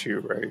issue,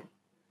 right?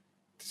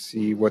 To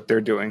see what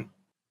they're doing.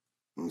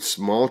 In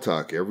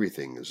Smalltalk,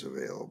 everything is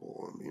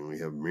available. I mean, we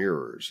have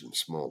mirrors in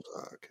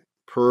Smalltalk.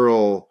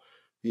 Perl,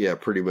 yeah,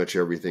 pretty much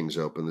everything's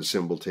open. The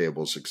symbol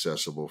table is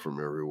accessible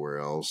from everywhere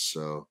else.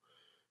 So,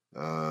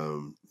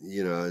 in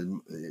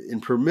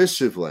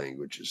permissive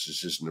languages,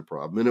 this isn't a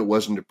problem. And it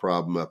wasn't a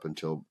problem up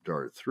until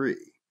Dart 3.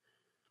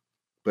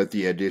 But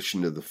the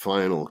addition of the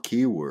final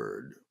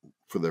keyword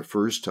for the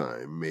first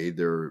time made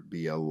there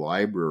be a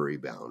library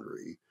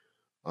boundary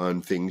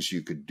on things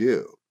you could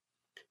do.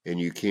 And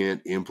you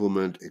can't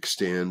implement,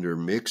 extend, or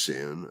mix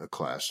in a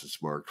class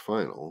that's marked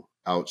final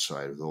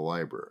outside of the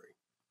library.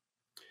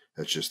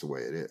 That's just the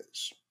way it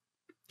is.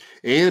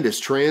 And it's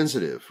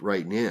transitive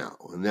right now,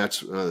 and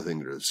that's another thing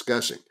they're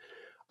discussing.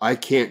 I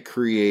can't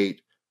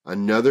create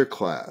another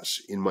class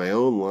in my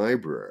own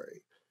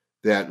library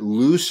that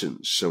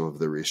loosens some of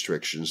the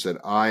restrictions that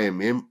I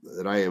am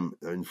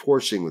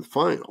enforcing with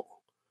final,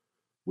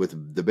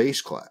 with the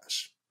base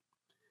class.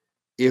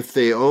 If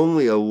they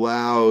only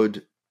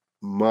allowed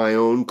my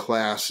own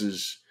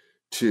classes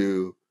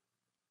to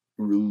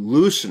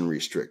loosen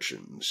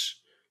restrictions,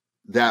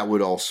 that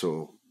would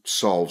also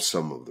solve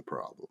some of the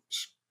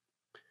problems.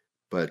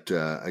 But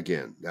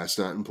again, that's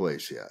not in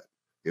place yet.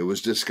 It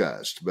was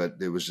discussed, but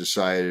it was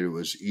decided it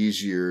was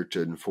easier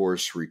to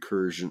enforce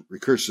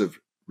recursive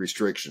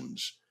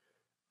restrictions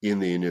in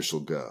the initial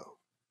go.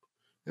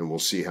 And we'll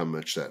see how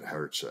much that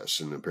hurts us.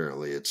 And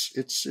apparently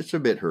it's a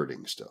bit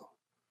hurting still.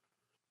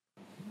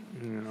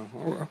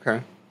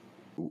 Okay.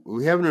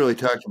 We haven't really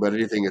talked about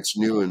anything that's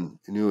new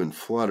in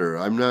Flutter.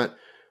 I'm not,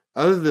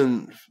 other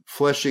than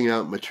fleshing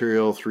out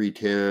Material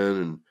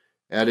 3.10 and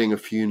adding a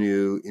few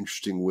new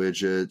interesting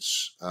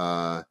widgets.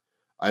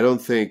 I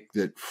don't think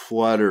that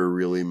Flutter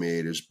really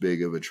made as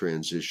big of a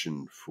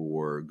transition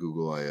for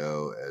Google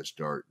I/O as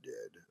Dart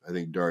did. I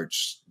think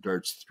Dart's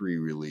 3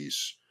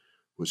 release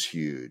was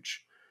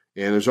huge.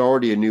 And there's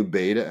already a new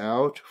beta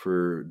out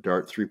for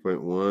Dart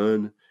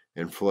 3.1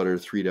 and Flutter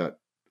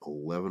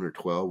 3.11 or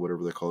 12,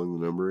 whatever they're calling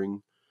the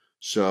numbering.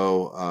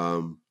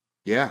 So,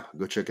 yeah,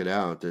 go check it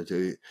out.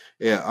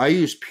 Yeah, I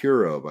use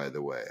Puro, by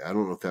the way. I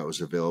don't know if that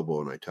was available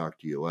when I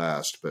talked to you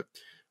last, but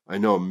I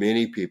know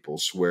many people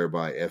swear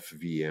by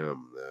FVM,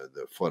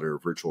 the Flutter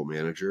Virtual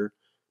Manager.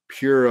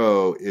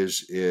 Puro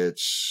is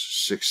its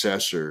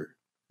successor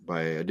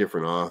by a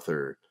different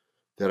author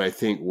that I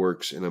think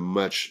works in a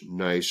much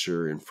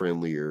nicer and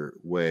friendlier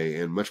way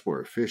and much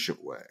more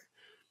efficient way.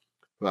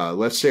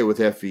 Let's say with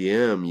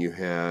FVM, you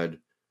had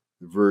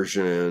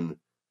version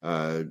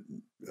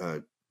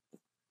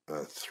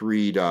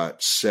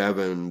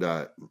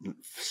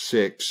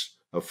 3.7.6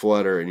 of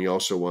Flutter, and you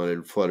also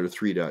wanted Flutter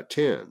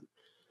 3.10.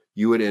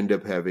 You would end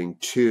up having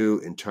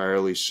 2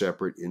 entirely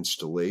separate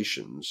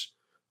installations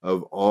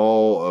of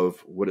all of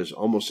what is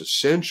almost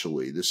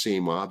essentially the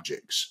same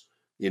objects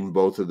in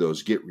both of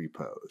those Git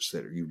repos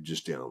that you've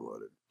just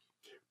downloaded.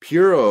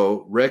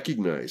 Puro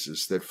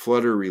recognizes that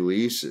Flutter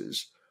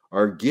releases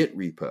are Git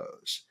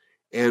repos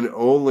and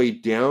only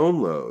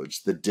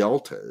downloads the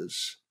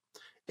deltas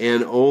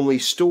and only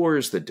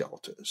stores the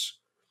deltas,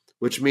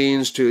 which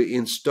means to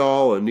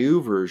install a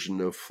new version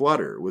of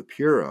Flutter with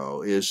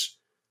Puro is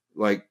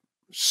like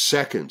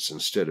seconds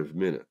instead of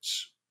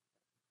minutes.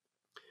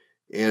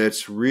 And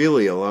it's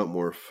really a lot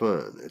more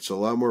fun. It's a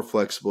lot more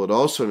flexible. It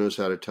also knows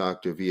how to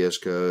talk to VS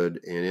Code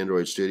and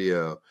Android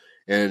Studio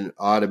and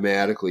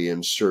automatically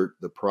insert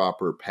the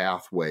proper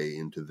pathway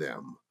into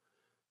them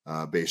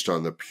based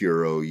on the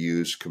Puro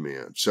use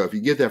command. So if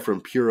you get that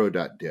from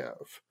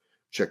puro.dev,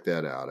 check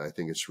that out. I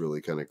think it's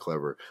really kind of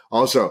clever.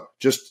 Also,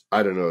 just,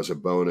 I don't know, as a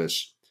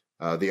bonus,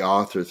 the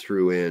author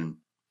threw in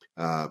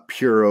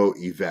Puro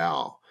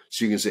eval.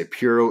 So you can say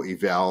Puro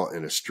eval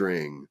in a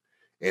string,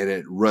 and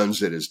it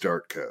runs it as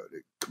Dart code.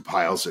 It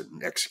compiles it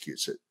and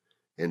executes it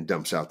and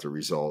dumps out the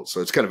results. So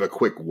it's kind of a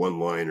quick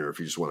one-liner if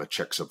you just want to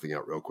check something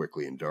out real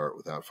quickly in Dart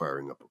without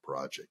firing up a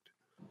project.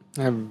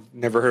 I've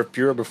never heard of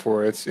Puro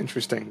before. It's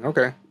interesting.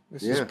 Okay.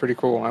 This is pretty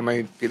cool. I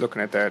might be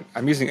looking at that.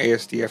 I'm using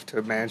ASDF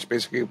to manage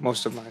basically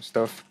most of my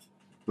stuff.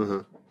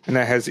 And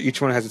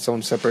each one has its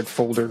own separate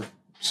folder.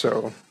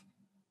 So,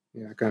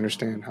 yeah, I can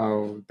understand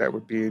how that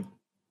would be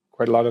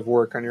quite a lot of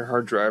work on your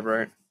hard drive,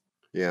 right?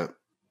 Yeah.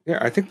 Yeah,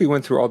 I think we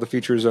went through all the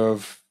features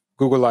of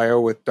Google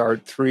I/O with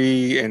Dart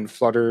 3 and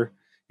Flutter.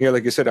 Yeah,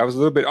 like you said, I was a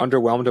little bit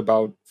underwhelmed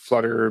about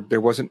Flutter. There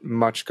wasn't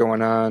much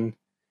going on.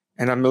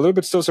 And I'm a little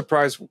bit still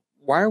surprised.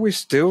 Why are we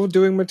still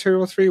doing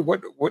Material 3?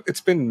 What? It's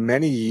been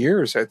many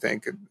years, I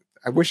think.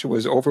 I wish it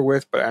was over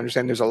with, but I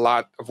understand there's a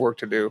lot of work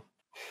to do.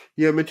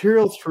 Yeah,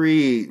 Material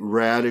 3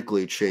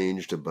 radically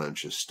changed a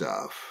bunch of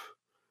stuff.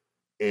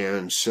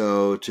 And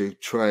so to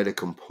try to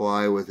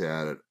comply with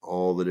that at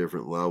all the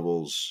different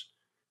levels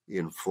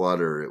in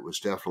Flutter, it was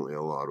definitely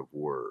a lot of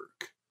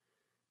work.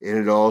 And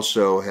it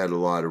also had a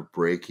lot of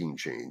breaking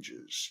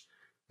changes.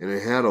 And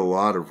it had a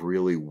lot of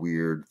really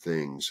weird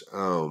things.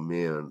 Oh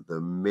man, the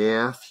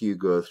math you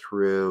go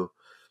through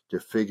to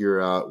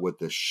figure out what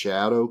the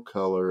shadow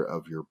color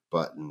of your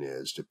button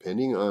is,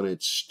 depending on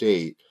its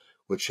state,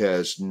 which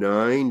has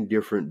 9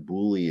 different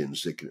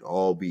Booleans that can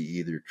all be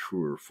either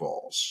true or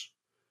false.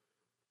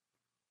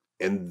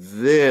 And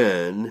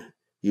then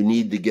You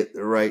need to get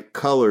the right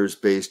colors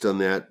based on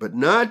that, but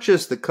not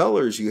just the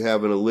colors you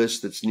have in a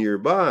list that's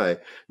nearby.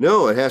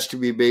 No, it has to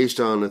be based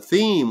on a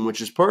theme,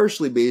 which is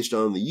partially based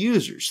on the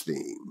user's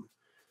theme.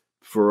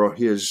 For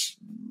his,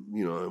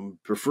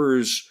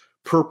 prefers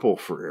purple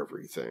for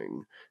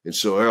everything. And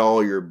so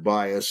all your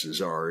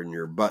biases are, and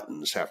your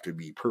buttons have to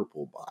be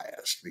purple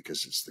biased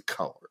because it's the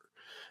color.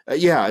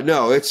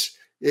 It's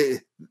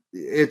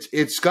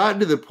gotten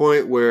to the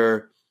point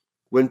where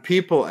when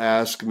people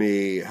ask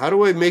me, how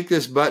do I make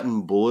this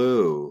button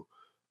blue?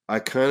 I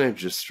kind of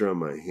just throw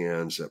my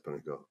hands up and I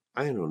go,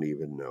 I don't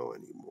even know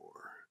anymore.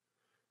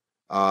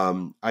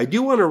 I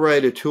do want to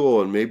write a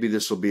tool, and maybe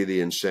this will be the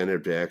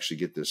incentive to actually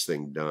get this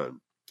thing done.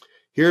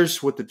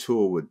 Here's what the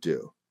tool would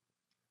do.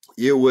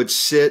 It would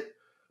sit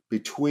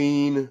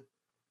between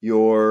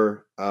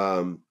your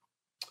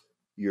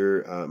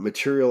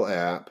material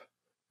app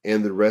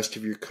and the rest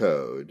of your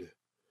code,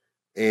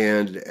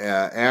 and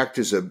act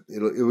as it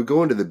would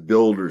go into the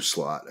builder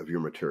slot of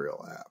your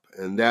material app,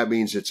 and that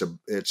means it's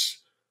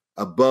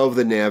above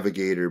the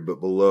navigator but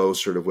below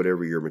sort of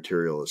whatever your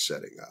material is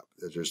setting up.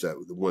 There's that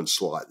one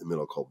slot in the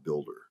middle called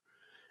builder,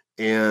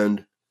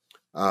 and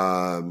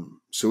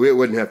so it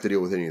wouldn't have to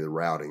deal with any of the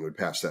routing. It would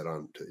pass that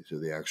on to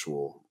the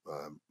actual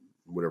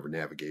whatever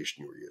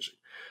navigation you were using.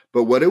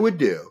 But what it would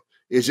do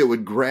is it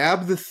would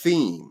grab the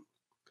theme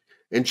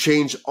and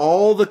change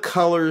all the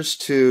colors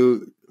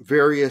to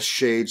various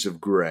shades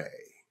of gray,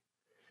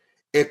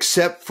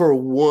 except for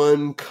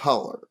one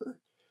color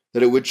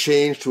that it would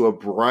change to a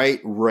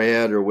bright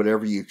red or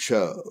whatever you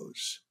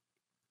chose.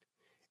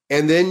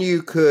 And then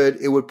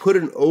it would put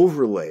an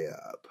overlay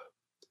up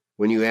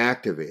when you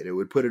activate. It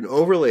would put an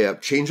overlay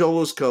up, change all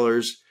those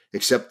colors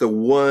except the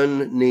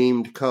one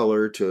named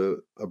color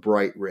to a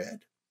bright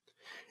red.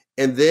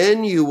 And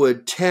then you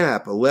would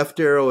tap a left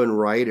arrow and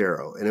right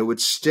arrow, and it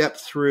would step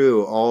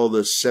through all the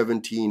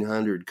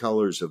 1,700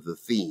 colors of the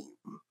theme.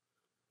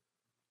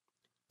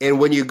 And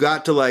when you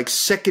got to like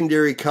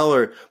secondary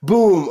color,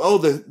 boom,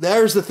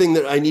 there's the thing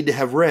that I need to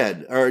have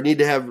red, or I need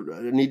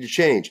to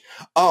change.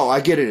 Oh,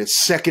 I get it. It's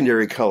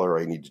secondary color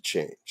I need to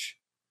change.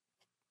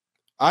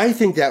 I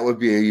think that would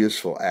be a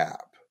useful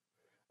app,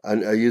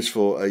 a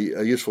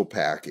useful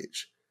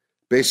package.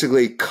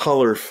 Basically,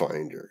 color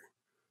finder,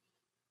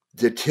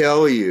 to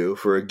tell you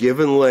for a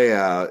given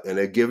layout and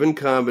a given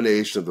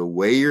combination of the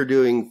way you're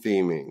doing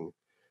theming,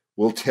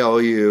 will tell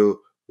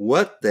you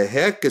what the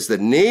heck is the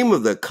name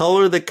of the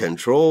color that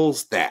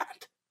controls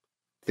that.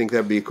 Think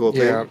that'd be a cool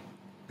thing?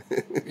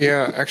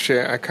 Yeah,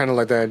 actually, I kind of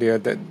like the idea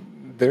that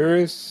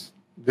this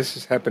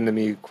has happened to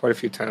me quite a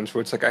few times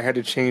where it's like I had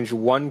to change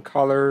one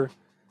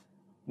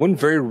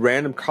very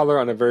random color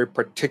on a very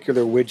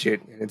particular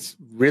widget, and it's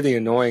really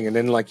annoying. And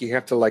then like you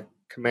have to like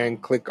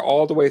command click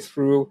all the way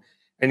through,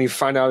 and you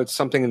find out it's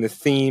something in the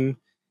theme,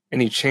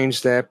 and you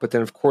change that. But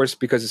then of course,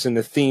 because it's in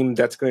the theme,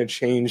 that's going to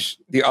change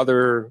the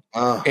other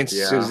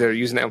instances that are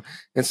using that. And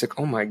it's like,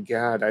 oh my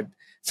god!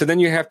 So then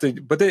you have to,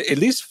 but then at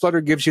least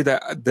Flutter gives you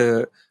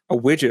a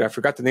widget. I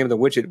forgot the name of the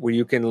widget where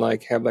you can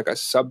like have like a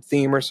sub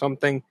theme or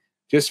something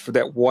just for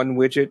that one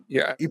widget.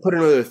 Yeah. You put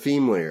another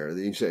theme layer,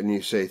 and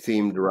you say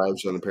theme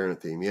derives on the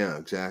parent theme. Yeah,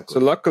 exactly. So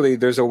luckily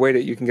there's a way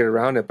that you can get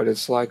around it, but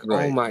it's like,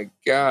 right. Oh my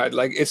god,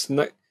 like it's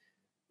not,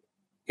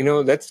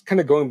 that's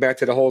kind of going back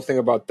to the whole thing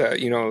about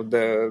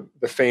the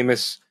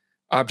famous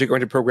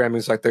object-oriented programming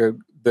is like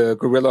the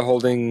gorilla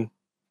holding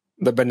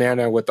the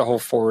banana with the whole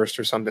forest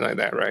or something like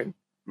that, right?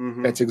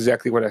 Mm-hmm. That's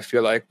exactly what I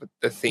feel like with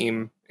the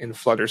theme in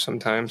Flutter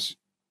sometimes.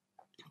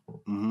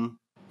 Mm-hmm.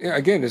 Yeah,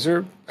 again,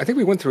 I think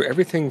we went through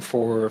everything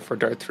for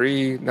Dart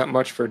 3, not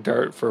much for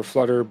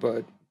Flutter,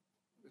 but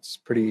it's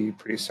pretty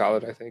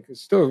solid, I think.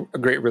 It's still a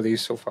great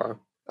release so far.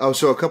 Oh,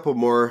 so a couple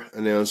more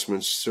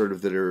announcements sort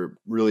of that are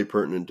really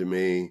pertinent to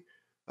me.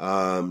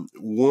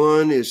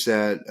 One is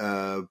that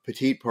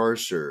Petit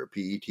Parser,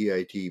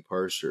 P-E-T-I-T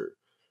Parser,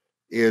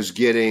 is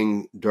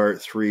getting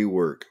Dart 3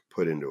 work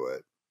put into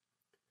it.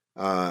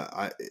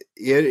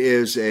 It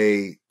is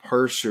a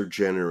parser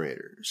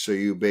generator. So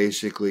you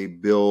basically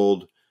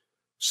build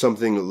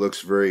something that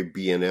looks very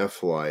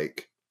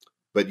BNF-like,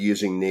 but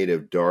using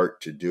native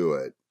Dart to do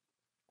it.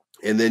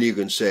 And then you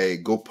can say,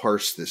 go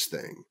parse this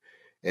thing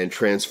and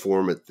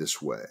transform it this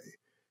way.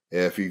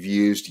 If you've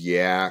used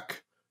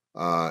Yak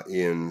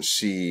in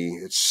C,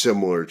 it's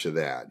similar to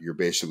that. You're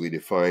basically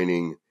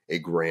defining a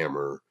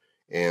grammar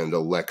and a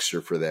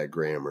lexer for that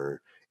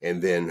grammar,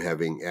 and then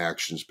having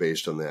actions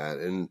based on that.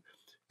 And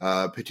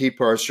Petit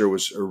Parser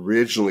was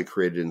originally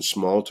created in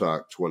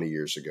Smalltalk 20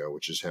 years ago,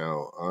 which is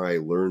how I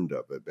learned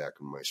of it back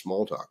in my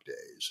Smalltalk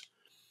days.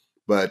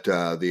 But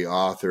the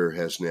author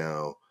has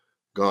now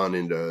gone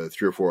into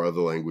 3 or 4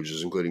 other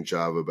languages, including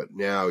Java, but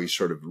now he's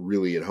sort of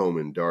really at home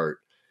in Dart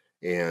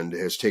and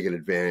has taken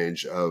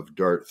advantage of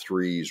Dart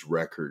 3's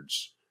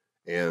records.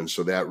 And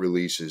so that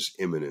release is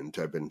imminent.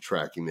 I've been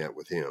tracking that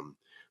with him.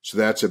 So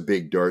that's a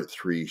big Dart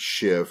 3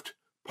 shift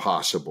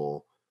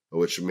possible,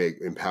 which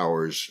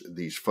empowers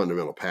these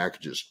fundamental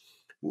packages.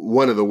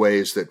 One of the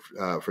ways that,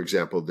 for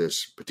example,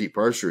 this Petit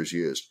Parser is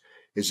used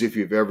is if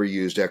you've ever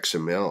used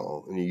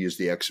XML and you use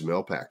the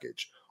XML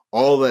package,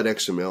 all that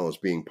XML is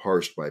being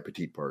parsed by a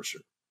petite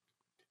parser.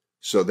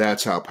 So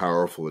that's how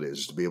powerful it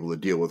is to be able to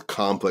deal with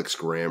complex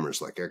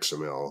grammars like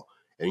XML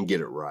and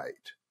get it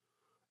right.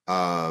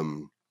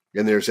 And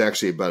there's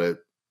actually about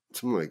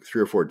something like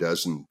 3 or 4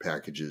 dozen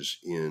packages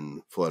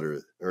in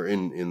Flutter or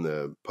in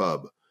the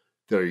pub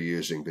that are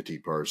using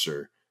petite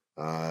parser.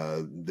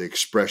 The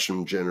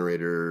expression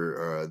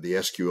generator, the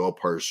SQL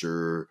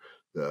parser,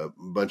 a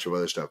bunch of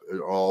other stuff,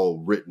 are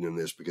all written in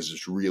this because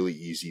it's really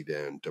easy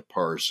then to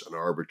parse an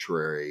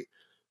arbitrary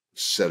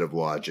set of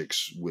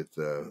logics with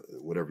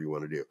whatever you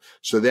want to do.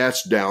 So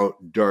that's now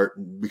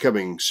Dart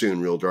becoming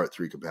soon real Dart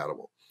 3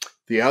 compatible.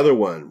 The other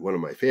one of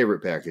my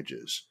favorite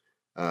packages,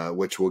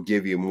 which will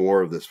give you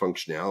more of this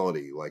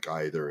functionality like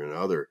either and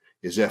other,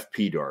 is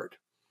FP Dart.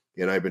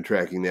 And I've been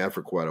tracking that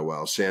for quite a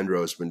while.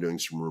 Sandro has been doing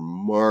some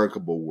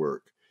remarkable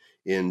work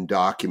in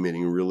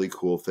documenting really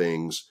cool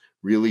things,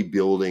 really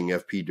building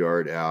FP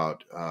Dart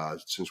out.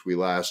 Since we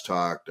last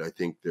talked, I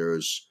think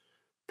there's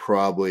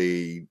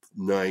probably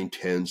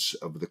 9/10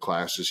 of the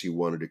classes he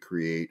wanted to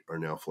create are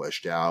now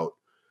fleshed out.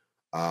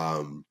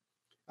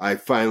 I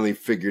finally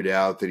figured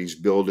out that he's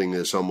building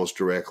this almost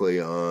directly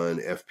on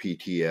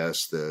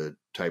FPTS, the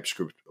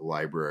TypeScript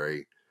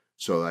library.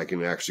 So I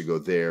can actually go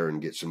there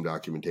and get some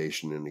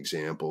documentation and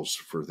examples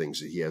for things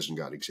that he hasn't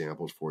got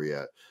examples for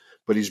yet.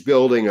 But he's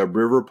building a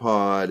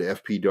RiverPod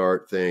FP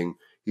Dart thing.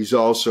 He's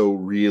also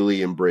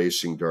really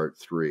embracing Dart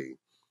 3.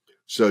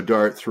 So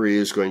Dart 3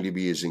 is going to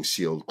be using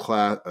sealed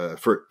class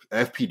for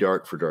FP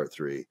Dart for Dart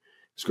 3.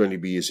 It's going to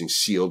be using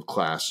sealed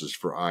classes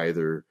for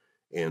either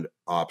and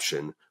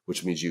option,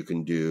 which means you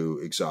can do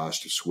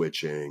exhaustive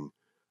switching.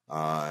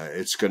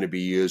 It's going to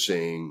be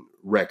using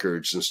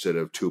records instead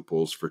of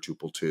tuples for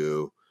tuple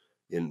 2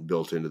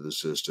 built into the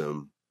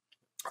system.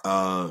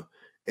 And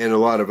a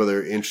lot of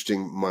other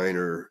interesting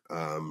minor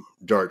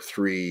Dart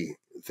 3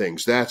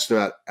 things. That's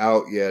not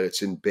out yet.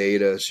 It's in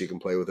beta, so you can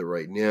play with it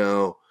right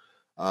now.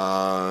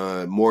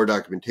 More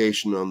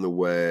documentation on the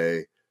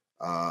way.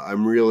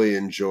 I'm really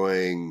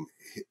enjoying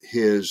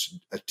his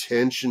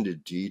attention to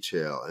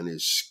detail and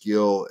his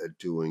skill at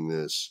doing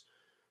this,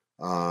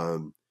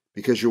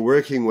 because you're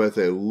working with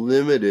a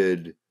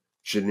limited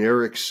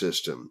generic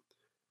system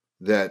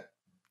that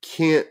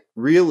can't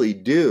really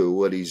do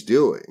what he's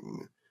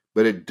doing,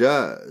 but it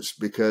does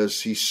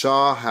because he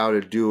saw how to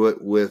do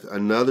it with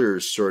another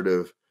sort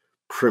of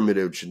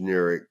primitive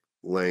generic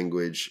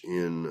language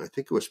in, I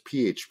think it was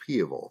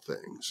PHP of all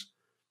things,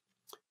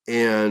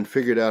 and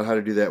figured out how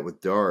to do that with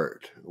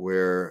Dart,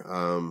 where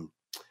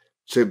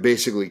to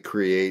basically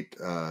create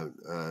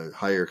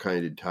higher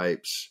kinded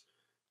types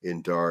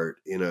in Dart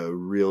in a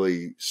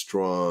really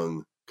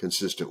strong,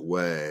 consistent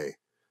way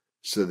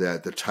so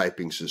that the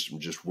typing system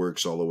just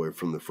works all the way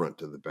from the front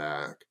to the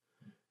back.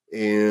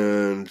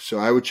 And so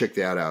I would check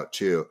that out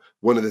too.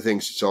 One of the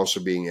things that's also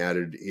being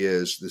added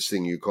is this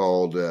thing you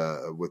called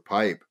with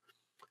pipe,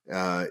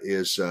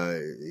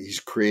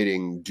 he's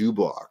creating do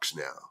blocks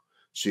now.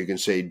 So you can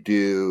say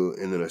do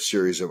and then a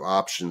series of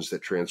options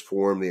that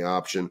transform the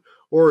option,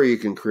 or you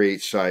can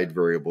create side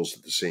variables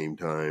at the same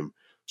time.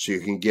 So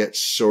you can get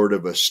sort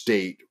of a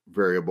state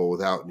variable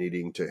without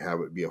needing to have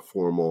it be a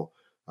formal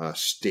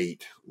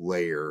state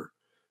layer.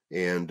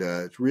 And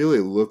it's really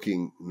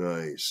looking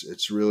nice.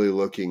 It's really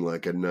looking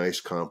like a nice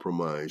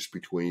compromise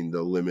between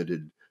the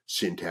limited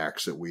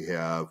syntax that we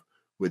have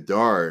with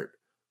Dart,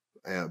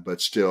 but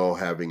still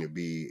having it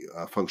be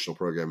functional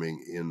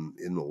programming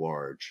in the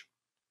large.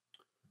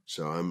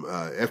 So I'm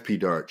FP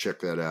Dart, check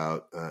that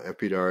out.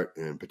 FP Dart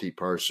and Petite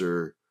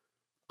Parser,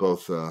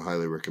 both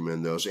highly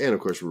recommend those. And of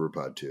course,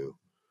 RiverPod 2.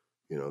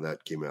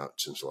 That came out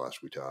since the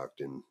last we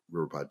talked, and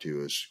RiverPod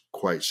 2 is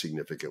quite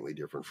significantly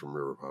different from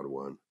RiverPod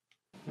 1.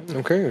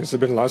 Okay, there's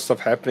been a lot of stuff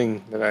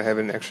happening that I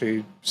haven't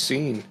actually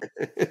seen.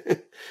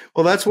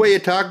 Well, that's why you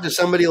talk to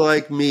somebody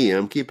like me.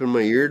 I'm keeping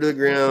my ear to the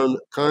ground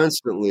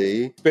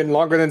constantly. It's been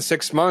longer than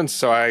 6 months,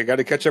 so I got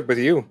to catch up with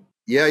you.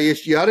 Yeah,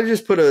 you ought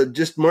to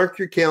just mark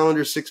your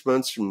calendar 6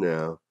 months from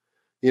now.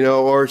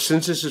 Or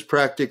since this is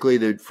practically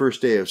the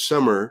first day of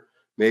summer,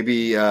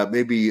 maybe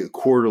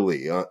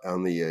quarterly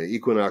on the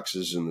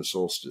equinoxes and the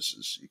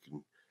solstices. You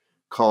can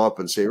call up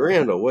and say,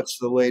 Randall, what's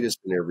the latest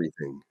and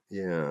everything?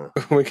 Yeah.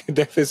 We can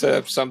definitely set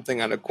up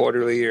something on a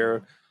quarterly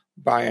or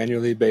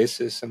biannually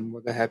basis. I'm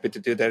more than happy to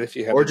do that if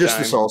you have Or just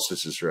time. the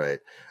solstices, right?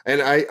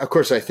 And of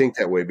course, I think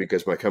that way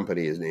because my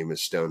company's name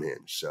is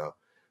Stonehenge. So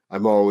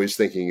I'm always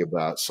thinking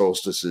about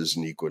solstices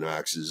and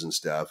equinoxes and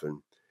stuff,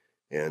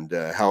 and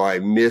how I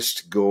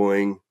missed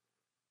going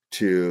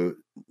to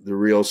the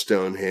real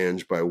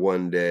Stonehenge by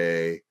one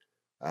day,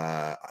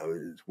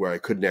 where I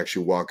couldn't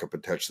actually walk up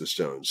and touch the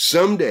stones.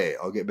 Someday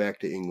I'll get back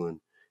to England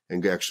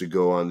and actually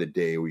go on the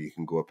day where you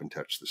can go up and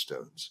touch the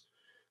stones,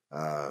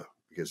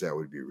 because that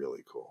would be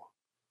really cool.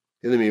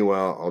 In the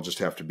meanwhile, I'll just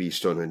have to be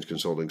Stonehenge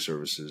Consulting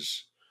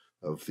Services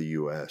of the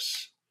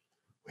U.S.,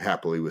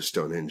 happily with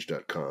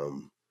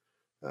Stonehenge.com,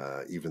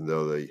 even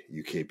though the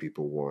UK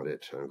people want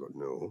it. I go,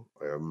 no,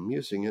 I'm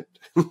using it.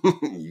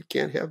 You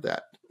can't have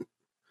that.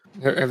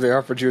 Have they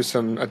offered you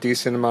a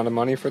decent amount of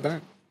money for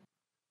that?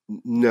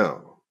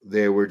 No.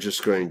 they were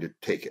just going to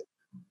take it.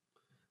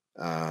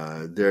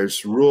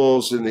 There's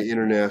rules in the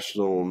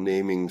international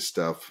naming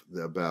stuff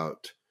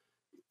about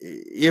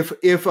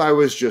if I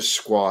was just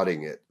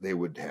squatting it, they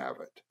would have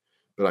it.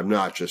 But I'm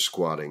not just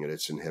squatting it,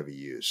 it's in heavy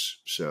use.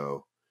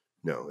 So,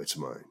 no, it's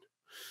mine.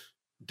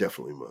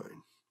 Definitely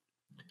mine.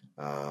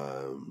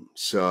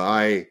 So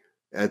I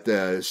at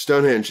the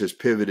Stonehenge has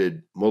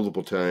pivoted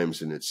multiple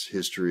times in its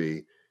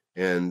history,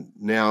 and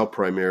now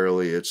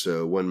primarily it's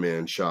a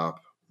one-man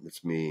shop.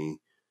 It's me,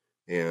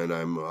 and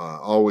I'm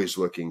always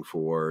looking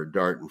for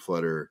Dart and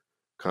Flutter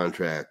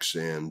contracts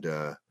and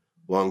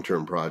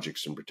long-term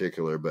projects in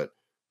particular. But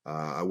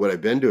what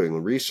I've been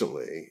doing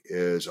recently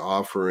is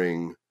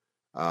offering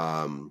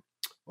um,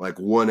 like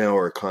 1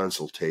 hour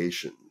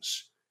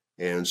consultations.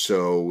 And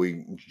so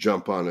we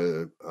jump on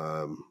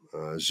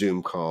a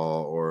Zoom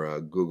call or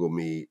a Google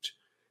Meet,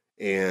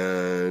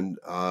 and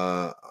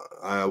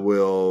I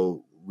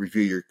will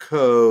review your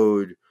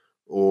code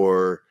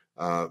or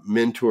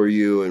mentor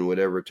you in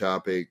whatever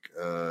topic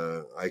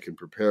I can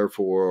prepare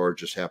for, or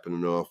just happen to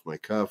know off my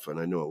cuff. And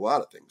I know a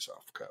lot of things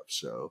off cuff,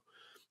 so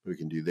we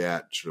can do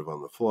that sort of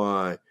on the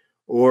fly.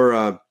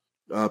 Or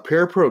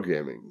pair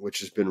programming,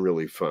 which has been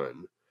really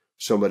fun.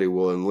 Somebody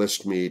will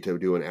enlist me to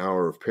do an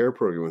hour of pair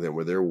programming with them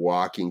where they're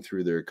walking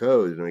through their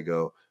code, and I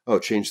go, oh,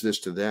 change this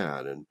to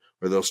that. And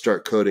or they'll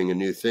start coding a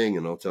new thing,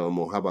 and I'll tell them,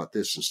 well, how about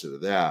this instead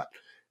of that?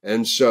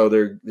 And so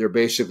they're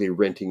basically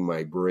renting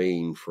my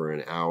brain for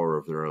an hour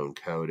of their own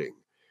coding.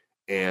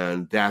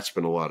 And that's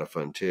been a lot of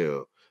fun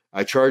too.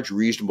 I charge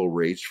reasonable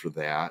rates for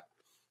that,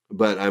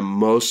 but I'm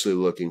mostly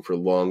looking for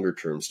longer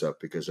term stuff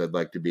because I'd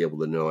like to be able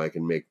to know I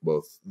can make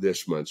both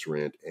this month's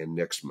rent and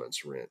next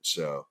month's rent.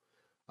 So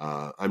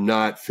I'm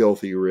not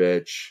filthy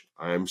rich.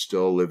 I'm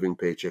still living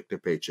paycheck to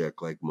paycheck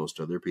like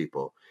most other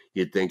people.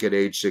 You'd think at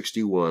age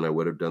 61 I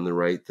would have done the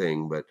right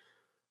thing, but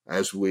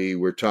as we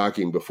were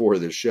talking before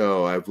the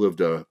show, I've lived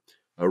a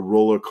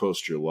roller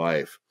coaster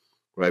life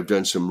where I've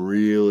done some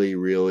really,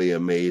 really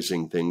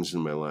amazing things in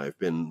my life.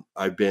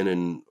 I've been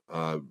in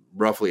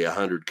roughly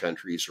 100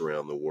 countries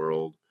around the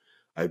world.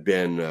 I've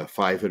been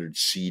 500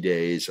 sea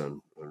days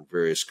on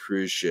various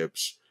cruise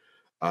ships.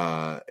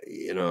 I've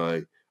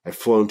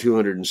flown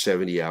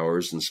 270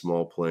 hours in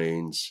small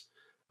planes.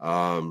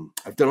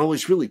 I've done all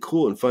these really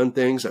cool and fun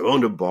things. I've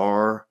owned a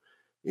bar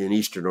in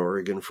Eastern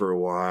Oregon for a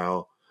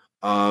while.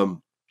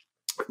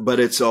 But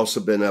it's also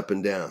been up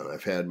and down.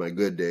 I've had my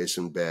good days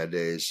and bad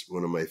days.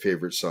 One of my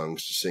favorite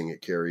songs to sing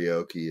at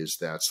karaoke is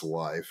That's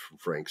Life from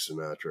Frank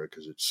Sinatra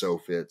because it so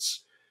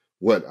fits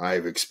what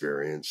I've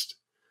experienced.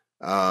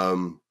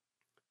 Um,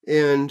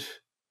 and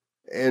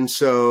and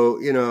so,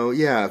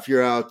 yeah, if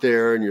you're out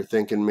there and you're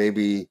thinking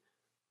maybe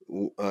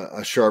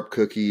a sharp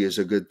cookie is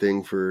a good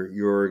thing for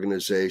your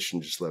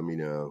organization, just let me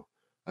know.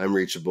 I'm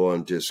reachable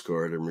on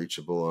Discord. I'm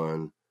reachable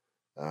on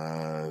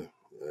uh,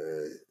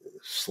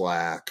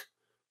 Slack.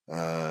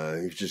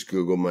 If you just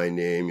Google my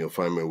name, you'll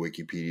find my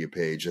Wikipedia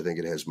page. I think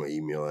it has my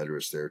email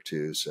address there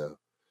too. So,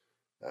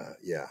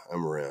 yeah,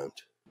 I'm around.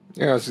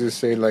 Yeah, I was gonna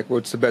say, like,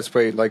 what's the best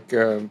way? Like,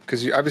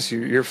 because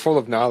obviously you're full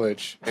of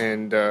knowledge,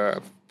 and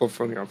both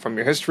from from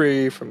your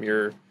history, from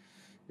your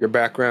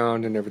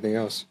background, and everything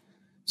else.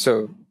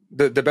 So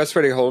the best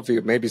way to get a hold of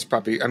you maybe is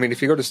probably, I mean,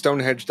 if you go to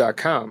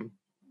stonehenge.com,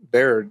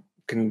 there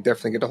can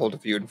definitely get a hold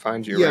of you and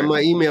find you, Yeah, right?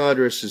 my email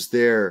address is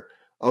there.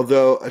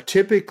 Although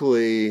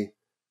typically,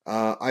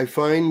 I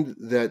find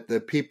that the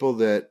people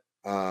that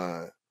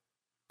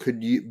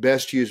could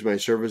best use my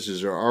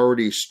services are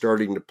already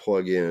starting to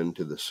plug in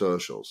to the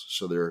socials.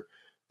 So they're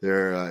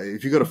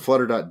if you go to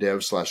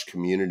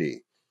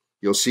flutter.dev/community,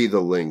 you'll see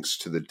the links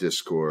to the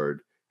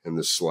Discord and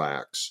the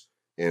Slacks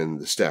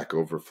and the Stack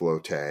Overflow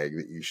tag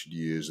that you should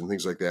use and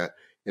things like that.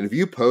 And if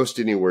you post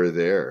anywhere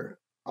there,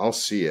 I'll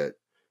see it,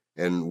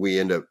 and we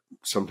end up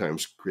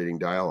sometimes creating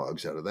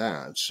dialogues out of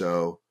that.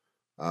 So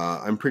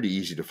I'm pretty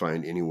easy to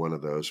find any one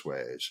of those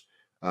ways.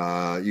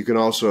 You can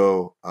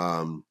also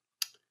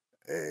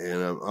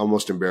and I'm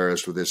almost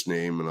embarrassed with this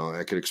name, and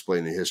I could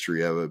explain the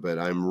history of it, but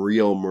I'm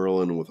Real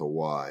Merlin with a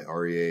Y,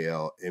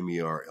 RealMerlyn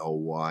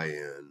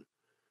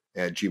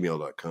at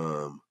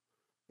gmail.com.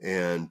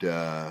 And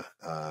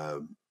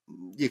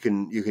you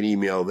can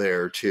email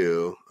there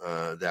too.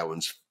 That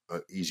one's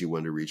an easy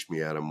one to reach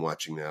me at. I'm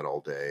watching that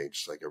all day,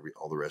 just like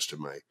all the rest of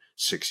my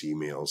 6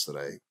 emails that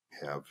I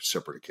have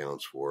separate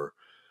accounts for.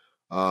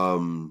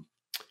 Um,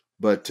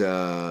 but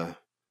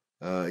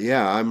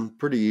yeah, I'm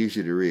pretty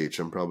easy to reach.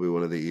 I'm probably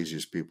one of the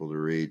easiest people to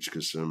reach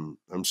because I'm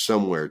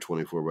somewhere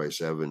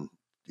 24/7.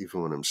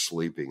 Even when I'm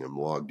sleeping, I'm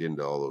logged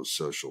into all those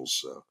socials.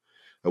 So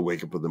I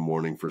wake up in the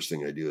morning. First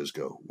thing I do is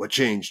go, "What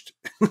changed?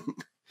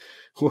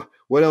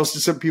 What else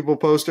did some people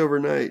post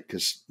overnight?"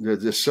 Because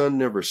the sun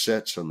never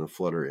sets on the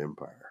Flutter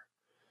empire.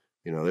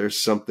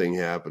 There's something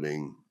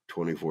happening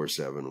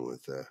 24/7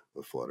 with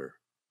Flutter.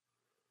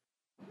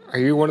 Are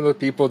you one of the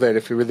people that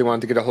if we really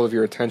wanted to get a hold of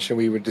your attention,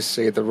 we would just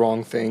say the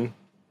wrong thing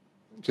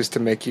just to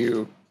make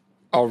you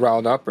all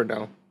riled up, or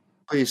no?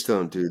 Please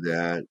don't do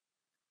that.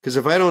 Because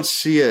if I don't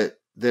see it,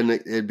 then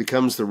it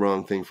becomes the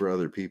wrong thing for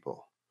other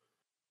people.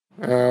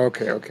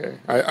 Okay, okay.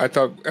 I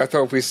thought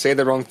if we say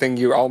the wrong thing,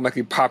 you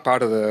automatically pop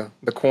out of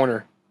the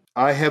corner.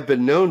 I have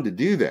been known to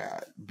do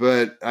that,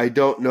 but I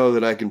don't know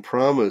that I can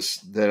promise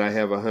that I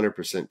have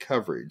 100%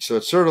 coverage. So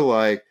it's sort of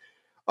like,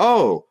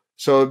 oh,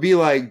 so it'd be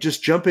like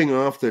just jumping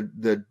off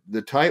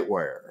the tight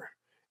wire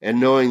and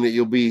knowing that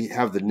you'll be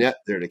have the net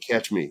there to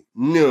catch me.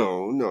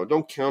 No, no,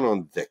 don't count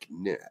on the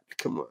net.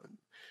 Come on.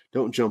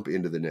 Don't jump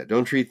into the net.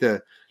 Don't treat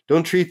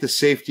the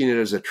safety net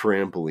as a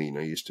trampoline.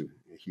 I used to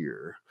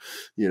hear,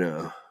 you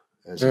know,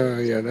 as Yeah,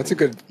 a that's a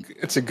thing.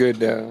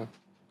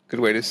 good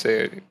way to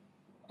say it.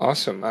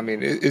 Awesome. I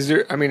mean, is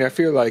there? I mean, I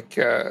feel like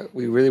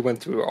we really went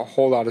through a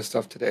whole lot of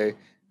stuff today.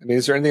 I mean,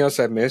 is there anything else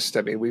I missed?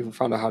 I mean, we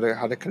found out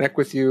how to connect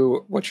with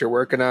you, what you're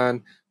working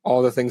on,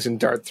 all the things in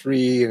Dart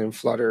 3 and in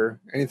Flutter.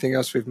 Anything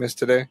else we've missed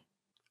today?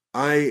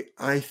 I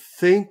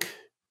think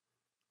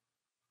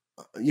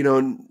you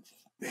know,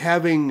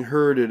 having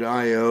heard at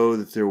I/O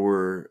that there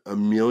were a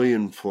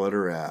million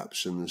Flutter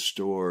apps in the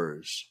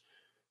stores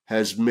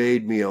has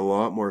made me a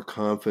lot more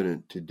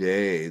confident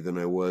today than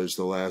I was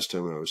the last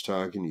time I was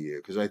talking to you.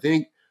 Because I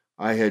think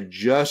I had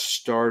just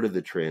started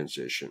the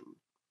transition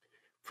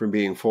from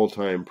being full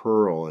time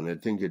Perl, and I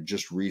think had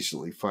just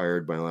recently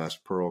fired my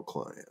last Perl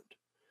client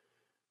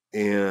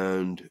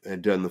and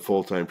had done the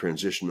full time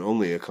transition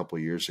only a couple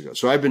of years ago.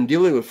 So I've been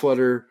dealing with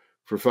Flutter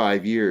for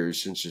 5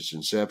 years since its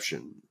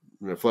inception.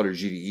 Flutter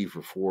GDE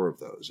for 4 of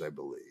those, I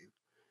believe.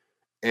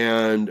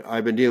 And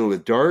I've been dealing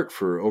with Dart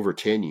for over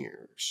 10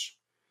 years.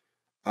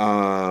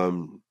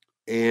 Um,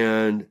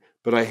 and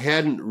but I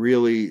hadn't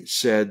really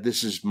said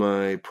this is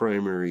my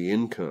primary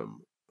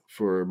income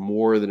for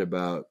more than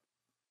about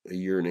a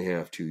year and a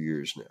half, 2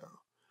 years now.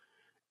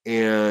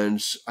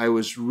 And I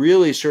was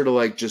really sort of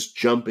like just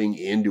jumping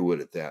into it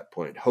at that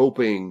point,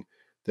 hoping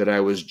that I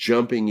was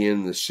jumping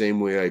in the same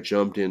way I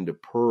jumped into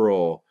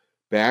Pearl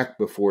back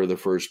before the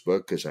first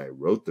book, because I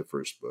wrote the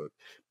first book.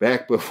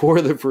 Back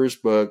before the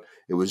first book,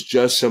 it was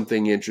just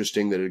something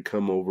interesting that had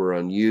come over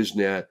on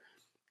Usenet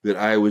that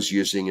I was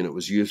using, and it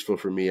was useful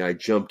for me. I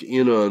jumped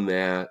in on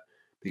that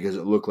because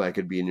it looked like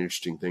it'd be an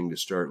interesting thing to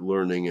start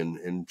learning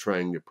and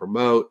trying to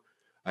promote.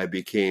 I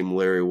became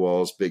Larry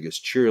Wall's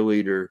biggest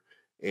cheerleader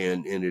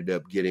and ended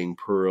up getting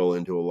Perl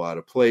into a lot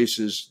of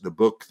places. The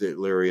book that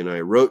Larry and I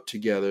wrote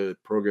together,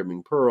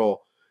 Programming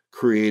Perl,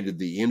 created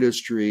the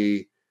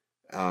industry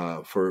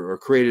or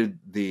created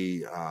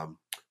the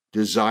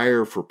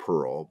desire for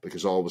Perl,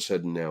 because all of a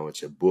sudden now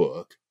it's a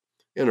book,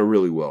 and a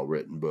really well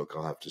written book,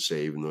 I'll have to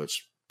say, even though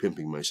it's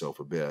pimping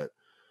myself a bit.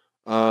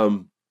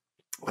 Um,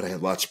 but I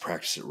had lots of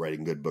practice at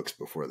writing good books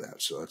before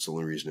that, so that's the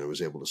only reason I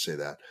was able to say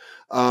that.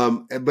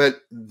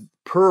 But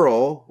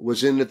Perl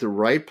was in at the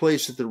right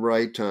place at the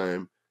right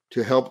time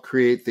to help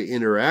create the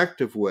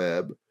interactive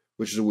web,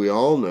 which, as we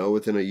all know,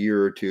 within a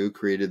year or two,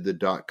 created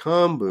the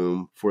 .com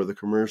boom for the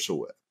commercial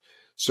web.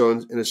 So,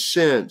 in a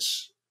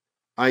sense,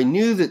 I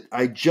knew that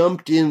I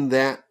jumped in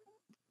that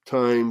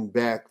time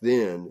back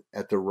then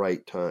at the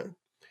right time.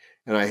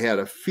 And I had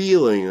a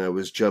feeling I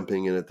was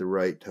jumping in at the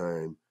right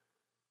time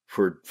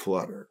for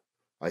Flutter.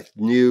 I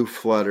knew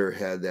Flutter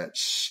had that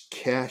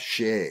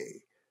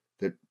cachet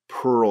that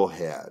Perl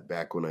had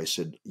back when I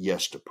said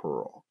yes to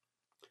Perl.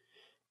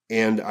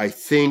 And I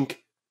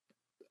think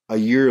a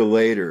year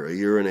later, a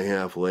year and a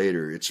half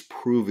later, it's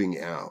proving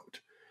out.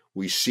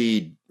 We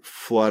see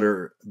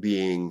Flutter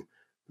being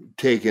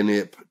taken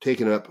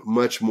up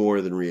much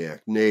more than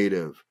React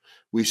Native.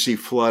 We see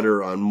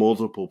Flutter on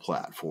multiple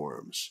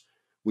platforms.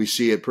 We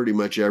see it pretty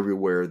much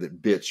everywhere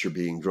that bits are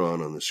being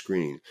drawn on the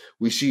screen.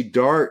 We see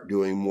Dart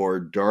doing more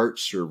Dart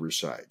server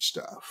side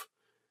stuff,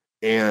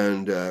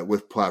 and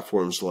with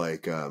platforms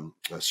like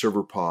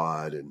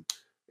ServerPod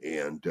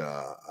and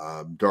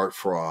Dart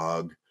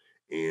Frog,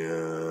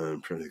 and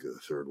I'm trying to think of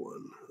the third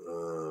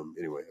one.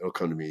 Anyway, it'll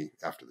come to me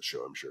after the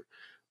show, I'm sure.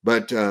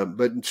 But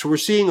so we're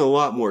seeing a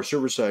lot more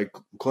server side,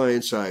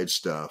 client side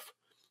stuff,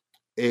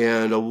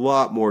 and a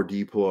lot more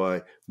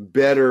deploy,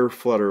 better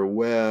Flutter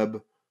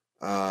web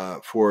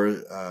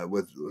for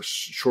with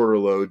shorter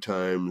load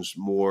times,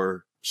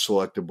 more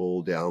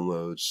selectable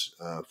downloads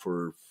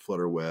for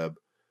Flutter web.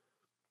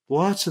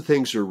 Lots of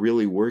things are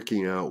really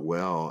working out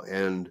well,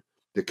 and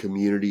the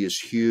community is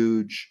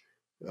huge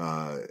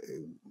uh,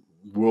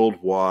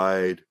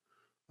 worldwide.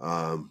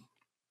 Um,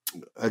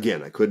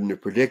 Again, I couldn't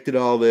have predicted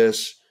all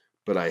this,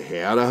 but I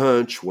had a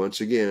hunch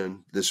once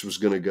again this was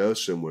going to go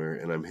somewhere,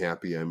 and I'm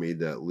happy I made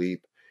that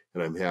leap.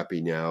 And I'm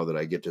happy now that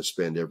I get to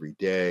spend every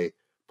day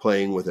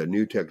playing with a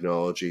new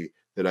technology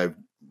that I've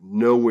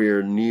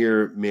nowhere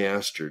near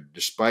mastered.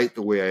 Despite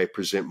the way I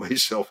present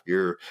myself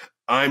here,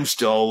 I'm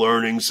still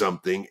learning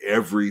something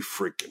every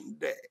freaking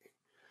day.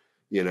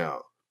 You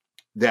know,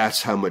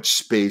 that's how much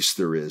space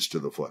there is to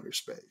the Flutter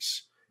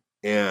space.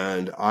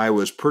 And I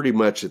was pretty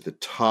much at the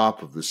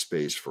top of the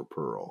space for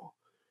Perl,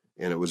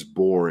 and it was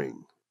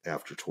boring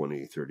after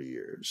 20, 30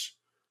 years.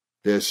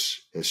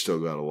 This has still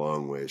got a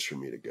long ways for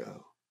me to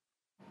go.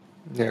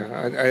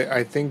 Yeah,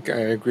 I think I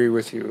agree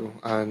with you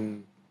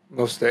on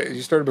most of that.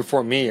 You started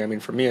before me. I mean,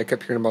 for me, I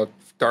kept hearing about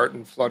Dart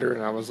and Flutter,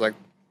 and I was like,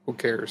 who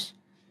cares?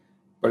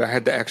 but I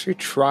had to actually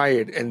try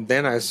it, and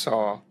then I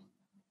saw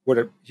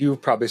you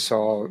probably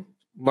saw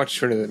much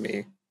sooner than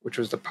me, which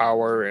was the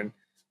power, and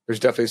there's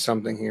definitely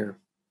something here.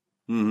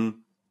 Mm-hmm.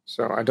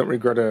 So I don't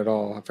regret it at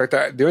all. In fact,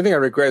 the only thing I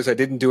regret is I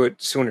didn't do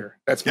it sooner.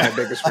 That's my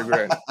biggest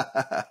regret.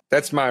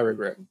 That's my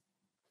regret.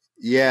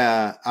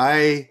 Yeah,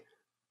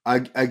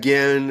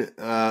 again,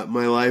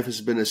 my life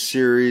has been a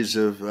series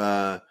of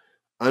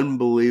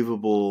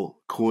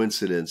unbelievable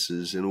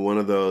coincidences, and one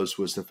of those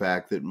was the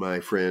fact that my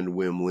friend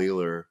Wim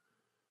Leeler,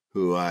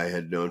 who I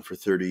had known for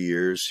 30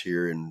 years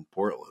here in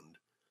Portland,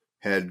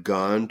 had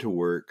gone to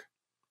work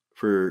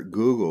for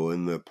Google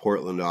in the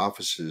Portland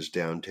offices,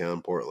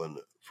 downtown Portland,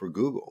 for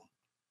Google.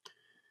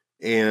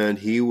 And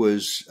he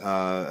was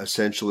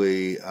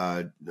essentially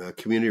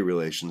community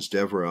relations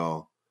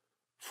DevRel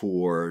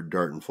for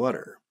Dart and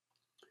Flutter.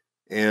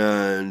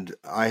 And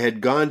I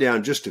had gone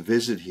down just to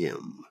visit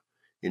him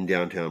in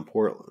downtown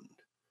Portland.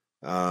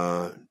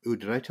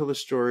 Did I tell the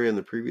story on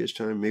the previous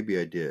time? Maybe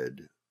I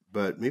did,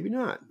 but maybe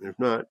not. If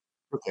not,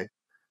 okay.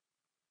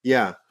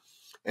 Yeah.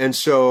 And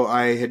so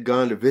I had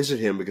gone to visit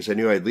him because I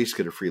knew I'd at least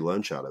get a free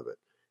lunch out of it.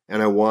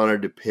 And I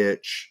wanted to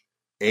pitch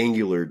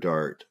Angular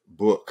Dart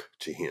book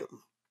to him,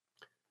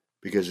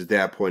 because at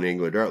that point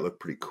Angular Dart looked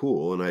pretty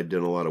cool, and I'd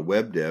done a lot of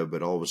web dev,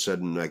 but all of a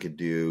sudden I could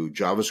do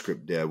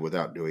JavaScript dev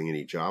without doing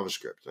any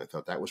JavaScript. And I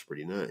thought that was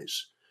pretty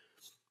nice.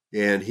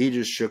 And he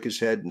just shook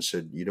his head and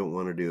said, "You don't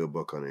want to do a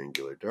book on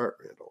Angular Dart,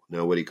 Randall."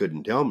 Now, what he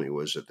couldn't tell me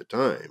was at the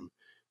time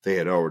they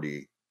had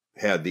already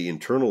had the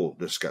internal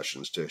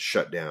discussions to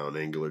shut down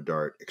Angular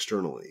Dart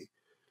externally.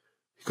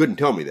 He couldn't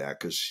tell me that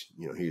because,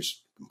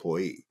 he's an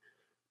employee.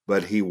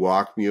 But he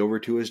walked me over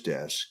to his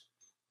desk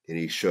and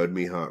he showed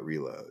me Hot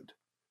Reload.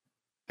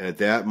 At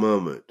that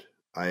moment,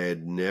 I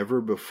had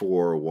never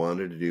before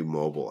wanted to do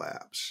mobile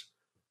apps.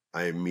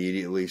 I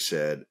immediately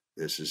said,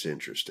 "This is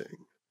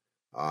interesting.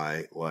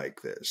 I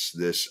like this.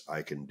 This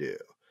I can do."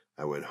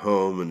 I went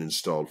home and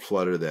installed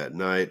Flutter that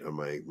night on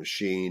my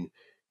machine,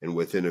 and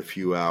within a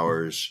few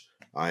hours,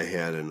 I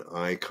had an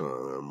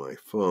icon on my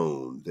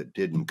phone that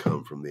didn't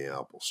come from the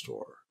Apple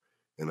Store.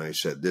 And I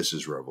said, "This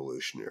is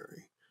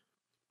revolutionary."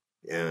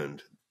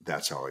 And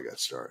that's how I got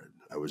started.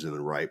 I was in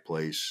the right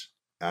place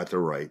at the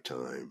right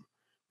time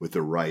with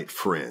the right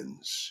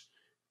friends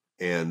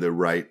and the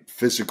right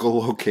physical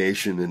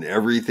location, and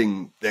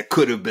everything that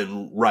could have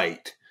been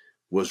right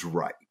was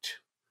right.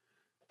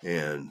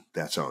 And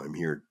that's how I'm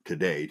here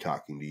today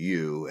talking to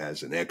you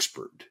as an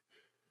expert,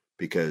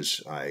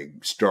 because I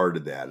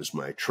started that as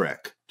my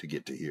trek to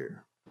get to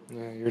here.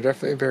 Yeah, you're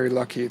definitely very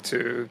lucky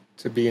to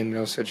be in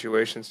those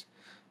situations,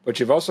 but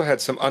you've also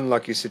had some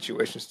unlucky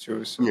situations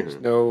too. So there's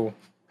no.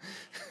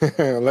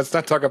 Let's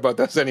not talk about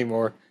those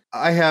anymore.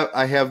 I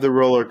have the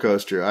roller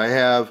coaster.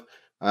 I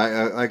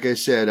like I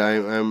said,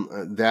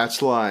 I'm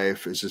That's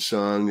Life is a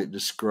song that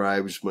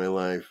describes my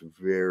life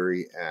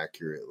very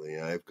accurately.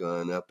 I've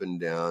gone up and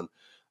down.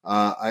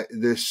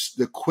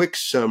 The quick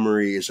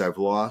summary is I've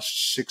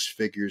lost 6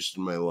 figures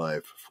in my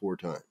life 4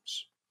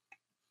 times.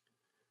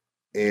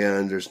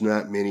 And there's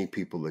not many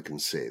people that can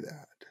say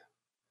that.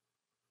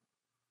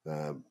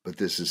 But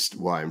this is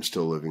why I'm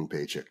still living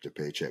paycheck to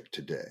paycheck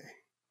today.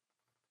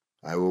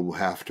 I will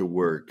have to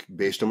work,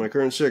 based on my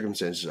current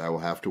circumstances, I will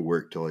have to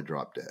work till I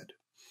drop dead.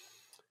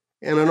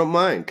 And I don't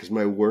mind, because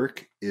my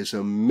work is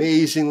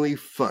amazingly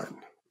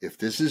fun. If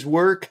this is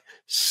work,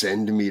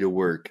 send me to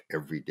work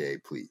every day,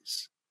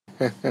 please.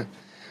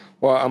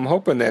 Well, I'm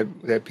hoping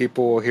that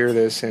people will hear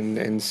this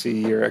and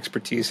see your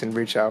expertise and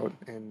reach out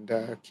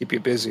and keep you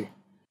busy.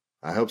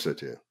 I hope so,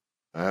 too.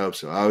 I hope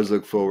so. I always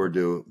look forward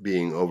to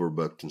being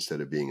overbooked instead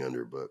of being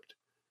underbooked.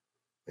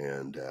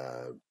 And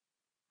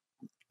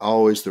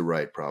always the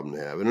right problem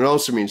to have. And it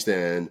also means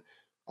then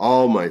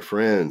all my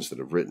friends that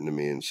have written to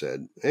me and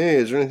said, "Hey,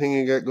 is there anything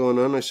you got going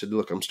on?" I said,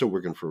 "Look, I'm still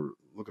looking for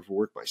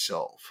work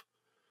myself.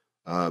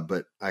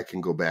 But I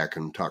can go back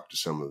and talk to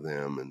some of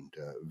them and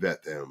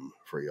vet them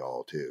for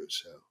y'all too."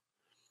 So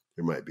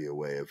there might be a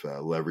way of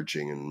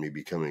leveraging and me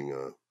becoming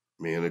a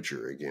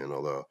manager again,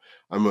 although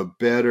I'm a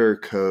better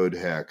code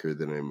hacker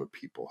than I'm a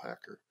people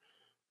hacker.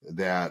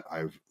 That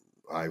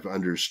I've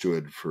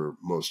understood for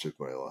most of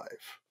my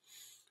life.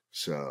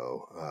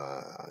 So,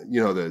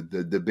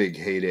 the big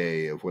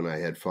heyday of when I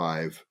had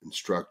 5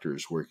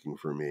 instructors working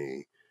for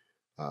me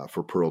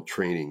for Perl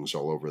trainings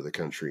all over the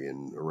country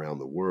and around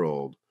the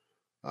world,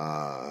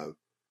 I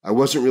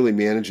wasn't really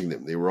managing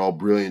them. They were all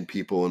brilliant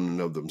people in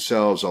and of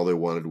themselves. All they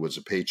wanted was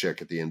a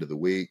paycheck at the end of the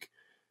week.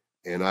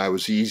 And I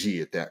was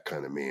easy at that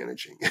kind of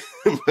managing.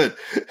 But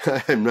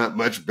I'm not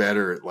much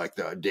better at like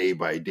the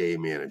day-by-day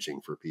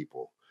managing for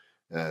people.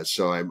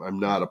 So I'm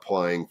not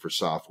applying for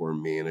software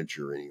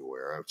manager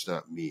anywhere. It's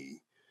not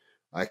me.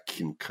 I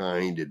can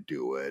kind of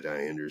do it.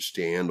 I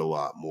understand a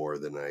lot more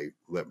than I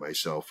let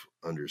myself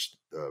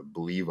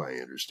believe I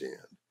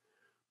understand.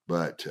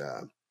 But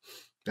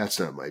that's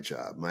not my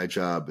job. My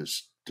job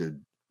is to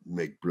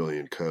make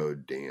brilliant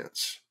code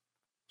dance.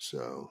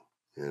 So,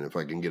 and if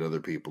I can get other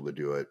people to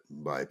do it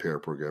by pair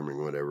programming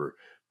or whatever,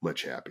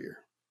 much happier.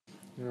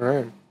 All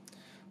right.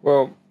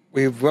 Well,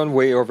 we've run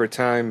way over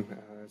time.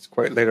 It's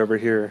quite late over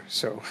here.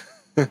 So,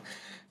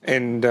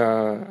 and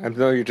I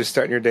know you're just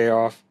starting your day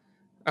off.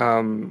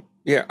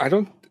 Yeah, I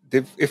don't.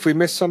 If we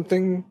missed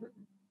something,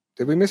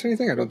 did we miss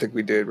anything? I don't think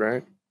we did,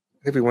 right?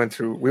 I think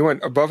we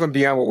went above and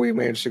beyond what we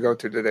managed to go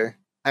to today.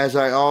 As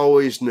I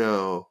always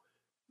know,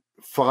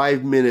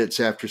 5 minutes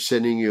after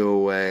sending you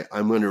away,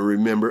 I'm going to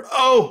remember,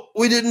 oh,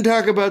 we didn't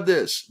talk about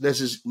this.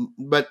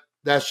 But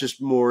that's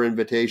just more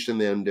invitation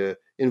than to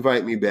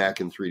invite me back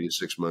in 3 to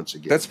 6 months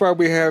again. That's why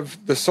we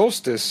have the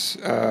solstice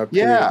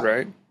period,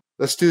 right?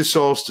 Let's do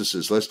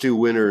solstices. Let's do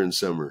winter and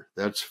summer.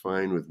 That's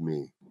fine with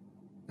me.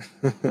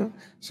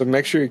 So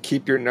make sure you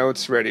keep your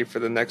notes ready for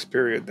the next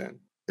period then.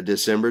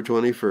 December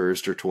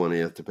 21st or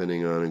 20th,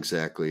 depending on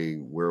exactly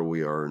where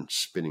we are and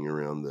spinning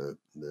around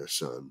the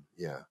sun.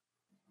 Yeah.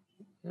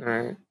 All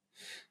right.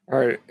 All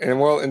right. And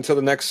well, until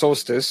the next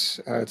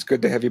solstice, it's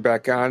good to have you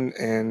back on.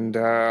 And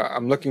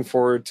I'm looking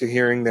forward to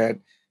hearing that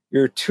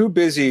you're too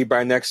busy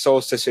by next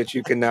solstice that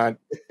you cannot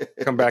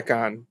come back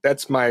on.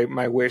 That's my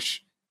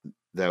wish.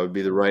 That would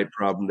be the right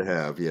problem to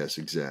have. Yes,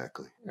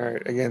 exactly. All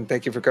right. Again,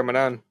 thank you for coming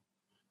on.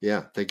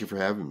 Yeah. Thank you for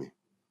having me.